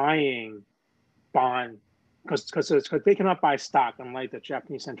buying bond because they cannot buy stock unlike the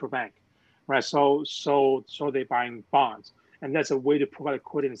Japanese central bank, right? So they're buying bonds, and that's a way to provide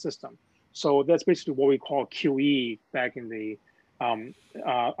liquidity in the system. So that's basically what we call QE back in the what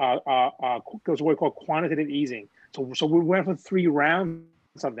we call quantitative easing. So we went for three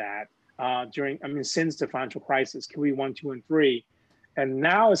rounds of that since the financial crisis, QE one, two, and three, and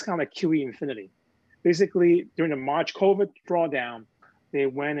now it's kind of like QE infinity. Basically, during the March COVID drawdown, they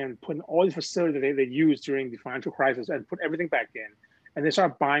went and put in all the facilities that they used during the financial crisis and put everything back in. And they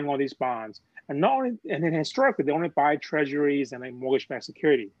started buying all these bonds. And then historically, they only buy treasuries and like mortgage-backed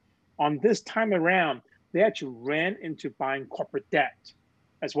security. On this time around, they actually ran into buying corporate debt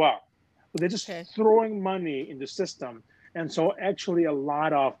as well. So they're just Okay. throwing money in the system. And so actually a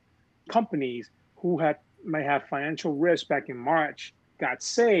lot of companies who might have financial risk back in March got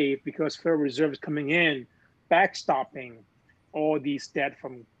saved because Federal Reserve is coming in, backstopping all these debt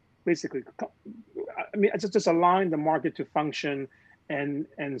from basically, it's just allowing the market to function, and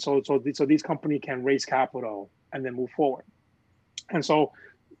so these companies can raise capital and then move forward. And so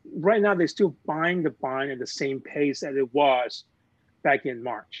right now they're still buying the bond at the same pace as it was back in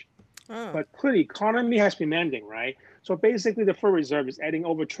March. Oh, But clearly, economy has been mending, right? So basically, the Federal Reserve is adding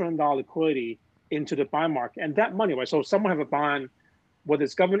over $1 trillion liquidity into the bond market, and that money, right? So someone have a bond, whether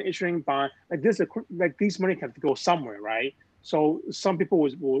it's government issuing bond, like this, like these money have to go somewhere, right? So some people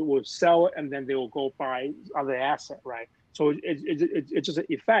will sell it and then they will go buy other asset, right? So it's just an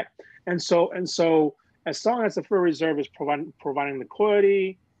effect, and so as long as the Federal Reserve is providing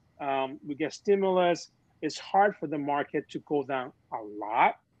liquidity, we get stimulus. It's hard for the market to go down a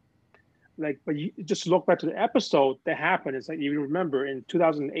lot. Like, but you just look back to the episode that happened. It's like you remember in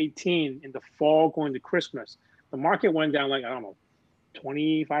 2018, in the fall going to Christmas, the market went down like, I don't know,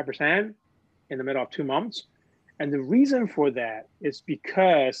 25% in the middle of 2 months. And the reason for that is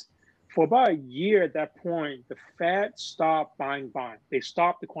because for about a year at that point, the Fed stopped buying bonds. They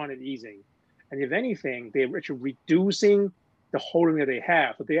stopped the quantitative easing. And if anything, they're actually reducing the holding that they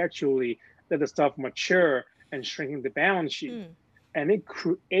have. So they actually let the stuff mature and shrinking the balance sheet. And it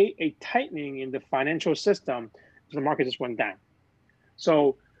create a tightening in the financial system. So the market just went down.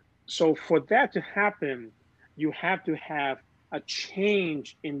 So for that to happen, you have to have a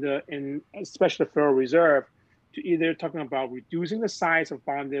change in especially the Federal Reserve to either talking about reducing the size of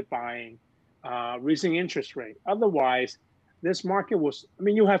bond they're buying, raising interest rate. Otherwise, this market was, I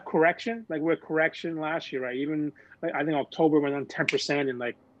mean, you have correction, like we're correction last year, right? Even like I think October went on 10% in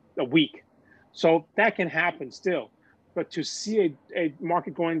like a week. So that can happen still. But to see a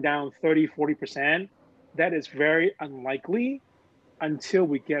market going down 30, 40%, that is very unlikely until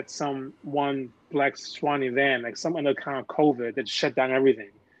we get one black swan event, like some other kind of COVID that shut down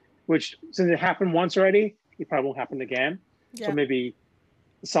everything, which since it happened once already, it probably won't happen again. Yeah. So maybe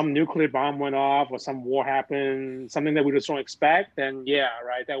some nuclear bomb went off or some war happened, something that we just don't expect, then yeah,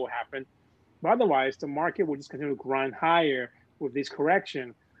 right, that will happen. But otherwise, the market will just continue to grind higher with this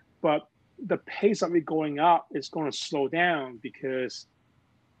correction. But the pace of it going up is going to slow down because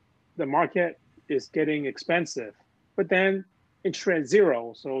the market is getting expensive. But then interest rate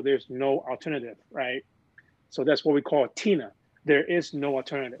zero, so there's no alternative, right? So that's what we call TINA. There is no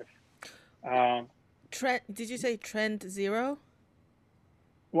alternative. Trend? Did you say trend zero?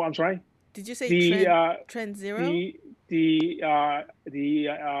 Well, I'm sorry. Did you say trend zero? The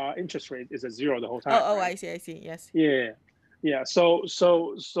interest rate is at zero the whole time. Oh, right? I see. Yes. Yeah. So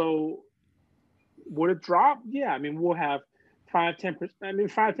would it drop? Yeah. I mean, we'll have 5-10%. I mean,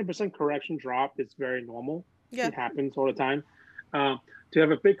 5-10% correction drop is very normal. Yeah. It happens all the time. To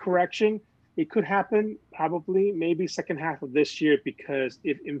have a big correction, it could happen probably maybe second half of this year, because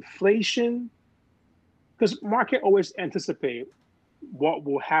if inflation, because market always anticipate what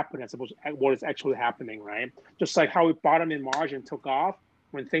will happen as opposed to what is actually happening, right? Just like how we bottomed in March and took off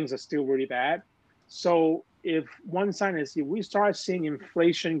when things are still really bad. So if one sign is if we start seeing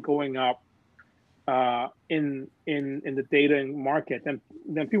inflation going up in the data and market,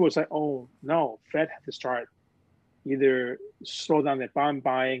 then people say, oh no, Fed have to start either slow down their bond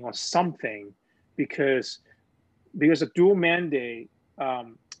buying or something, because a dual mandate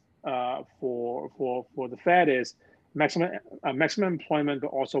for the Fed is maximum employment, but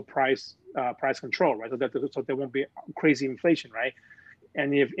also price control, right? So there won't be crazy inflation, right?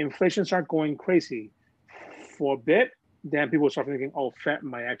 And if inflation start going crazy for a bit, then people start thinking, oh, Fed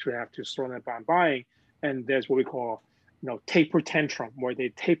might actually have to slow down bond buying, and there's what we call, taper tantrum, where they're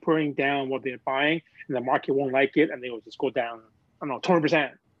tapering down what they're buying, and the market won't like it, and they will just go down, I don't know,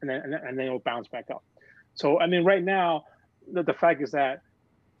 20%, and then it'll bounce back up. So I mean, right now, the fact is that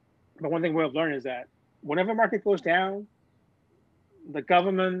the one thing we've learned is that whenever market goes down, the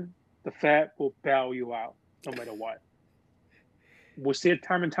government, the Fed will bail you out no matter what. We'll see it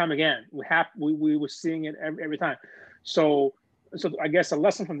time and time again. We were seeing it every time. So I guess the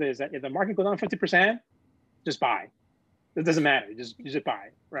lesson from this is that if the market goes down 50%, just buy. It doesn't matter. You just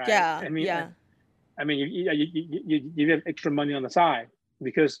buy, right? Yeah. I mean, you have extra money on the side,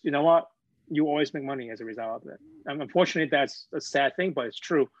 because you know what? You always make money as a result of it. And unfortunately, that's a sad thing, but it's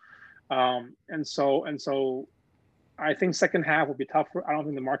true. And so I think second half will be tougher. I don't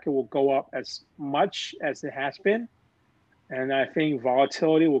think the market will go up as much as it has been. And I think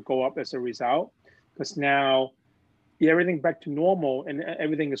volatility will go up as a result, because now everything back to normal and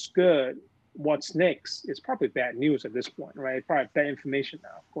everything is good. What's next is probably bad news at this point, right? Probably bad information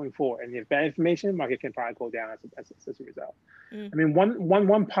now going forward. And if bad information, market can probably go down as a result. I mean,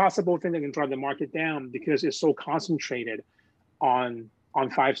 one possible thing that can drive the market down, because it's so concentrated on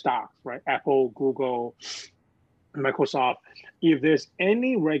 5 stocks, right? Apple, Google, Microsoft. If there's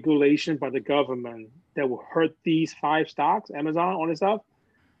any regulation by the government that will hurt these 5 stocks, Amazon, all this stuff,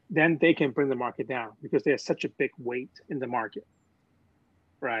 then they can bring the market down, because they have such a big weight in the market,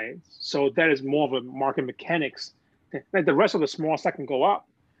 right? So that is more of a market mechanics. Like the rest of the small stock can go up,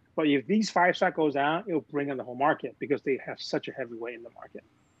 but if these 5 stock goes down, it'll bring in the whole market, because they have such a heavy weight in the market.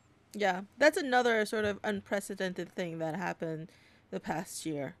 Yeah, that's another sort of unprecedented thing that happened the past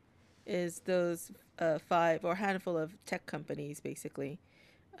year, is those five or handful of tech companies basically,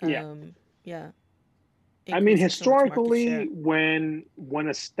 Yeah. um, yeah, I mean, increasing so much market historically, share. when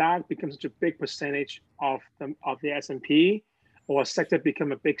a stock becomes such a big percentage of the S&P, or a sector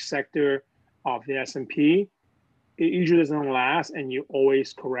become a big sector of the S&P, it usually doesn't last, and you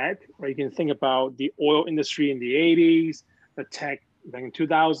always correct. Or you can think about the oil industry in the 80s, the tech back in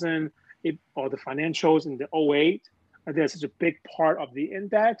 2000, or the financials in the 08. There's such a big part of the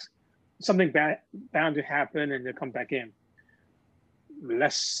index. Something bad bound to happen, and they come back in.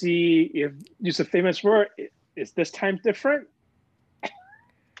 Let's see if use a famous word. Is this time different?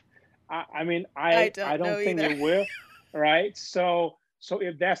 I mean, I I don't know don't think either. it will, right? So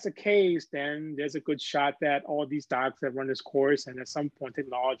if that's the case, then there's a good shot that all these stocks have run this course, and at some point,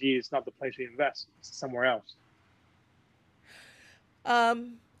 technology is not the place to invest. It's somewhere else.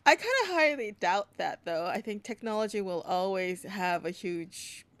 I kind of highly doubt that, though. I think technology will always have a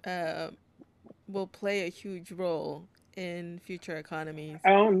huge, will play a huge role in future economies. I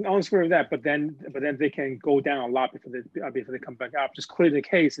don't agree with that, but then they can go down a lot before they come back up. Just clearly the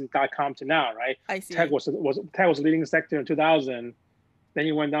case in .com to now, right? I see. Tech was a leading sector in 2000. Then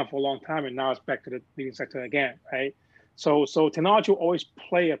it went down for a long time, and now it's back to the leading sector again, right? So technology will always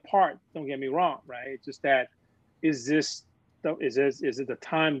play a part. Don't get me wrong, right? It's just that is this is it the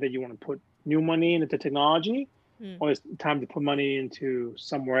time that you want to put new money into technology, Hmm. or is it time to put money into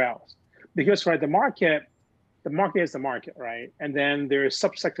somewhere else? Because right, the market is the market, right? And then there's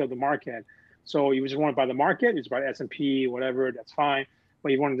subsector of the market. So you just want to buy the market, you just buy S&P, whatever, that's fine.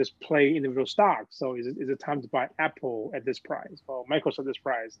 But you want to just play individual stocks. So is it time to buy Apple at this price or Microsoft at this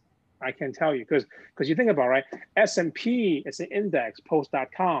price? I can't tell you because you think about it, right. S&P as an index,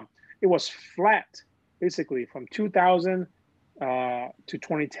 post.com, it was flat basically from 2000 to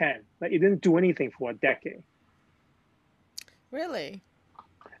 2010. Like it didn't do anything for a decade. Really?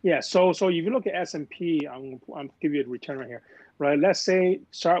 Yeah, so if you look at S&P, I'm give you a return right here, right? Let's say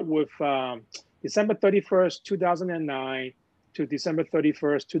start with December 31st, 2009 to December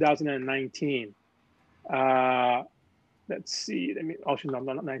 31st, 2019. Uh, let's see. I mean, actually, no,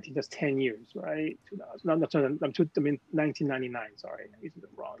 not 19. That's 10 years, right? 2000. No, no, I mean 1999. Sorry, I'm using the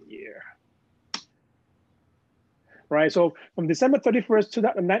wrong year. Right. So from December 31st,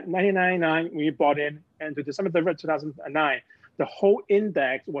 1999, when you bought in, and to December 31st, 2009, the whole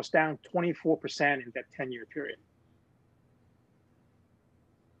index was down 24% in that 10-year period.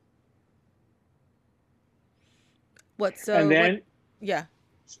 What? And So what? then, Yeah.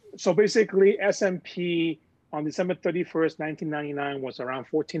 so basically, S&P on December 31st, 1999 was around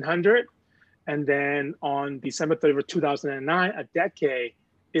 1,400. And then on December 31st, 2009, a decade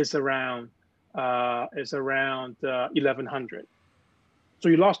is around 1,100. So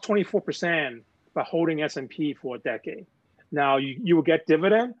you lost 24% by holding S&P for a decade. Now you will get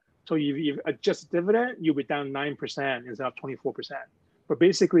dividend. So you adjust dividend, you'll be down 9% instead of 24%. But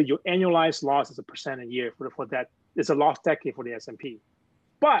basically, your annualized loss is a percent a year for that. It's a lost decade for the S&P.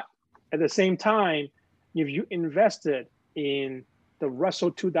 But at the same time, if you invested in the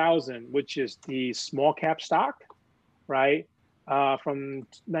Russell 2000, which is the small cap stock, right, from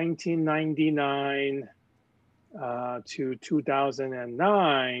 1999 to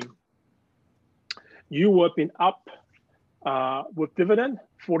 2009, you would have been up with dividend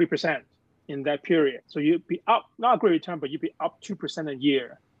 40% in that period. So you'd be up, not a great return, but you'd be up 2% a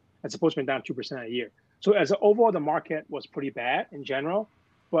year as opposed to being down 2% a year. So as an overall, the market was pretty bad in general,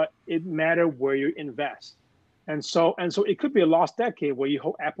 but it mattered where you invest. And so it could be a lost decade where you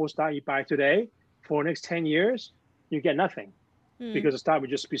hold Apple stock you buy today for the next 10 years, you get nothing Hmm. because the stock would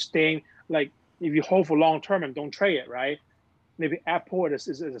just be staying like if you hold for long term and don't trade it, right? Maybe Apple is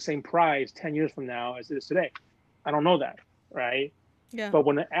the same price 10 years from now as it is today. I don't know that, right? Yeah. But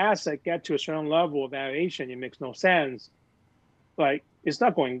when an asset get to a certain level of valuation, it makes no sense. Like it's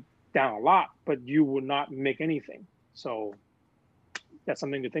not going down a lot, but you will not make anything. So that's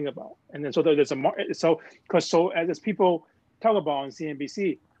something to think about. And then so there's a so as people talk about on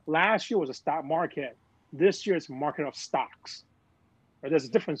CNBC, last year was a stock market. This year is a market of stocks. Right? There's a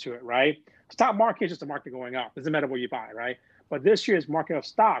difference to it, right? Stock market is just a market going up. Doesn't matter what you buy, right? But this year is market of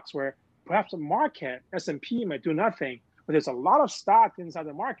stocks, where perhaps the market S&P might do nothing, but there's a lot of stocks inside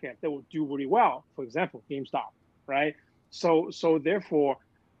the market that will do really well. For example, GameStop, right? So therefore,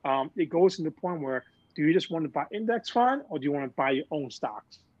 it goes to the point where do you just want to buy index fund or do you want to buy your own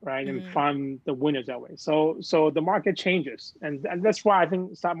stocks, right? And Hmm. find the winners that way. So the market changes, and that's why I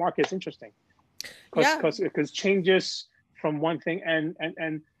think stock market is interesting Yeah. because changes from one thing and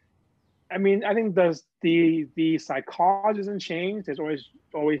I mean, I think the psychology doesn't change. There's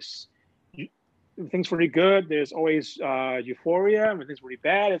always things really good. There's always euphoria. When things really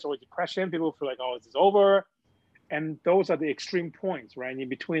bad, there's always depression. People feel like, oh, this is over. And those are the extreme points, right? And in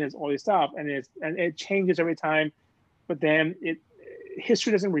between is all this stuff, and it changes every time. But then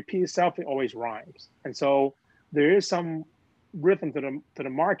history doesn't repeat itself; it always rhymes. And so there is some rhythm to the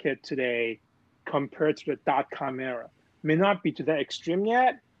market today compared to the .com era. May not be to that extreme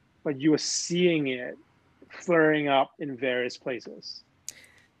yet, but you are seeing it flaring up in various places.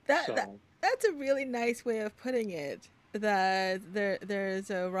 That that So that's a really nice way of putting it. That there's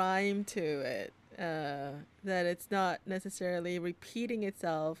a rhyme to it. That it's not necessarily repeating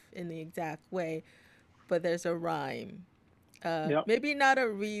itself in the exact way, but there's a rhyme. yeah, Maybe not a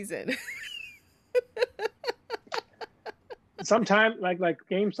reason. sometimes like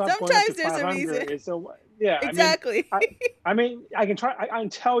GameStop going up to Sometimes there's a 500 reason. is so yeah. Exactly. I I mean I can try. I can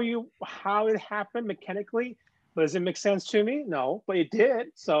tell you how it happened mechanically, but does it make sense to me? No, but it did.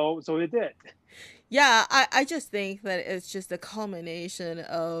 So it did. Yeah, I just think that it's just a culmination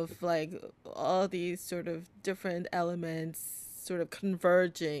of like all these sort of different elements sort of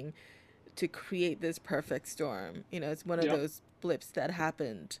converging to create this perfect storm. You know, it's one of Yep. those blips that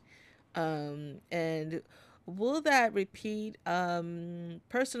happened. And will that repeat?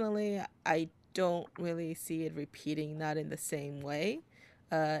 Personally, I don't really see it repeating, not in the same way.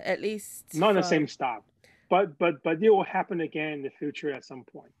 At least Not in the from same stock, but it will happen again in the future at some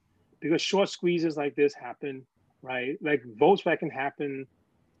point, because short squeezes like this happen, right? Like Volkswagen happened,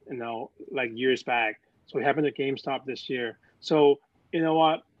 like years back. So it happened at GameStop this year. So you know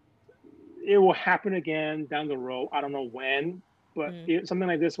what? It will happen again down the road. I don't know when, but mm, something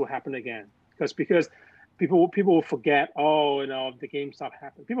like this will happen again because people will forget. Oh, the GameStop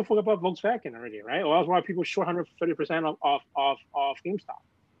happened. People forget about Volkswagen already, right? Or that's why people short 130% of GameStop,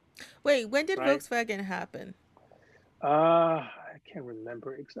 wait, when did right? Volkswagen happen? I can't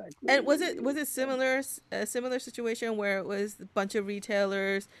remember And exactly. was it similar a similar situation where it was a bunch of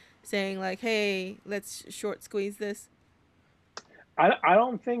retailers saying like, "Hey, let's short squeeze this." I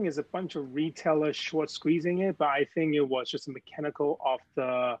don't think it's a bunch of retailers short squeezing it, but I think it was just a mechanical of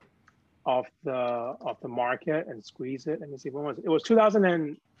the market and squeeze it. Let me see, when was it? It was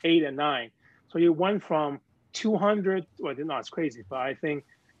 2008 and nine. So you went from 200. Well, no, it's crazy, but I think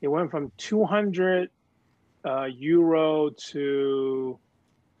it went from 200 euro to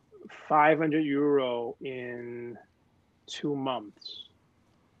 500 euro in 2 months.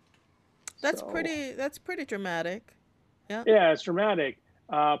 So That's pretty dramatic. Yeah. yeah, it's dramatic.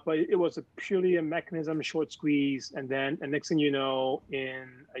 But it was purely a mechanism, short squeeze, and next thing you know,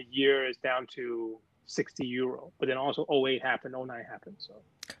 in a year, it's down to 60 euro. But then also '08 happened, '09 happened. So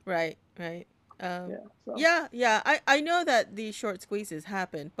Right, right. Um, yeah, so yeah. I know that these short squeezes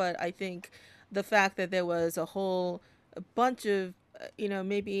happened, but I think the fact that there was a bunch of,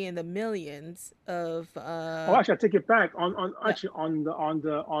 maybe in the millions of, oh, actually, I take it back. On yeah. actually on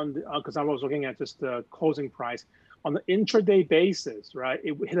the because I was looking at just the closing price on the intraday basis, right?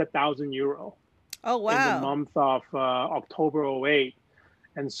 It hit 1,000 euro Oh, in the wow. month of October '08.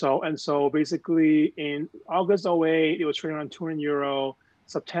 And so basically in August '08, it was trading around 200 euro.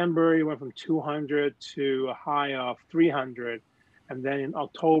 September, it went from 200 to a high of 300. And then in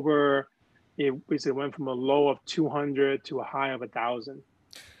October, it basically went from a low of 200 to a high of 1,000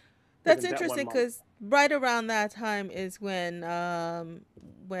 That's within that one interesting month. because right around that time is when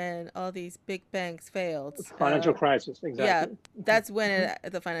all these big banks failed. Financial crisis, Yeah, exactly. that's when Hmm.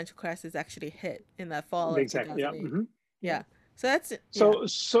 the financial crisis actually hit in that fall of Exactly. Yeah. 2008. Yeah. Yeah. So that's yeah.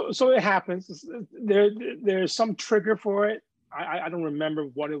 So it happens. There's some trigger for it. I don't remember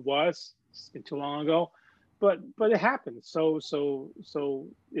what it was. It's been too long ago, but it happens. So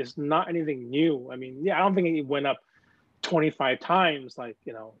it's not anything new. I mean, yeah, I don't think it went up 25 times like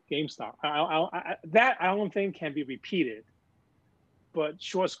GameStop. That I don't think can be repeated. But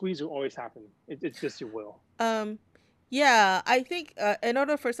short squeeze will always happen. It just it will. Um yeah, I think in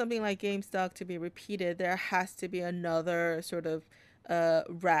order for something like GameStop to be repeated, there has to be another sort of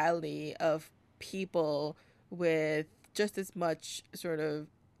rally of people with just as much sort of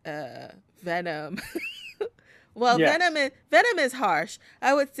venom. Well, Yes. venom is harsh.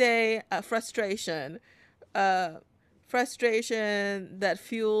 I would say frustration. Uh frustration that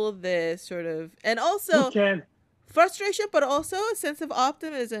fuel this sort of, and You also can. frustration, but also a sense of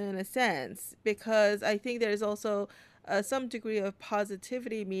optimism in a sense, because I think there's also some degree of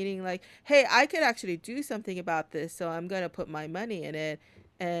positivity, meaning like, hey, I could actually do something about this, so I'm going to put my money in it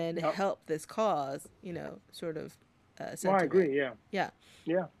and Yep. help this cause, sort of Well, I sentiment. agree. Yeah. Yeah.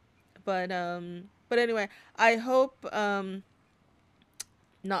 Yeah. But anyway, I hope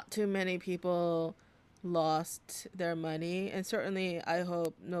not too many people lost their money, and certainly I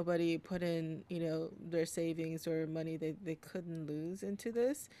hope nobody put in, their savings or money they couldn't lose into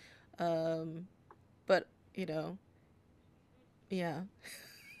this. Um, but you know, yeah,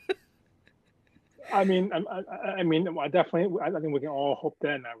 I mean, I definitely, I think we can all hope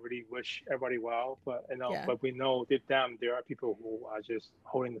that, and I really wish everybody well. But yeah, but we know deep down there are people who are just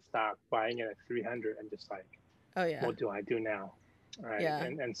holding the stock, buying it at 300, and just like, oh yeah, what do I do now, right? yeah.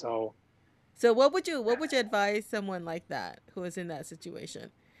 And so So what would you advise someone like that who is in that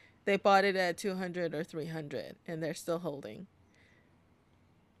situation? They bought it at 200 or 300 and they're still holding.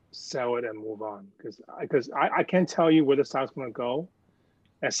 sell it and move on, because I can't tell you where the stock's going to go.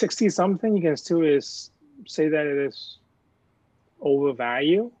 At 60 something, you can still is say that it is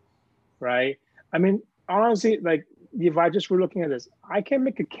overvalued, right? I mean, honestly, like if I just were looking at this, I can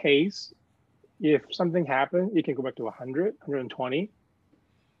make a case if something happened, you can go back to 100, 120,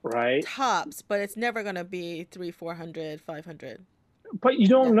 right? Tops, but it's never going to be 3, 400, 500. But you Yeah.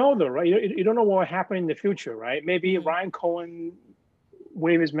 don't know though, right? You don't know what will happen in the future, right? Maybe Mm-hmm. Ryan Cohen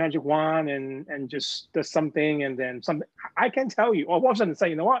wave his magic wand and just does something, and then something. I can tell you, or all of a sudden say,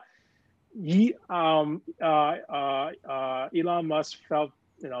 you know what? Elon Musk felt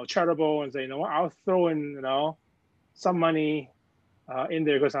charitable and say, you know what? I'll throw in some money in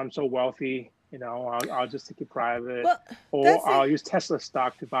there because I'm so wealthy. I'll just take it private, Well, or that's it. I'll use Tesla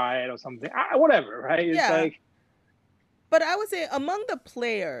stock to buy it or something. Whatever, right? It's Yeah. like, But I would say among the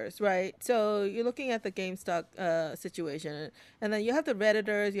players, right? So you're looking at the GameStop situation, and then you have the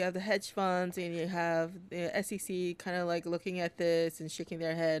Redditors, you have the hedge funds, and you have the SEC kind of like looking at this and shaking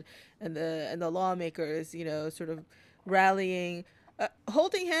their head, and the lawmakers, sort of rallying,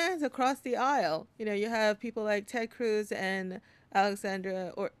 holding hands across the aisle. You have people like Ted Cruz and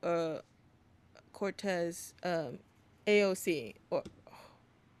Alexandra or Cortez, AOC, or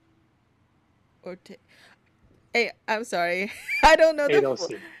Hey, I'm sorry. I don't know the full.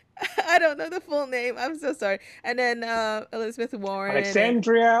 8OC. I don't know the full name. I'm so sorry. And then Elizabeth Warren and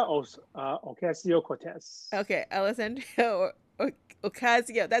Alexandria Ocasio-Cortez. okay, Alessandria or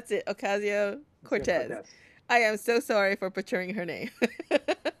Ocasio. That's it. Ocasio Cortez. Ocasio-Cortez. I am so sorry for butchering her name.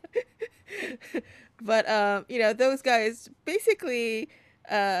 But those guys basically,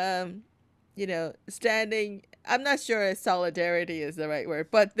 standing. I'm not sure if solidarity is the right word,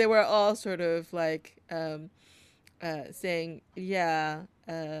 but they were all sort of like saying, yeah,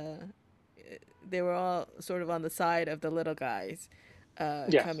 they were all sort of on the side of the little guys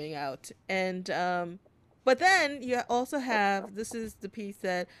Yes. coming out. And, but then you also have this is the piece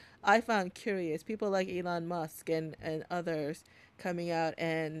that I found curious people like Elon Musk and others coming out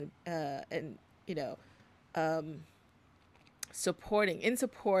and, you know, um, in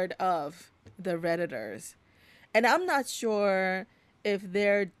support of the Redditors. And I'm not sure if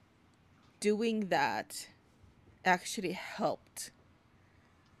they're doing that actually helped.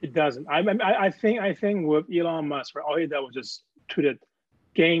 It doesn't. I think with Elon Musk, right, all he did was just tweeted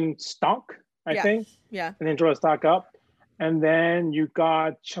gain stock, I Yeah, think, yeah, and then draw the stock up. And then you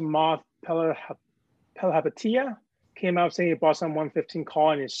got Chamath Palihapitiya came out saying he bought some 115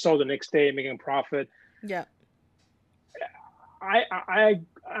 call and he sold the next day, making a profit. yeah. I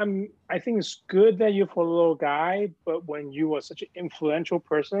think it's good that you follow a little guy, but when you are such an influential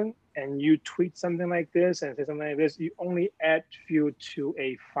person and you tweet something like this and say something like this, you only add fuel to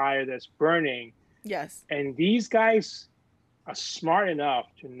a fire that's burning. Yes. And these guys are smart enough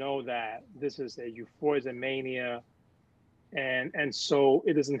to know that this is a euphoria mania, and so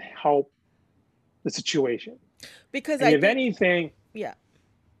it doesn't help the situation. Because And I if think, anything, yeah.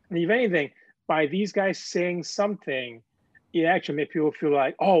 and if anything, by these guys saying something, it actually made people feel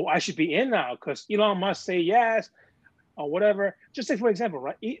like, oh, I should be in now because Elon Musk say yes or whatever. Just say for example,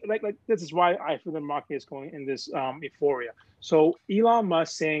 right? Like this is why I feel the market is going in this euphoria. So Elon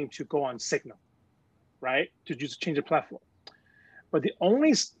Musk saying to go on Signal, right, to just change the platform. But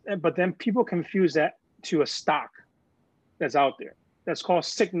then people confuse that to a stock that's out there. That's called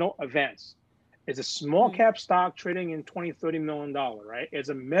Signal Advance. It's a small Mm, cap stock trading in $20-30 million, right? It's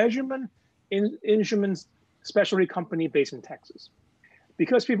a measurement instruments specialty company based in Texas.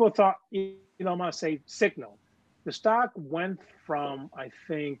 Because people thought Elon Musk say Signal, the stock went from I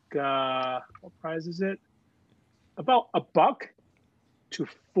think what price is it? About a buck to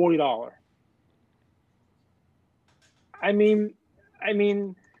 $40. I mean, I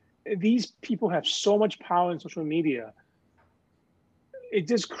mean, these people have so much power in social media. It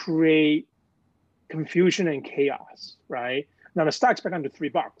just create confusion and chaos, right? Now the stock's back under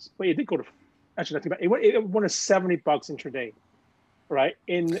 $3, but it did go to actually not too bad. It went to $70 intraday, right?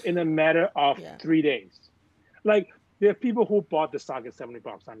 In a matter of yeah. 3 days. Like There are people who bought the stock at $70,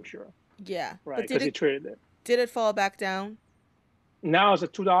 I'm sure, Yeah, right? but Because he traded it. did it fall back down? Now it's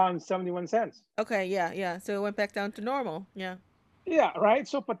at $2.71. Okay, yeah, yeah. So it went back down to normal. Yeah. Yeah, right.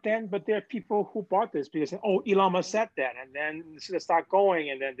 So, but there are people who bought this because oh, Elon Musk said that, and then the stock going,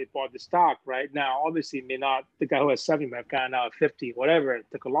 and then they bought the stock. Right now, obviously, may not the guy who has 70 might have gotten out at 50, whatever,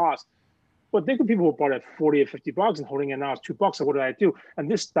 took a loss. But think of people who bought at 40 or $50 and holding it now at $2. So what did I do? And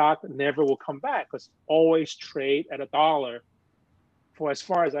this stock never will come back because always trade at $1 for as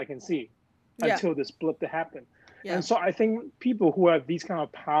far as I can see Yeah. until this blip to happen. Yeah. And so I think people who have these kind of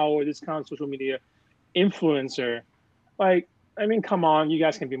power, this kind of social media influencer, like, I mean, come on, you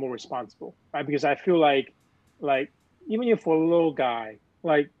guys can be more responsible, right? Because I feel like even if for a little guy,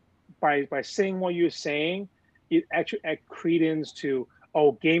 like by saying what you're saying, it actually add credence to,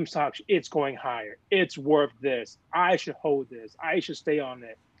 oh, GameStop, it's going higher, it's worth this, I should hold this, I should stay on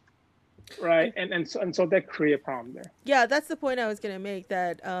it, right? And so that create a problem there. Yeah, that's the point I was gonna make.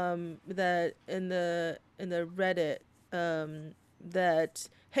 That that in the Reddit, that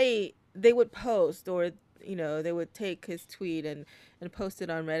hey, they would post, or they would take his tweet and post it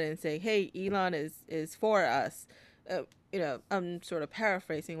on Reddit and say, hey, Elon is for us. I'm sort of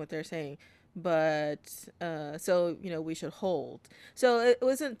paraphrasing what they're saying, but so we should hold. So it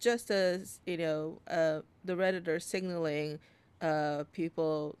wasn't just as the Redditor signaling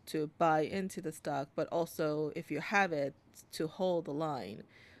people to buy into the stock, but also if you have it, to hold the line.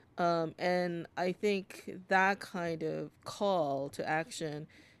 And I think that kind of call to action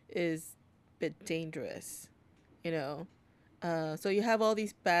is a bit dangerous, you know. So you have all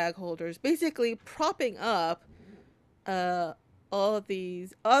these bag holders basically propping up uh, all of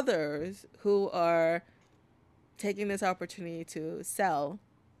these others who are taking this opportunity to sell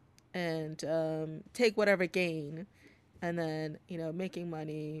and take whatever gain, and then making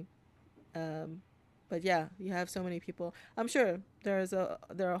money. um, but yeah, you have so many people. I'm sure there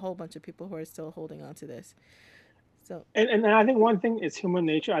are a whole bunch of people who are still holding on to this. So And I think one thing is human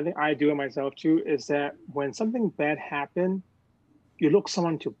nature. I think I do it myself too. Is that when something bad happened, you look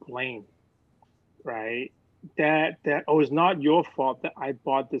someone to blame, right? That oh, it's not your fault that I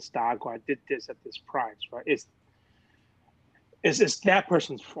bought this stock or I did this at this price, right? It's that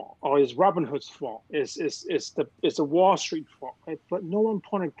person's fault, or it's Robinhood's fault, it's the Wall Street fault, right? But no one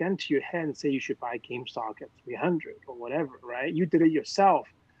point a gun to your head and say you should buy GameStop at 300 or whatever, right? You did it yourself.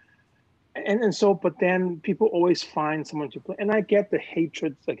 And so, but then people always find someone to blame. And I get the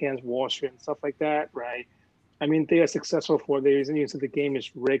hatred against Wall Street and stuff like that, right? I mean, they are successful for their reason. You said the game is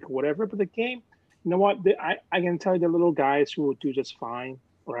rigged or whatever, but the game, you know what? I can tell you the little guys who will do just fine,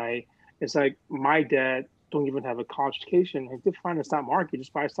 right? It's like my dad don't even have a college education. He did find the stock market,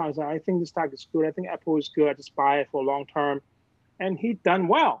 just buy stocks. I think the stock is good. I think Apple is good. I just buy it for long term, and he done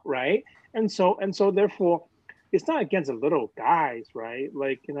well, right? And so therefore, it's not against the little guys, right?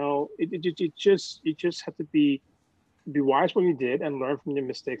 Like you just have to be wise what you did and learn from your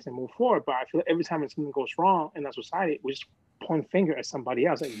mistakes and move forward. But I feel like every time something goes wrong in that society, we just point finger at somebody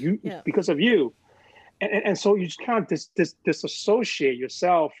else, like you yeah, because of you, and so you just kind of disassociate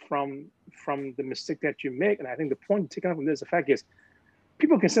yourself from the mistake that you make. And I think the point taken from this effect is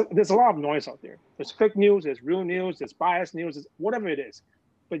people can say there's a lot of noise out there. There's fake news, there's real news, there's biased news, there's whatever it is.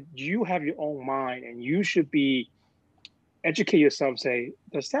 But you have your own mind, and you should be educate yourself. Say,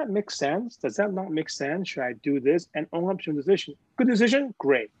 does that make sense? Does that not make sense? Should I do this? And own up to the decision. Good decision,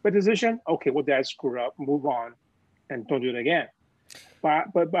 great. Bad decision, okay. Well, did I screw up? Move on, and don't do it again. But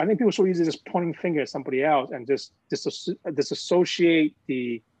I think people are so easy just pointing finger at somebody else and just disassociate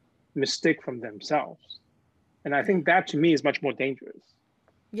the mistake from themselves. And I yeah, think that to me is much more dangerous.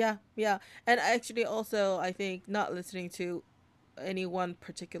 yeah, yeah. And actually, also, I think not listening to any one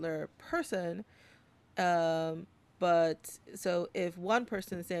particular person. um, but so if one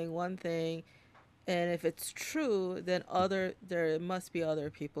person is saying one thing, and if it's true, then there must be other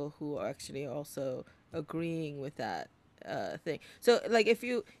people who are actually also agreeing with that thing. So like, if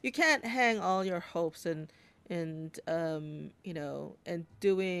you can't hang all your hopes and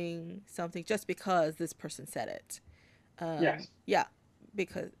doing something just because this person said it. Yes. Yeah,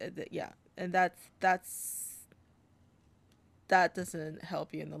 because yeah, and that doesn't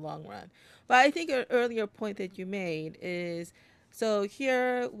help you in the long run. But I think an earlier point that you made is, so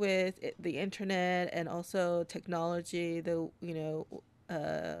here with the internet and also technology, the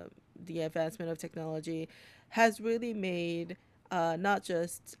advancement of technology has really made not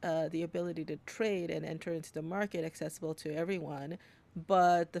just the ability to trade and enter into the market accessible to everyone,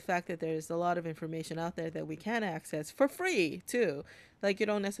 but the fact that there's a lot of information out there that we can access for free too. Like, you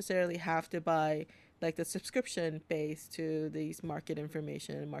don't necessarily have to buy like the subscription base to these market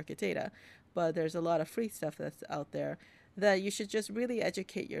information and market data. but there's a lot of free stuff that's out there that you should just really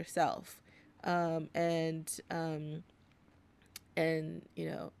educate yourself. Um, and um, and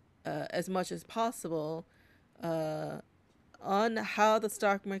as much as possible, uh, on how the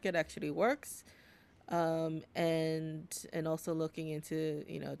stock market actually works, and also looking into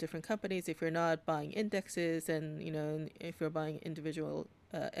different companies. If you're not buying indexes, and if you're buying individual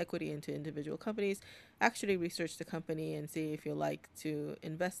equity into individual companies, actually research the company and see if you like to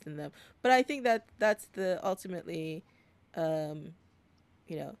invest in them. But I think that that's the ultimately, um,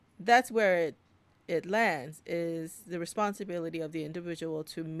 that's where it lands, is the responsibility of the individual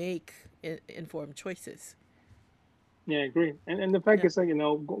to make informed choices. Yeah, I agree. And the fact Yeah. is that,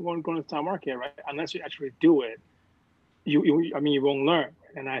 going to the stock market, right? Unless you actually do it, I mean, you won't learn.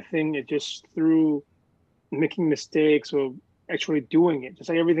 And I think it just through making mistakes or actually doing it, just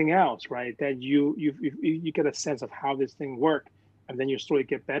like everything else, right? That you get a sense of how this thing work, and then you slowly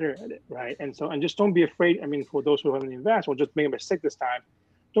get better at it, right? And just don't be afraid. I mean, for those who haven't invested or just make a mistake this time,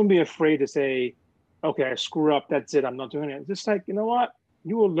 don't be afraid to say, okay, I screw up. That's it. I'm not doing it. Just like, you know what?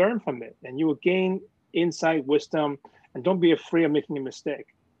 You will learn from it, and you will gain insight, wisdom, and don't be afraid of making a mistake,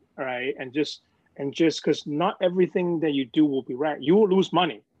 all right? And just because not everything that you do will be right, you will lose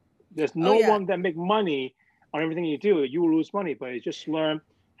money. There's Oh no yeah. one that make money on everything you do. You will lose money, but you just learn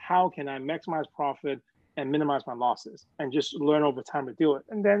how can I maximize profit and minimize my losses, and just learn over time to do it.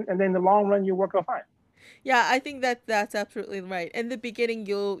 And then in the long run, you work out fine. Yeah, I think that that's absolutely right. In the beginning,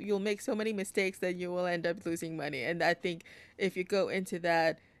 you'll make so many mistakes that you will end up losing money. And I think if you go into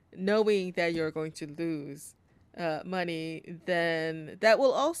that knowing that you're going to lose money, then that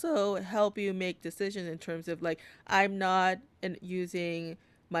will also help you make decisions in terms of, like, I'm not using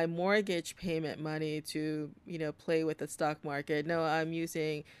my mortgage payment money to play with the stock market. No, I'm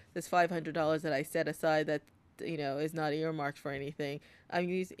using this $500 that I set aside that is not earmarked for anything. I'm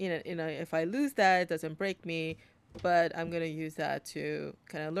using, if I lose that, it doesn't break me, but I'm going to use that to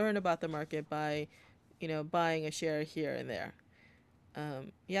kind of learn about the market by, buying a share here and there.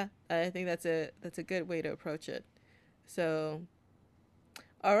 Yeah, I think that's a good way to approach it. So,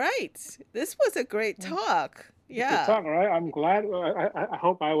 all right, this was a great talk. Good Yeah. talk, all right? I'm glad. I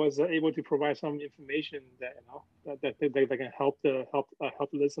hope I was able to provide some information that that can help the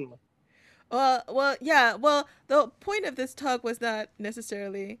listener. Yeah. Well, the point of this talk was not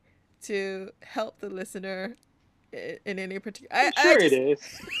necessarily to help the listener in any particular. I'm I sure it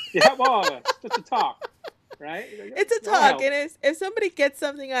just is. You help all of us just to talk, right? it's a It all talk, and helps. if somebody gets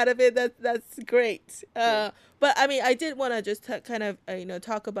something out of it, that's great. Great. But I mean, I did want to just kind of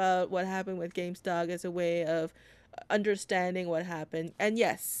talk about what happened with GameStop as a way of understanding what happened. And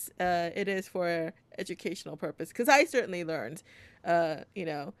yes, it is for educational purpose, because I certainly learned, you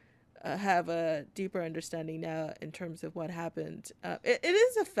know. Have a deeper understanding now in terms of what happened. It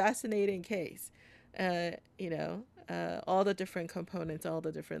is a fascinating case. All the different components, all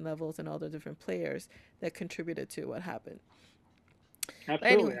the different levels, and all the different players that contributed to what happened. But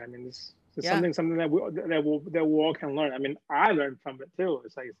Absolutely. anyway, I mean, it's yeah. something that we all can learn. I mean, I learned from it too.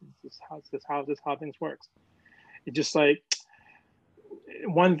 It's like this how things works. It's just like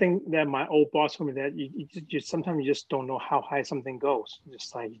one thing that my old boss told me, that you sometimes you just don't know how high something goes.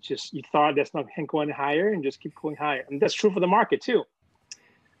 Just like you thought that's not can't go any higher, and just keep going higher. And that's true for the market too.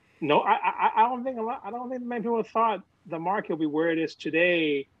 No, I don't think many people thought the market will be where it is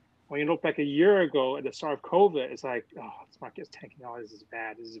today. When you look back a year ago at the start of COVID, it's like, oh, this market is tanking. Oh, this is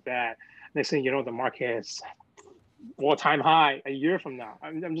bad. This is bad. Next thing you know, the market is all-time high a year from now.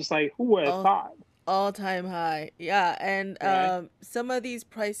 I'm just like, who would have all thought, all time high. Yeah, and right? some of these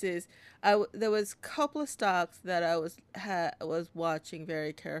prices, there was a couple of stocks that I was watching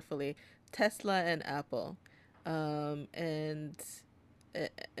very carefully, Tesla and Apple, um, and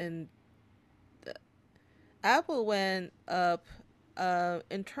and Apple went up.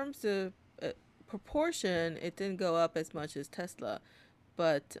 In terms of proportion, it didn't go up as much as Tesla,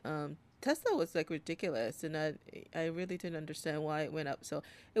 but Tesla was like ridiculous, and I really didn't understand why it went up. So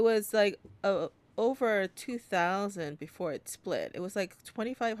it was like over 2,000 before it split. It was like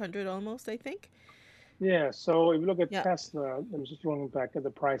 2,500 almost, I think. Yeah. So if you look at Yeah. Tesla, I'm just looking back at the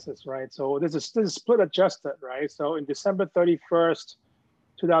prices, right? So this is split adjusted, right? So in December 31st,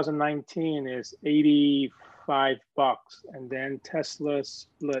 2019 is $85, and then Tesla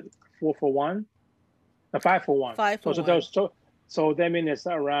split 4 for 1, a 5 for 1. Five So for so that one. was, so that means it's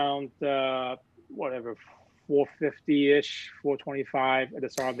around whatever 450 ish, 425 at the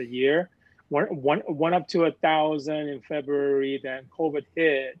start of the year. One up to 1,000 in February. Then COVID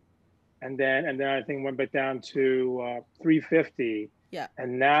hit, and then I think went back down to 350, Yeah.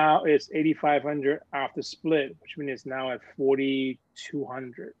 and now it's 8,500 after split, which means it's now at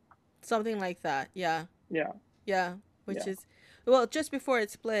 4,200. something like that. Yeah, Yeah, yeah. Which yeah. is, well, just before it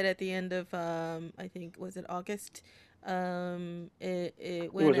split at the end of I think was it August. It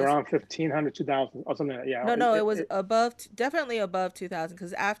It went was as around 1500, 2000 or something. Yeah, no, no. It was above, definitely above 2000.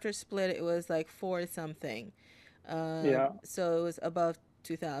 Because after split, it was like four something. yeah. So it was above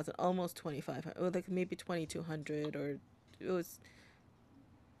 2000, almost 2500, or like maybe 2200, or it was,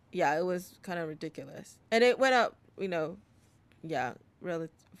 yeah, it was kind of ridiculous. And it went up, yeah, really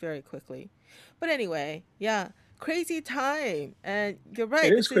very quickly. But anyway, yeah, crazy time. And you're It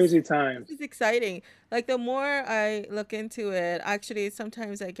right. is crazy This times. is exciting. Like the more I look into it, actually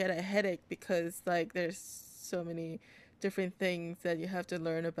sometimes I get a headache because like there's so many different things that you have to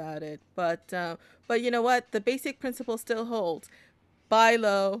learn about it. But you know what? The basic principle still holds. Buy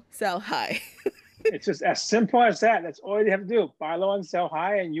low, sell high. It's just as simple as that. That's all you have to do. Buy low and sell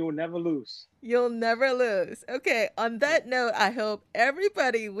high, and you will never lose. You'll never lose. Okay, on that note, I hope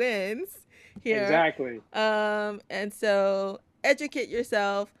everybody wins here. Exactly. And so educate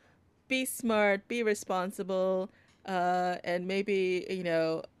yourself, be smart, be responsible, and maybe,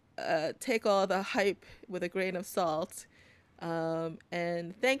 take all the hype with a grain of salt.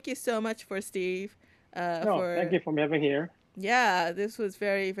 And thank you so much for Steve. No, thank For you for having here. Yeah, this was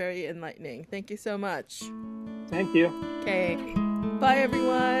very, very enlightening. Thank you so much. Thank you. Okay, bye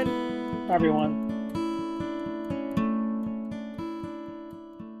everyone. Bye, everyone.